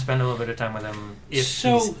to know him, spend a little bit of time with him.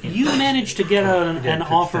 So you managed to get an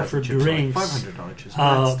offer for drinks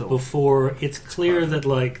 $500 before it's clear that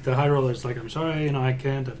the high roller's like, I'm sorry, I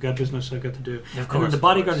can't. I've got business I've got to do. Of And course, then the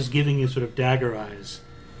bodyguard is giving you sort of dagger eyes,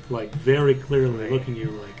 very clearly looking at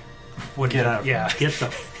you Get out. Yeah. get the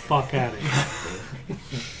fuck out of here.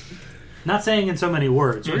 Not saying in so many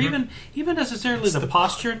words, or even necessarily the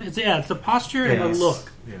posture. It's the posture and the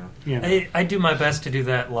look. Yeah. I do my best to do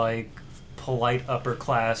that, polite upper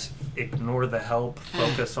class, ignore the help,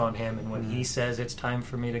 focus on him, and when he says it's time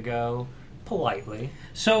for me to go, politely.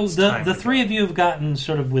 So the three of you have gotten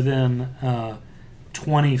sort of within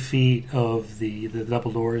 20 feet of the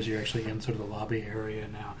double doors. You're actually in sort of the lobby area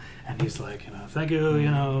now, and he's like, thank you,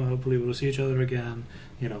 hopefully we'll see each other again,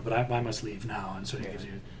 but I must leave now, and so he gives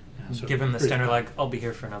you. Give him the standard, I'll be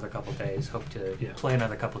here for another couple days. Hope to play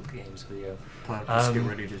another couple of games with you. Just get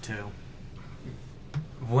ready to tail.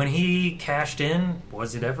 When he cashed in,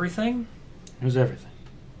 was it everything? It was everything.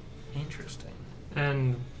 Interesting.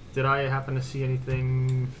 And did I happen to see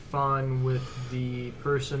anything fun with the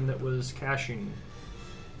person that was cashing?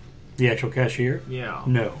 The actual cashier? Yeah.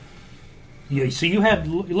 No. So you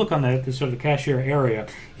look on the sort of the cashier area.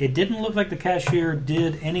 It didn't look like the cashier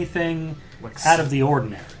did anything out of the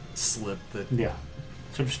ordinary. Slip that. Yeah.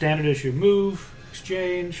 Sort of standard issue move,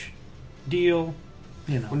 exchange, deal,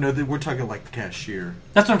 Well, no, we're talking like the cashier.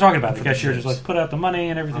 That's what I'm talking about. The For the cashier chips. just put out the money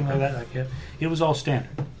and everything like that. It was all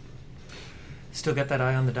standard. Still got that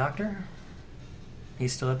eye on the doctor?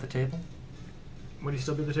 He's still at the table? Would he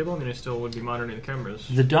still be at the table? I mean, he still would be monitoring the cameras.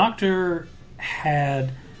 The doctor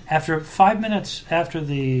had, after 5 minutes after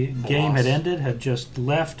the game had ended, had just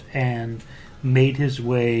left and made his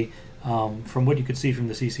way, from what you could see from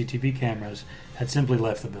the CCTV cameras, had simply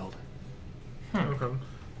left the building. Okay.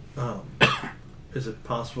 Is it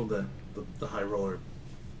possible that the high roller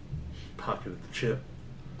pocketed the chip?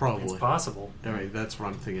 Probably. It's possible. All right, that's what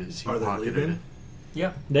I'm thinking. Is he Are they pocketed leaving? it?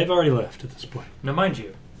 Yeah. They've already left at this point. Now, mind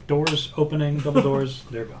you, Doors opening, double doors,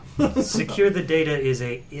 they're gone. secure the data is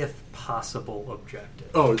a if possible objective.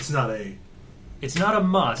 Oh, it's not a. It's not a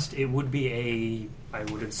must. It would be a, I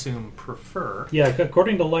would assume, prefer. Yeah,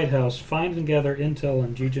 according to Lighthouse, find and gather intel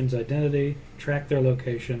on Jijin's identity, track their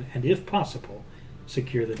location, and if possible,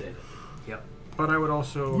 secure the data. Yep. But I would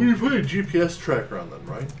also. We put a GPS tracker on them,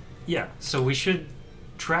 right? Yeah, so we should...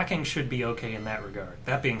 Tracking should be okay in that regard.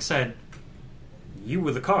 That being said, you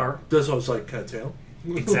with a car... That's what I was like, can I tail?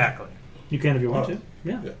 Exactly. You can if you want Oh. to.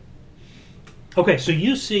 Yeah. Yeah. Okay, so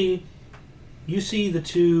you see the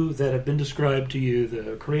two that have been described to you,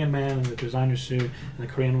 the Korean man in the designer suit and the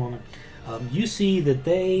Korean woman. You see that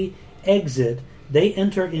they exit. They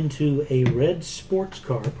enter into a red sports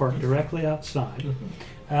car parked directly outside.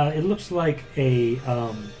 It looks like a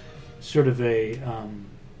sort of a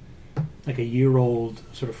like a year-old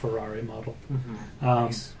sort of Ferrari model.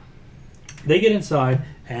 Nice. They get inside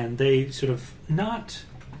and they sort of not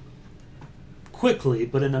quickly,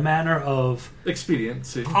 but in a manner of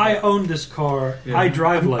Expediency. I own this car. Yeah. I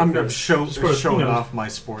drive like I'm this. showing Sort of, off my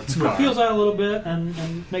sports car. Peels out a little bit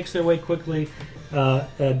and makes their way quickly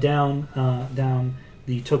down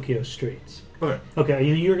the Tokyo streets. Okay. Okay,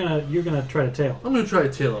 you're gonna try to tail. I'm gonna try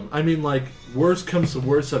to tail him. I mean, like, worst comes to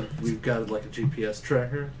worst, we've got like a GPS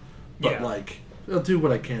tracker, but Yeah. like, I'll do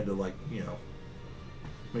what I can to like,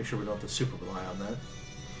 make sure we don't have to super rely on that.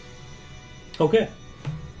 Okay.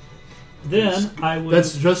 Then I would.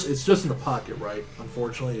 It's just in the pocket, right?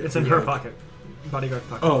 Unfortunately, It's in her pocket. Bodyguard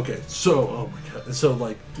pocket. Oh, okay. So, oh my god. So,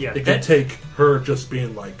 like, Yeah, it that- could take her just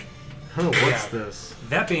being like, Oh, what's Yeah. this?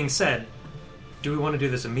 That being said, do we want to do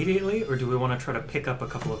this immediately, or do we want to try to pick up a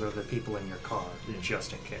couple of other people in your car,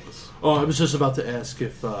 just in case? oh, I was just about to ask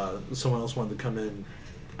if someone else wanted to come in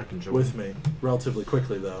I can join. with me relatively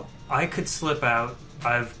quickly, though. I could slip out.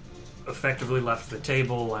 I've effectively left the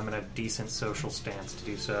table. I'm in a decent social stance to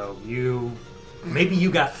do so. Maybe you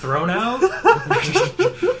got thrown out?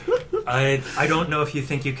 I don't know if you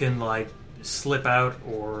think you can, like, slip out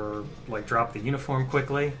or, like, drop the uniform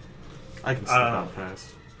quickly. I can slip out fast.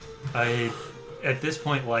 At this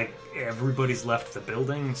point, like, everybody's left the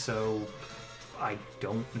building, so I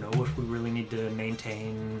don't know if we really need to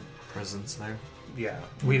maintain... Presence there. Yeah,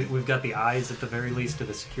 we've got the eyes at the very least of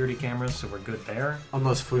the security cameras, so we're good there.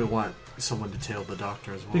 Unless we want someone to tail the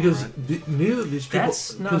doctor as well. Because right? neither of these people.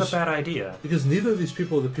 That's not a bad idea. Because neither of these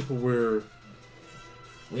people are the people we're.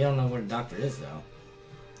 We don't know where the doctor is, though.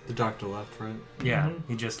 The doctor left, right? Yeah,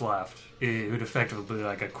 he just left. It would effectively be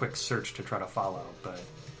like a quick search to try to follow, but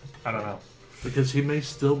I don't know. Because he may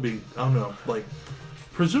still be. I don't know. Like,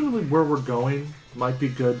 presumably where we're going might be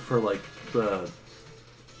good for, like,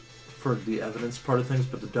 for the evidence part of things,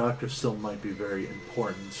 but the doctor still might be very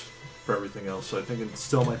important for everything else. So I think it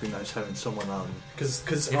still might be nice having someone on. Because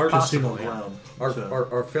If our, possible, seen yeah. around. our, so.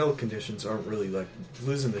 our fail conditions aren't really like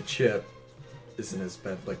losing the chip isn't as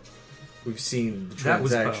bad. Like we've seen the That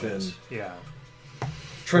was transaction. bones. Yeah.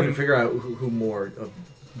 Trying to figure out who more of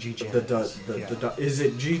Jijin is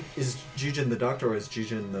it is Jijin the doctor or is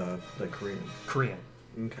Jijin the Korean? Korean.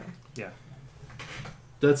 Okay. Yeah.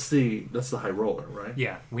 That's the high roller, right?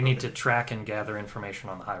 Yeah, we need to track and gather information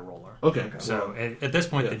on the high roller. Okay. So well, at this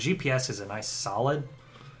point, yeah. the GPS is a nice solid,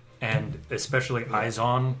 and especially eyes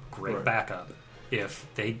on, great Right. backup if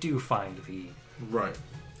they do find the right.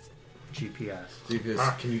 GPS. Because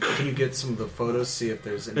can you get some of the photos, see if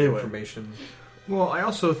there's any Anyway. information? Well, I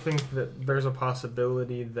also think that there's a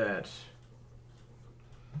possibility that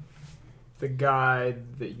the guy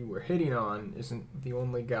that you were hitting on isn't the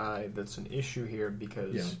only guy that's an issue here,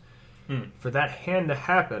 because for that hand to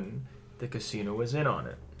happen, the casino was in on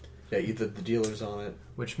it. Yeah, either the dealer's on it.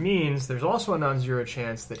 Which means there's also a non-zero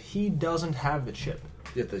chance that he doesn't have the chip.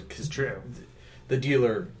 Yeah, because True. the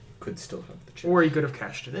dealer could still have the chip Or he could have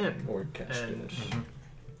cashed it in. or cashed and it.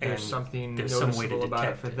 there's And something there's some way to noticeable about it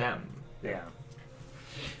detect for it. them. Yeah.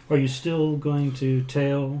 Are you still going to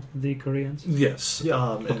tail the Koreans? Yes. Yeah.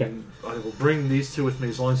 Okay. And I will bring these two with me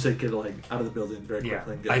as long as they get like out of the building very Yeah.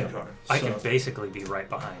 quickly and get in the car. I So- can basically be right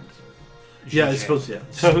behind. Yeah, I Jijin. suppose. Yeah.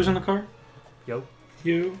 So who's in the car? Yep.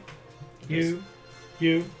 You.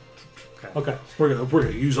 Okay. We're gonna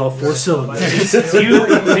use all four cylinders. So you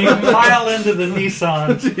pile into the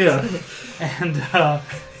Nissan yeah. and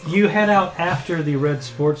you head out after the red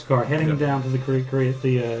sports car, heading down to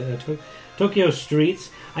the Tokyo streets.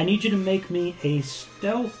 I need you to make me a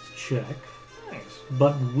stealth check, Nice.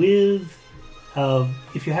 but with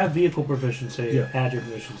if you have vehicle proficiency, add your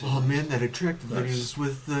proficiency. Oh man, that attractive Nice. videos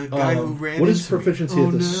with the guy who ran what into is proficiency me.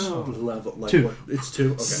 at this no. level? Like, 2. What? It's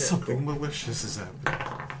 2. Okay. Something malicious is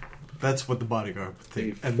happening. That's what the bodyguard would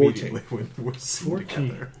think A 14. immediately when we're seen 14.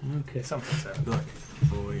 together. Okay. Something so. Like,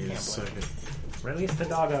 wait a second. Release the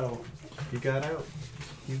doggo. You got out.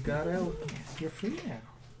 You got out. You're free now.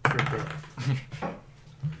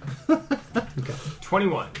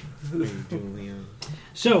 21. How you doing, Leon?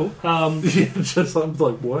 So, Just I'm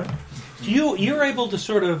like, what? you're able to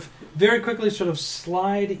sort of very quickly sort of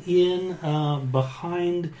slide in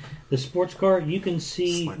behind the sports car. You can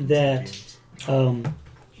see Slide into that James.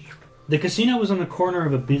 the casino was on the corner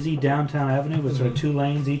of a busy downtown avenue with sort of 2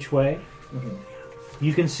 lanes each way.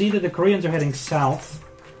 You can see that the Koreans are heading south.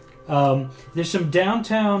 There's some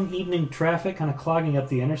downtown evening traffic kind of clogging up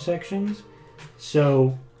the intersections.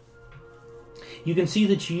 So you can see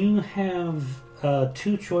that you have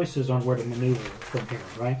 2 choices on where to maneuver from here,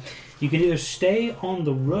 right? You can either stay on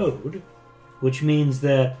the road, which means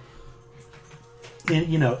that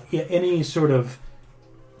any sort of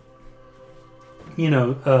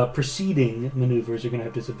preceding maneuvers are going to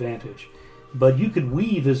have disadvantage. But you could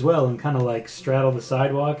weave as well and kind of like straddle the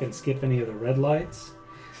sidewalk and skip any of the red lights.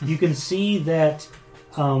 You can see that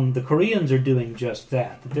the Koreans are doing just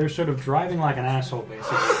that. They're sort of driving like an asshole,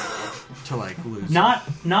 basically. To like lose. Not.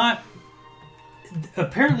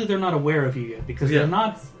 Apparently, they're not aware of you yet because they're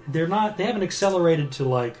not. They haven't accelerated to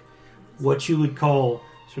like what you would call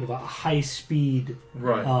sort of a high-speed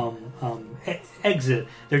Right. exit.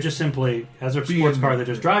 They're just simply, as a sports car, they're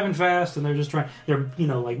just driving fast and they're just trying. They're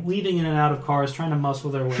like weaving in and out of cars, trying to muscle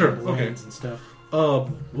their way into lanes and stuff.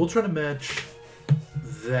 We'll try to match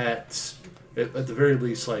that at the very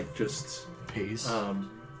least, like just Pace.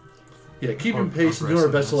 keeping pace and doing our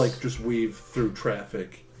best to like just weave through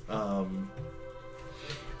traffic.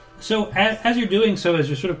 So as you're doing so, as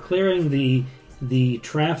you're sort of clearing the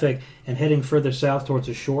traffic and heading further south towards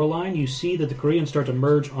the shoreline, you see that the Koreans start to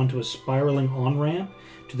merge onto a spiraling on-ramp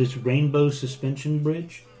to this rainbow suspension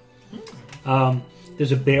bridge.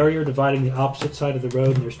 There's a barrier dividing the opposite side of the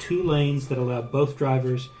road, and there's 2 lanes that allow both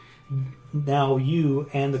drivers. Now you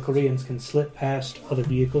and the Koreans can slip past other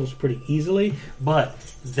vehicles pretty easily, but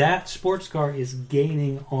that sports car is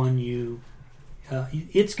gaining on you.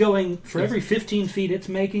 It's going, for every 15 feet it's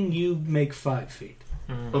making, you make 5 feet.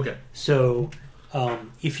 Okay. So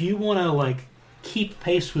if you want to like keep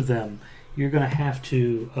pace with them, you're going to have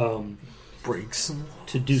to Brakes.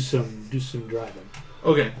 to do some driving.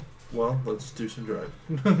 Okay. Well, let's do some driving.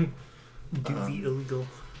 Do the illegal.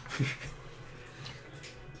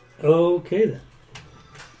 Okay then.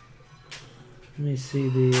 Let me see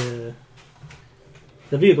the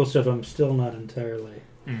vehicle stuff. I'm still not entirely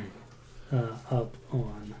up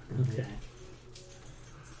on. Okay.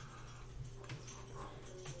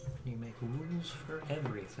 You make rules for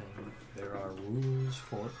everything. There are rules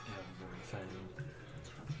for everything.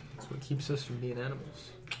 That's what keeps us from being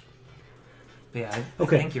animals. But yeah, I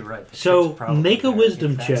Okay. think you're right. The So, chip's probably make a there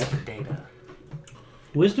wisdom if that's check. the Data.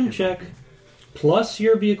 Wisdom check plus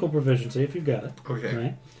your vehicle proficiency if you've got it. Okay.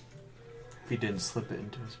 Right. If he didn't slip it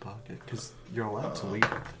into his pocket, because you're allowed to leave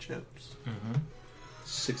with the chips.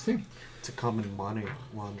 16. It's a common money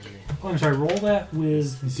laundering. Oh, I'm sorry. Roll that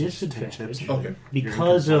with It's just 10 disadvantage chips. Okay.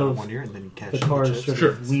 because Your income of one year, and then you cash the in car's chips. sort Sure.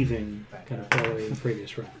 of weaving kind of following the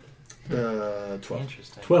previous round. 12.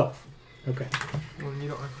 Interesting. 12. Okay. Well, you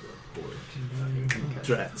don't have to report. You can cash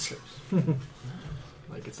Drats. trips.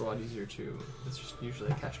 Like, it's a lot easier to... It's just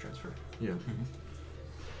usually a cash transfer. Yeah.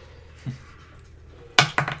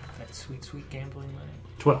 That sweet, sweet gambling money.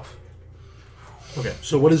 12. Okay.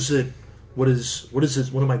 So what is it? What is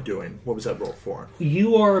this? What am I doing? What was that roll for?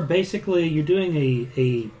 You are basically, you're doing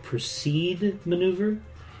a proceed maneuver,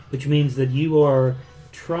 which means that you are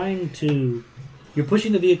trying to, you're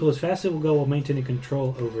pushing the vehicle as fast as it will go while maintaining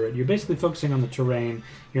control over it. You're basically focusing on the terrain.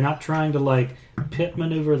 You're not trying to like pit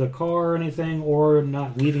maneuver the car or anything, or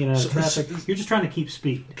not weaving it out of traffic. You're just trying to keep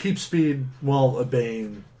speed. Keep speed while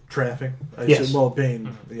obeying traffic. I Yes. said, while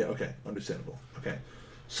obeying. Yeah. Okay. Understandable. Okay.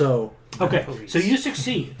 So Okay, so you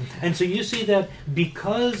succeed, and so you see that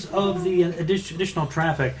because of the additional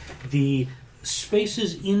traffic, the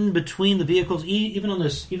spaces in between the vehicles, even on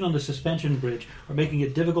the suspension bridge, are making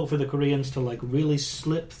it difficult for the Koreans to like really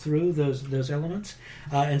slip through those elements,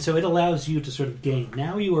 and so it allows you to sort of gain.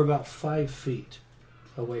 Now you are about 5 feet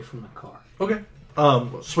away from the car. okay.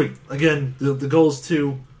 Sweet. Again, the goal is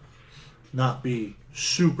to not be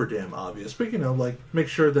super damn obvious, but like make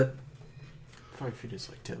sure that 5 feet is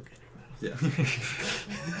like tailgating. yeah.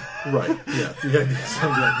 Right. Yeah.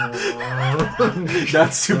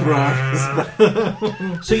 That's super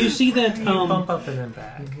obvious. So you see that Bump up and then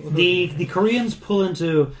back. the Koreans pull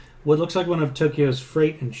into what looks like one of Tokyo's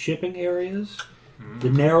freight and shipping areas. The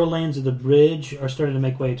narrow lanes of the bridge are starting to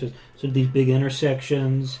make way to sort of these big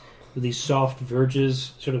intersections. with these soft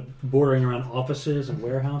verges sort of bordering around offices and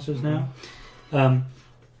warehouses now.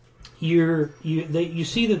 You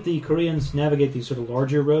see that the Koreans navigate these sort of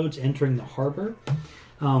larger roads entering the harbor,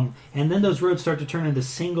 and then those roads start to turn into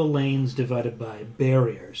single lanes divided by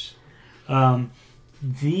barriers.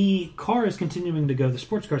 The car is continuing to go. The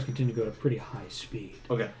sports cars continue to go at a pretty high speed.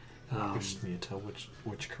 Okay. I just need to tell which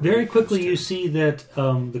Very Korean quickly, comes you to. see that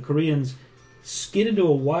the Koreans skid into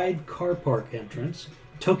a wide car park entrance,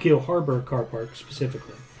 Tokyo Harbor car park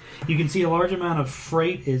specifically. You can see a large amount of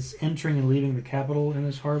freight is entering and leaving the capital in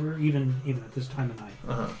this harbor, even at this time of night.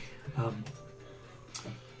 Uh-huh.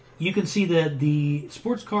 You can see that the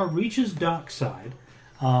sports car reaches dockside,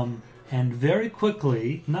 and very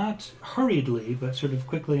quickly, not hurriedly, but sort of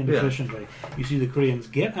quickly and efficiently, you see the Koreans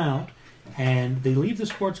get out, and they leave the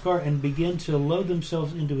sports car and begin to load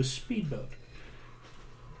themselves into a speedboat.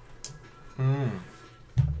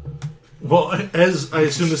 Well, as I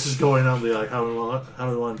assume this is going on, like, how do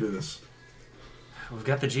we want to do this? We've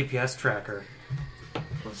got the GPS tracker.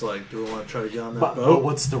 It's like, do we want to try to get on that But boat?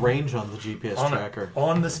 what's the range on the GPS tracker?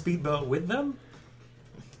 On the speedboat with them?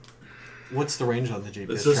 What's the range on the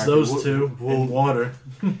GPS It's just tracker? those two in water,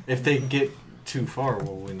 If they get too far,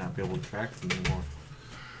 will we not be able to track them anymore?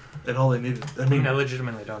 and all they need. I I mean, mean, I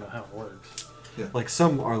legitimately don't know how it works. Like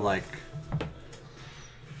some are like,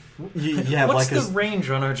 you have What's like the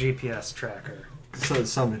range on our GPS tracker? so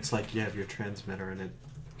some it's like you have your transmitter and it.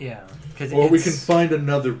 Yeah, because or we can find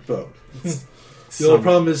another boat. The only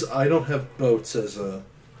problem is I don't have boats as a.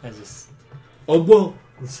 Oh well,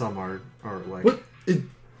 Some are like what?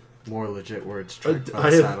 more legit where it's tracked by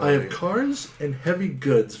I satellite. have cars and heavy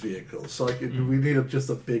goods vehicles, so we need just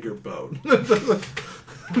a bigger boat.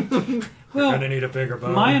 Well, gonna need a bigger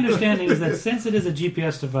boat. my understanding is that since it is a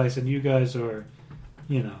GPS device and you guys are,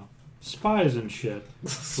 spies and shit,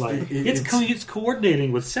 like it's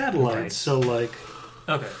coordinating with satellites. Right. So like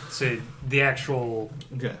Okay, so the actual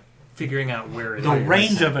Okay. figuring out where it the is.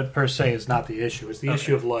 range of it per se is not the issue. It's the Okay.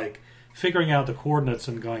 issue of like figuring out the coordinates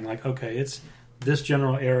and going like, okay, it's this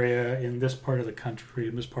general area in this part of the country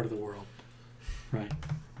in this part of the world, right?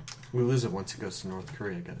 We lose it once it goes to North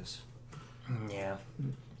Korea, guys. Yeah.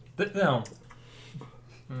 But no.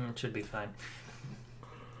 It should be fine.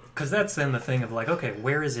 Because that's then the thing of like, okay,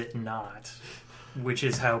 where is it not? Which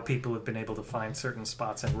is how people have been able to find certain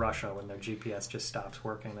spots in Russia when their GPS just stops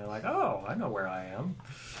working. They're like, oh, I know where I am.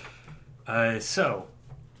 So,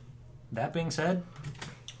 that being said,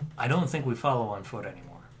 I don't think we follow on foot anymore.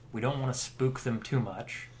 We don't want to spook them too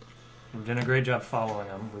much. We've done a great job following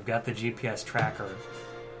them. We've got the GPS tracker.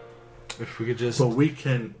 If we could just. So we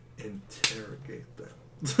can interrogate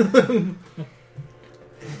them.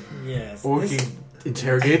 Yes. Or we this- can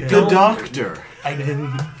interrogate the don't- doctor. I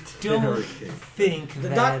don't Interrogate. think the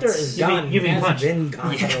that's... doctor is You mean- gone. you mean Has lunch. been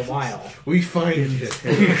gone for a while. We find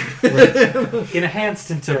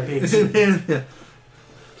Enhanced It's a big... it.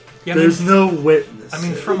 Yeah, There's no witness. I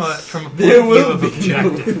mean, from a point There of view will of be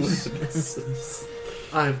objectives, witnesses.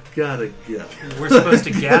 I've gotta go. we're supposed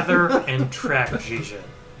to gather and track Zizha.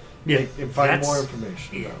 Yeah, And find That's- more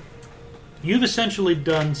information about. you've essentially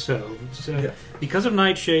done so. So Yeah. because of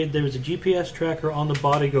Nightshade, there was a GPS tracker on the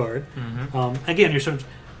bodyguard. Again, you're sort of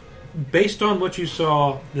based on what you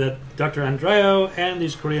saw that Dr. Andreo and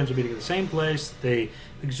these Koreans were meeting at the same place. They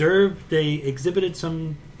exhibited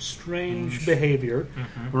some strange behavior,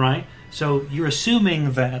 right? So you're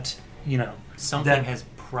assuming that Something that has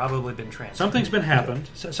probably been transferred. something's been happened.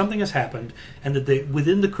 Something has happened, and that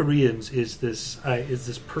within the Koreans is this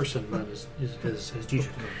person that is Jijin.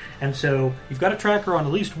 And so you've got a tracker on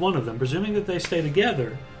at least one of them, presuming that they stay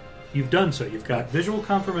together. You've done so. You've got visual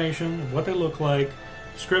confirmation of what they look like,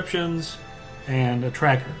 descriptions, and a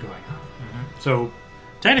tracker going on. So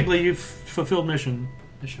technically, you've fulfilled mission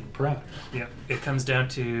parameter. Yeah, it comes down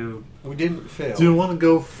to We didn't fail. Do you want to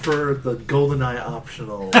go for the GoldenEye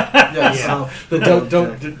optional? Yes. Yeah.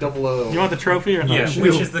 The double O. You want the trophy or not? yeah,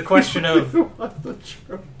 which is the question of The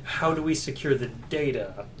trophy. how do we secure the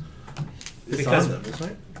data? It's Because- on them,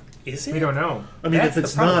 isn't it? Is it? We don't know. I mean, That's if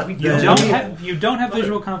it's the problem. not, We then- You don't have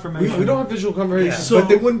visual confirmation. We don't have visual confirmation, Yeah. So- but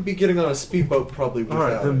they wouldn't be getting on a speedboat probably without. All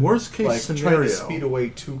right, then worst case like scenario, trying to speed away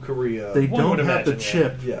to Korea. they One don't would have the imagine, yeah.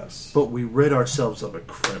 chip, yes. but we rid ourselves of a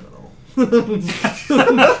criminal.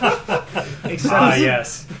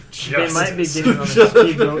 Yes. They might be Justice. getting on a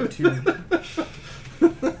speedboat to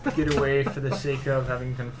get away for the sake of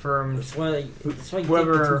having confirmed That's why you take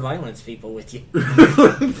Whoever- the two violence people with you. Let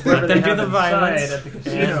them they do have the inside violence, at the and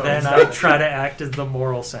casino. then I try to act as the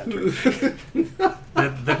moral center.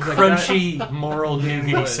 The crunchy moral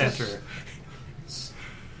nougaty center.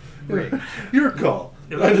 Your call.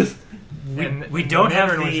 I just, We don't have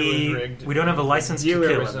never knew it was rigged. we don't have a license to You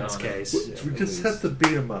kill ever in saw this it. case. We just have to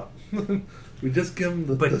beat him up. We just give him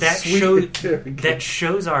the But the that sweet that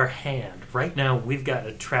shows our hand. Right now, we've got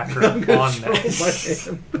a tracker I'm gonna on show this.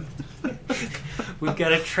 my hand. We've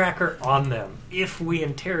got a tracker on them. If we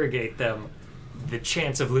interrogate them, the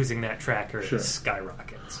chance of losing that tracker Sure.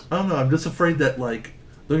 skyrockets. I don't know. I'm just afraid that, like,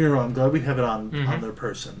 don't get me wrong. I'm glad we have it on Mhm. their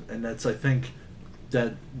person, and that's, I think,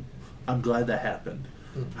 that I'm glad that happened.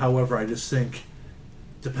 Mm-hmm. However, I just think,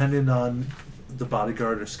 depending on the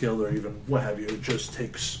bodyguard or skill or even what have you, it just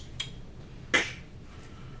takes.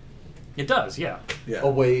 It does, yeah. Yeah. A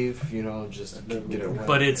wave, just get it wet.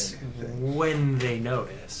 But it's when they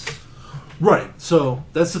notice. Right. So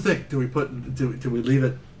that's the thing. Do we leave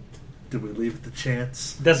it? Do we leave it to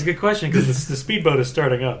chance? That's a good question because the speedboat is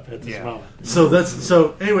starting up at this Yeah. moment.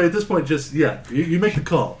 So anyway, at this point, just you make the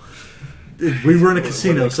call. We were in a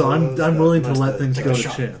casino, so I'm willing to let things go to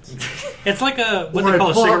chance. It's like what Or they I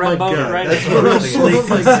call a pull out cigarette my boat, gun. right? That's what I'm saying.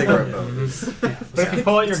 like cigarette bones. But if you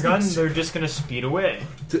pull out your gun, they're just going to speed away.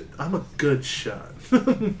 I'm a good shot.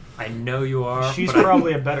 I know you are. She's but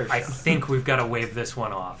probably a better I shot. think we've got to wave this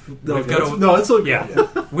one off. No, We've got it's okay. Yeah,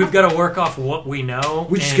 we've got to work off what we know.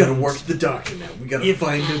 We just and gotta work the document. We gotta If-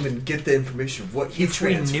 find him and get the information of what he If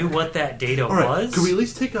we transferred. knew what that data All right. was, Can we at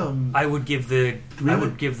least take I would give the we I have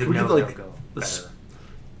would a- give the can we no do, like, no go the s- better.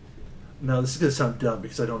 No, this is gonna sound dumb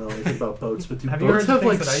because I don't know anything about boats. But do Have you boats heard the have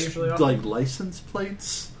things that I usually offer? like license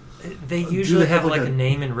plates? They Do usually they have, have like, like a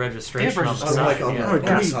name and registration on the Oh, side. like on yeah. Alright, the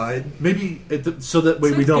can we- side. Maybe so that way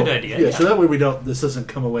It's we a good don't. idea, yeah, yeah. so that way we don't. This doesn't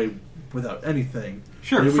come away without anything.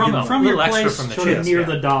 Sure, Maybe we from can- from your little extra place, from the sort of chest, near yeah.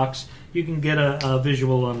 the docks, you can get a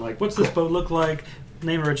visual on like what's this boat look like,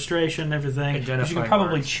 name and registration, everything. 'Cause you can Identifying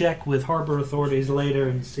probably marks. check with harbor authorities later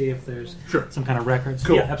and see if there's Sure. some kind of records.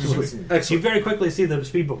 Cool. Yeah, absolutely. Sweet. So you Excellent. very quickly see the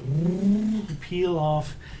speedboat peel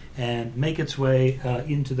off and make its way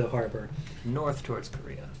into the harbor, North towards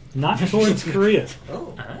Korea. not towards Korea.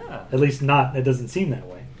 Oh, Ah. At least not. It doesn't seem that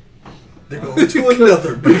way. they're going to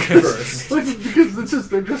another beach first. Because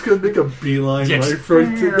they're just gonna make a beeline Yes. right for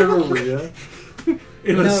Korea.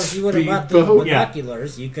 In a if you would have brought those speedboat. Yeah.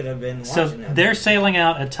 binoculars, you could have been So watching them. they're sailing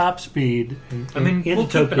out at top speed. I mean, in we'll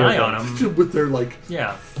keep Tokyo an eye Bay. on them. with their like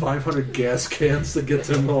Yeah. 500 gas cans to get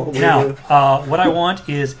them all the way Now, to- what I want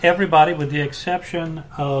is everybody, with the exception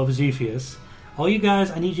of Zephyus, all you guys,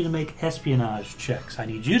 I need you to make espionage checks. I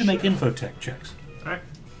need you to make infotech checks. Alright.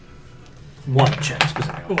 One check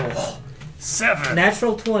specifically. 7.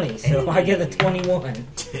 Natural 20, so I get a 21.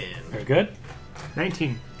 Very good.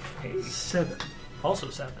 19. 7. Also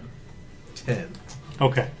 7. 10.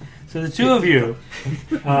 Okay. So the two of you,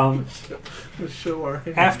 Show our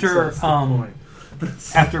hands. After, That's the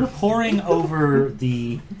point. after poring over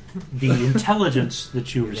the intelligence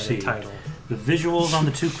that you Get a received, title. the visuals on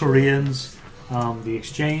the two Koreans, the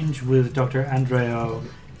exchange with Dr. Andreo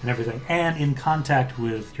and everything, and in contact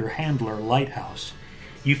with your handler, Lighthouse,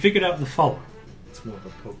 you figured out the following. It's more of a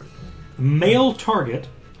poker thing The male target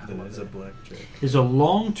than it is a blackjack. is a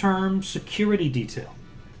long-term security detail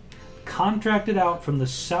contracted out from the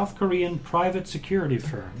South Korean private security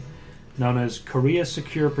firm known as Korea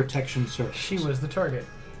Secure Protection Service. She was the target.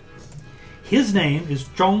 His name is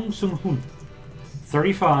Jong Sung-hoon,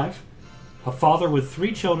 35, a father with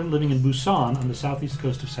 3 children living in Busan on the southeast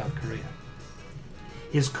coast of South Korea.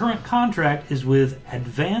 His current contract is with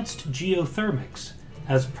Advanced Geothermics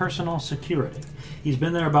as personal security. He's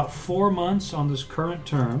been there about 4 months on this current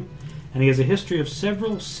term, and he has a history of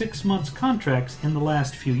several 6-month contracts in the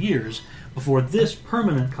last few years before this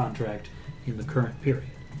permanent contract in the current period.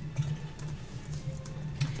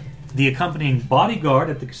 The accompanying bodyguard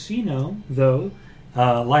at the casino, though,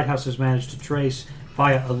 Lighthouse has managed to trace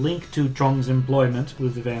via a link to Zhong's employment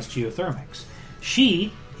with Advanced Geothermics.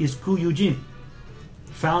 She is Gu Yujin,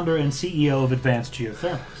 founder and CEO of Advanced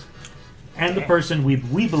Geothermics. And the person we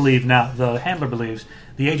believe now, the handler believes,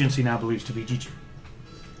 the agency now believes to be Jijin.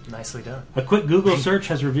 Nicely done. A quick Google search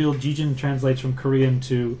has revealed Jijin translates from Korean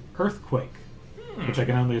to earthquake, which I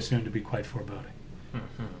can only assume to be quite foreboding.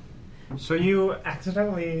 So you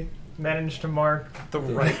accidentally managed to mark The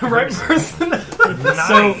right person.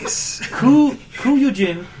 Nice. Ku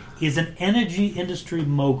Yujin is an energy industry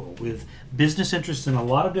mogul with business interests in a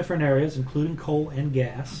lot of different areas, including coal and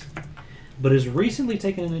gas, but has recently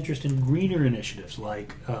taken an interest in greener initiatives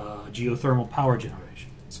like geothermal power generation.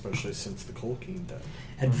 Especially since the Coal King died.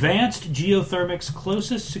 Advanced Geothermic's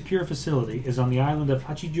closest secure facility is on the island of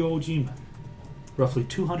Hachijojima, roughly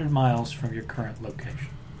 200 miles from your current location.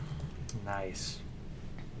 Nice.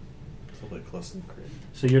 It's a little bit close in Korea.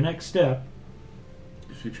 So your next step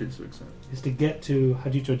If you choose to accept. is to get to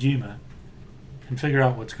Hachijojima and figure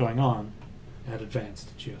out what's going on at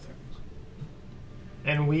advanced geothermals.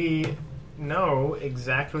 And we know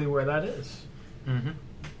exactly where that is. Mm-hmm.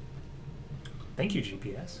 Thank you,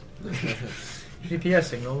 GPS. GPS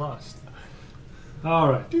signal lost.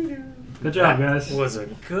 All right. Good job, guys. That was a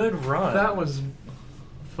good run. That was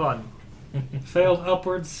fun. Failed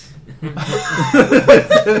upwards. And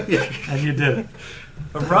you did it.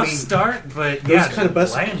 A rough start, but Those kind of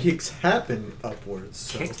best best kicks happen upwards.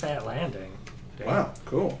 So. kicked that landing. Damn. Wow,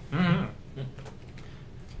 cool. Mm-hmm.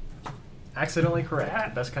 Accidentally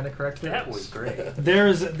correct. Best kind of correct. That was great.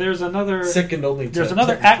 There's another Second only. there's to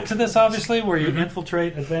another technical act to this, obviously, where you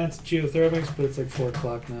infiltrate advanced geothermics, but it's like 4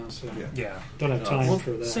 o'clock now, so Yeah. Yeah. don't have time We'll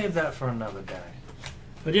for that. save that for another day.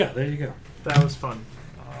 But yeah, there you go. That was fun.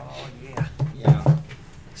 Oh, yeah. Yeah.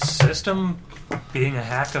 System being a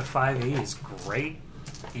hack of 5e is great.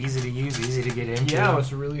 Easy to use, easy to get into. Yeah, it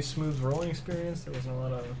was a really smooth rolling experience. There wasn't a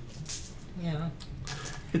lot of. Yeah.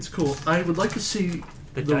 It's cool. I would like to see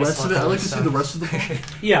The the dice rest of it. I'd like to see stuff. the rest of the book.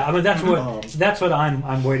 Yeah, I mean that's what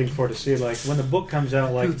I'm waiting for to see. Like when the book comes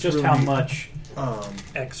out, like It's just really how neat. much.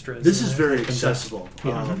 Extras. This in is it. very Yeah. accessible.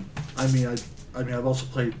 Yeah. I mean, I've also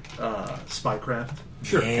played Spycraft.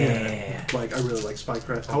 Sure. Yeah. Like, I really like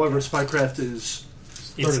Spycraft. However, Spycraft is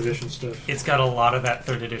Third edition stuff. It's got a lot of that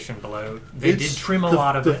 3rd edition below. They it's did trim a the-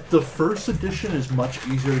 lot of the, it. The first edition is much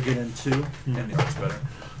easier to get into, and the art's better.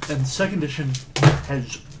 And second edition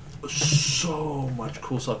has so much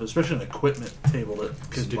cool stuff, especially an equipment table that So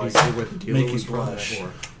could did like, you say what the dealer make you was running blush.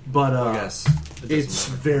 for? But Oh, yes. It it's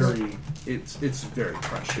doesn't matter. it's very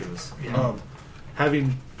crunchy. Yeah.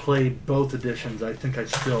 Having played both editions, I think I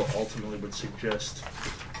still ultimately would suggest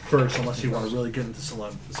first, unless you want to really get into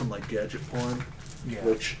some like gadget porn, Yeah.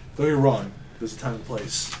 which don't get me wrong, there's a time and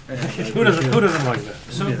place. And Who doesn't like that?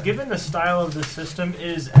 So, Yeah. given the style of the system,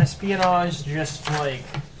 is espionage just like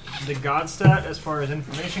the god stat as far as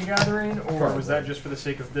information gathering, or was that just for the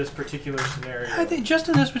sake of this particular scenario? I think just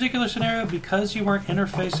in this particular scenario, because you weren't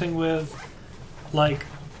interfacing with like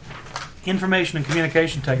information and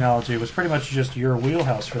communication technology, it was pretty much just your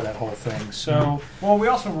wheelhouse for that whole thing. So Well, we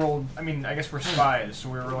also rolled. I mean, I guess we're spies, so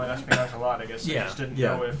we were rolling espionage a lot. I guess Yeah. I just didn't Yeah.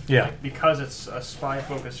 know if Yeah. like, because it's a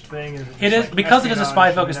spy-focused thing. Is it, just it is like because it is a espionage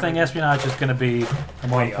spy-focused and thing. everything? Espionage is going to be a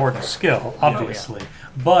more Way up important there. skill, obviously,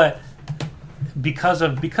 but because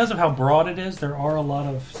of how broad it is, there are a lot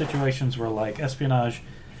of situations where like espionage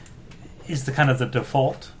is the kind of the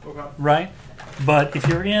default, Okay. right? But if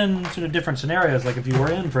you're in sort of different scenarios, like if you were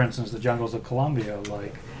in, for instance, the jungles of Colombia,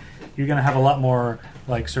 like you're going to have a lot more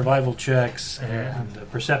like survival checks and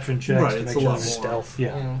perception checks Right, to it's make a sure lot that- more. stealth,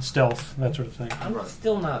 yeah, Yeah. stealth, that sort of thing. I'm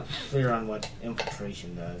still not clear on what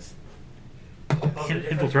infiltration does.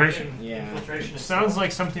 Infiltration. Yeah. It sounds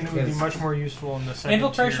like something that would be Yes. much more useful in the second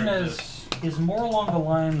Infiltration tier of is this. more along the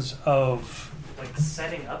lines of Like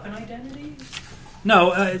setting up an identity?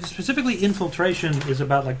 no, specifically infiltration is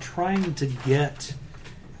about like trying to get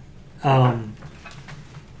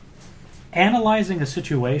analyzing a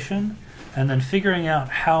situation and then figuring out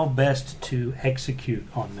how best to execute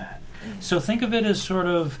on that. So think of it as sort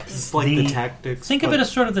of It's like the tactics. think of but- it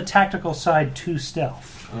as sort of the tactical side to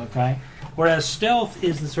stealth, right? Whereas stealth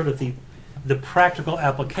is the sort of the practical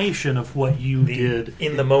application of what you did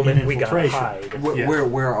In the moment in we got infiltration. hide. Yeah.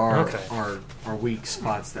 Where are Okay. our weak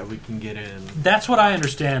spots that we can get in? That's what I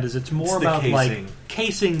understand. Is it's more It's the about like casing.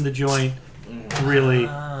 casing the joint. Really,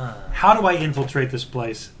 Ah. how do I infiltrate this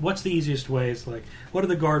place? What's the easiest way? It's like what are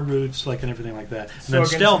the guard routes, like, and everything like that. And So then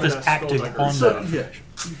against stealth some is of that acting skullduggery. on So, that yeah. information.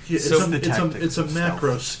 Yeah, So the it's a tactics of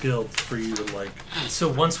macro stealth. skill for you to like. So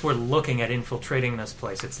once we're looking at infiltrating this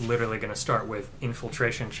place, it's literally going to start with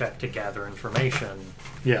infiltration check to gather information,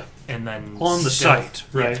 Yeah, and then On the stealth- site,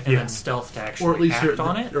 right, And yeah. then stealth to actually Or at least act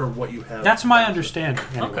on it. or what you have. that's my understanding.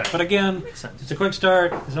 Anyway. Okay. But again, Makes sense. it's a quick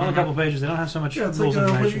start. There's only a couple pages. They don't have so much Yeah, it's rules like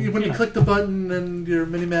information. when you know. click the button and your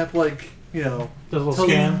mini map, like Does a little tells-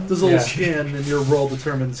 scan. does a little Yeah. scan, and your roll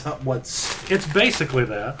determines what's. It's basically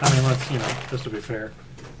that. I mean, let's just to be fair.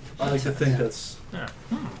 I like to think that's. Yeah.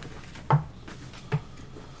 Get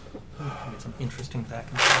some interesting back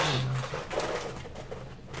and forth.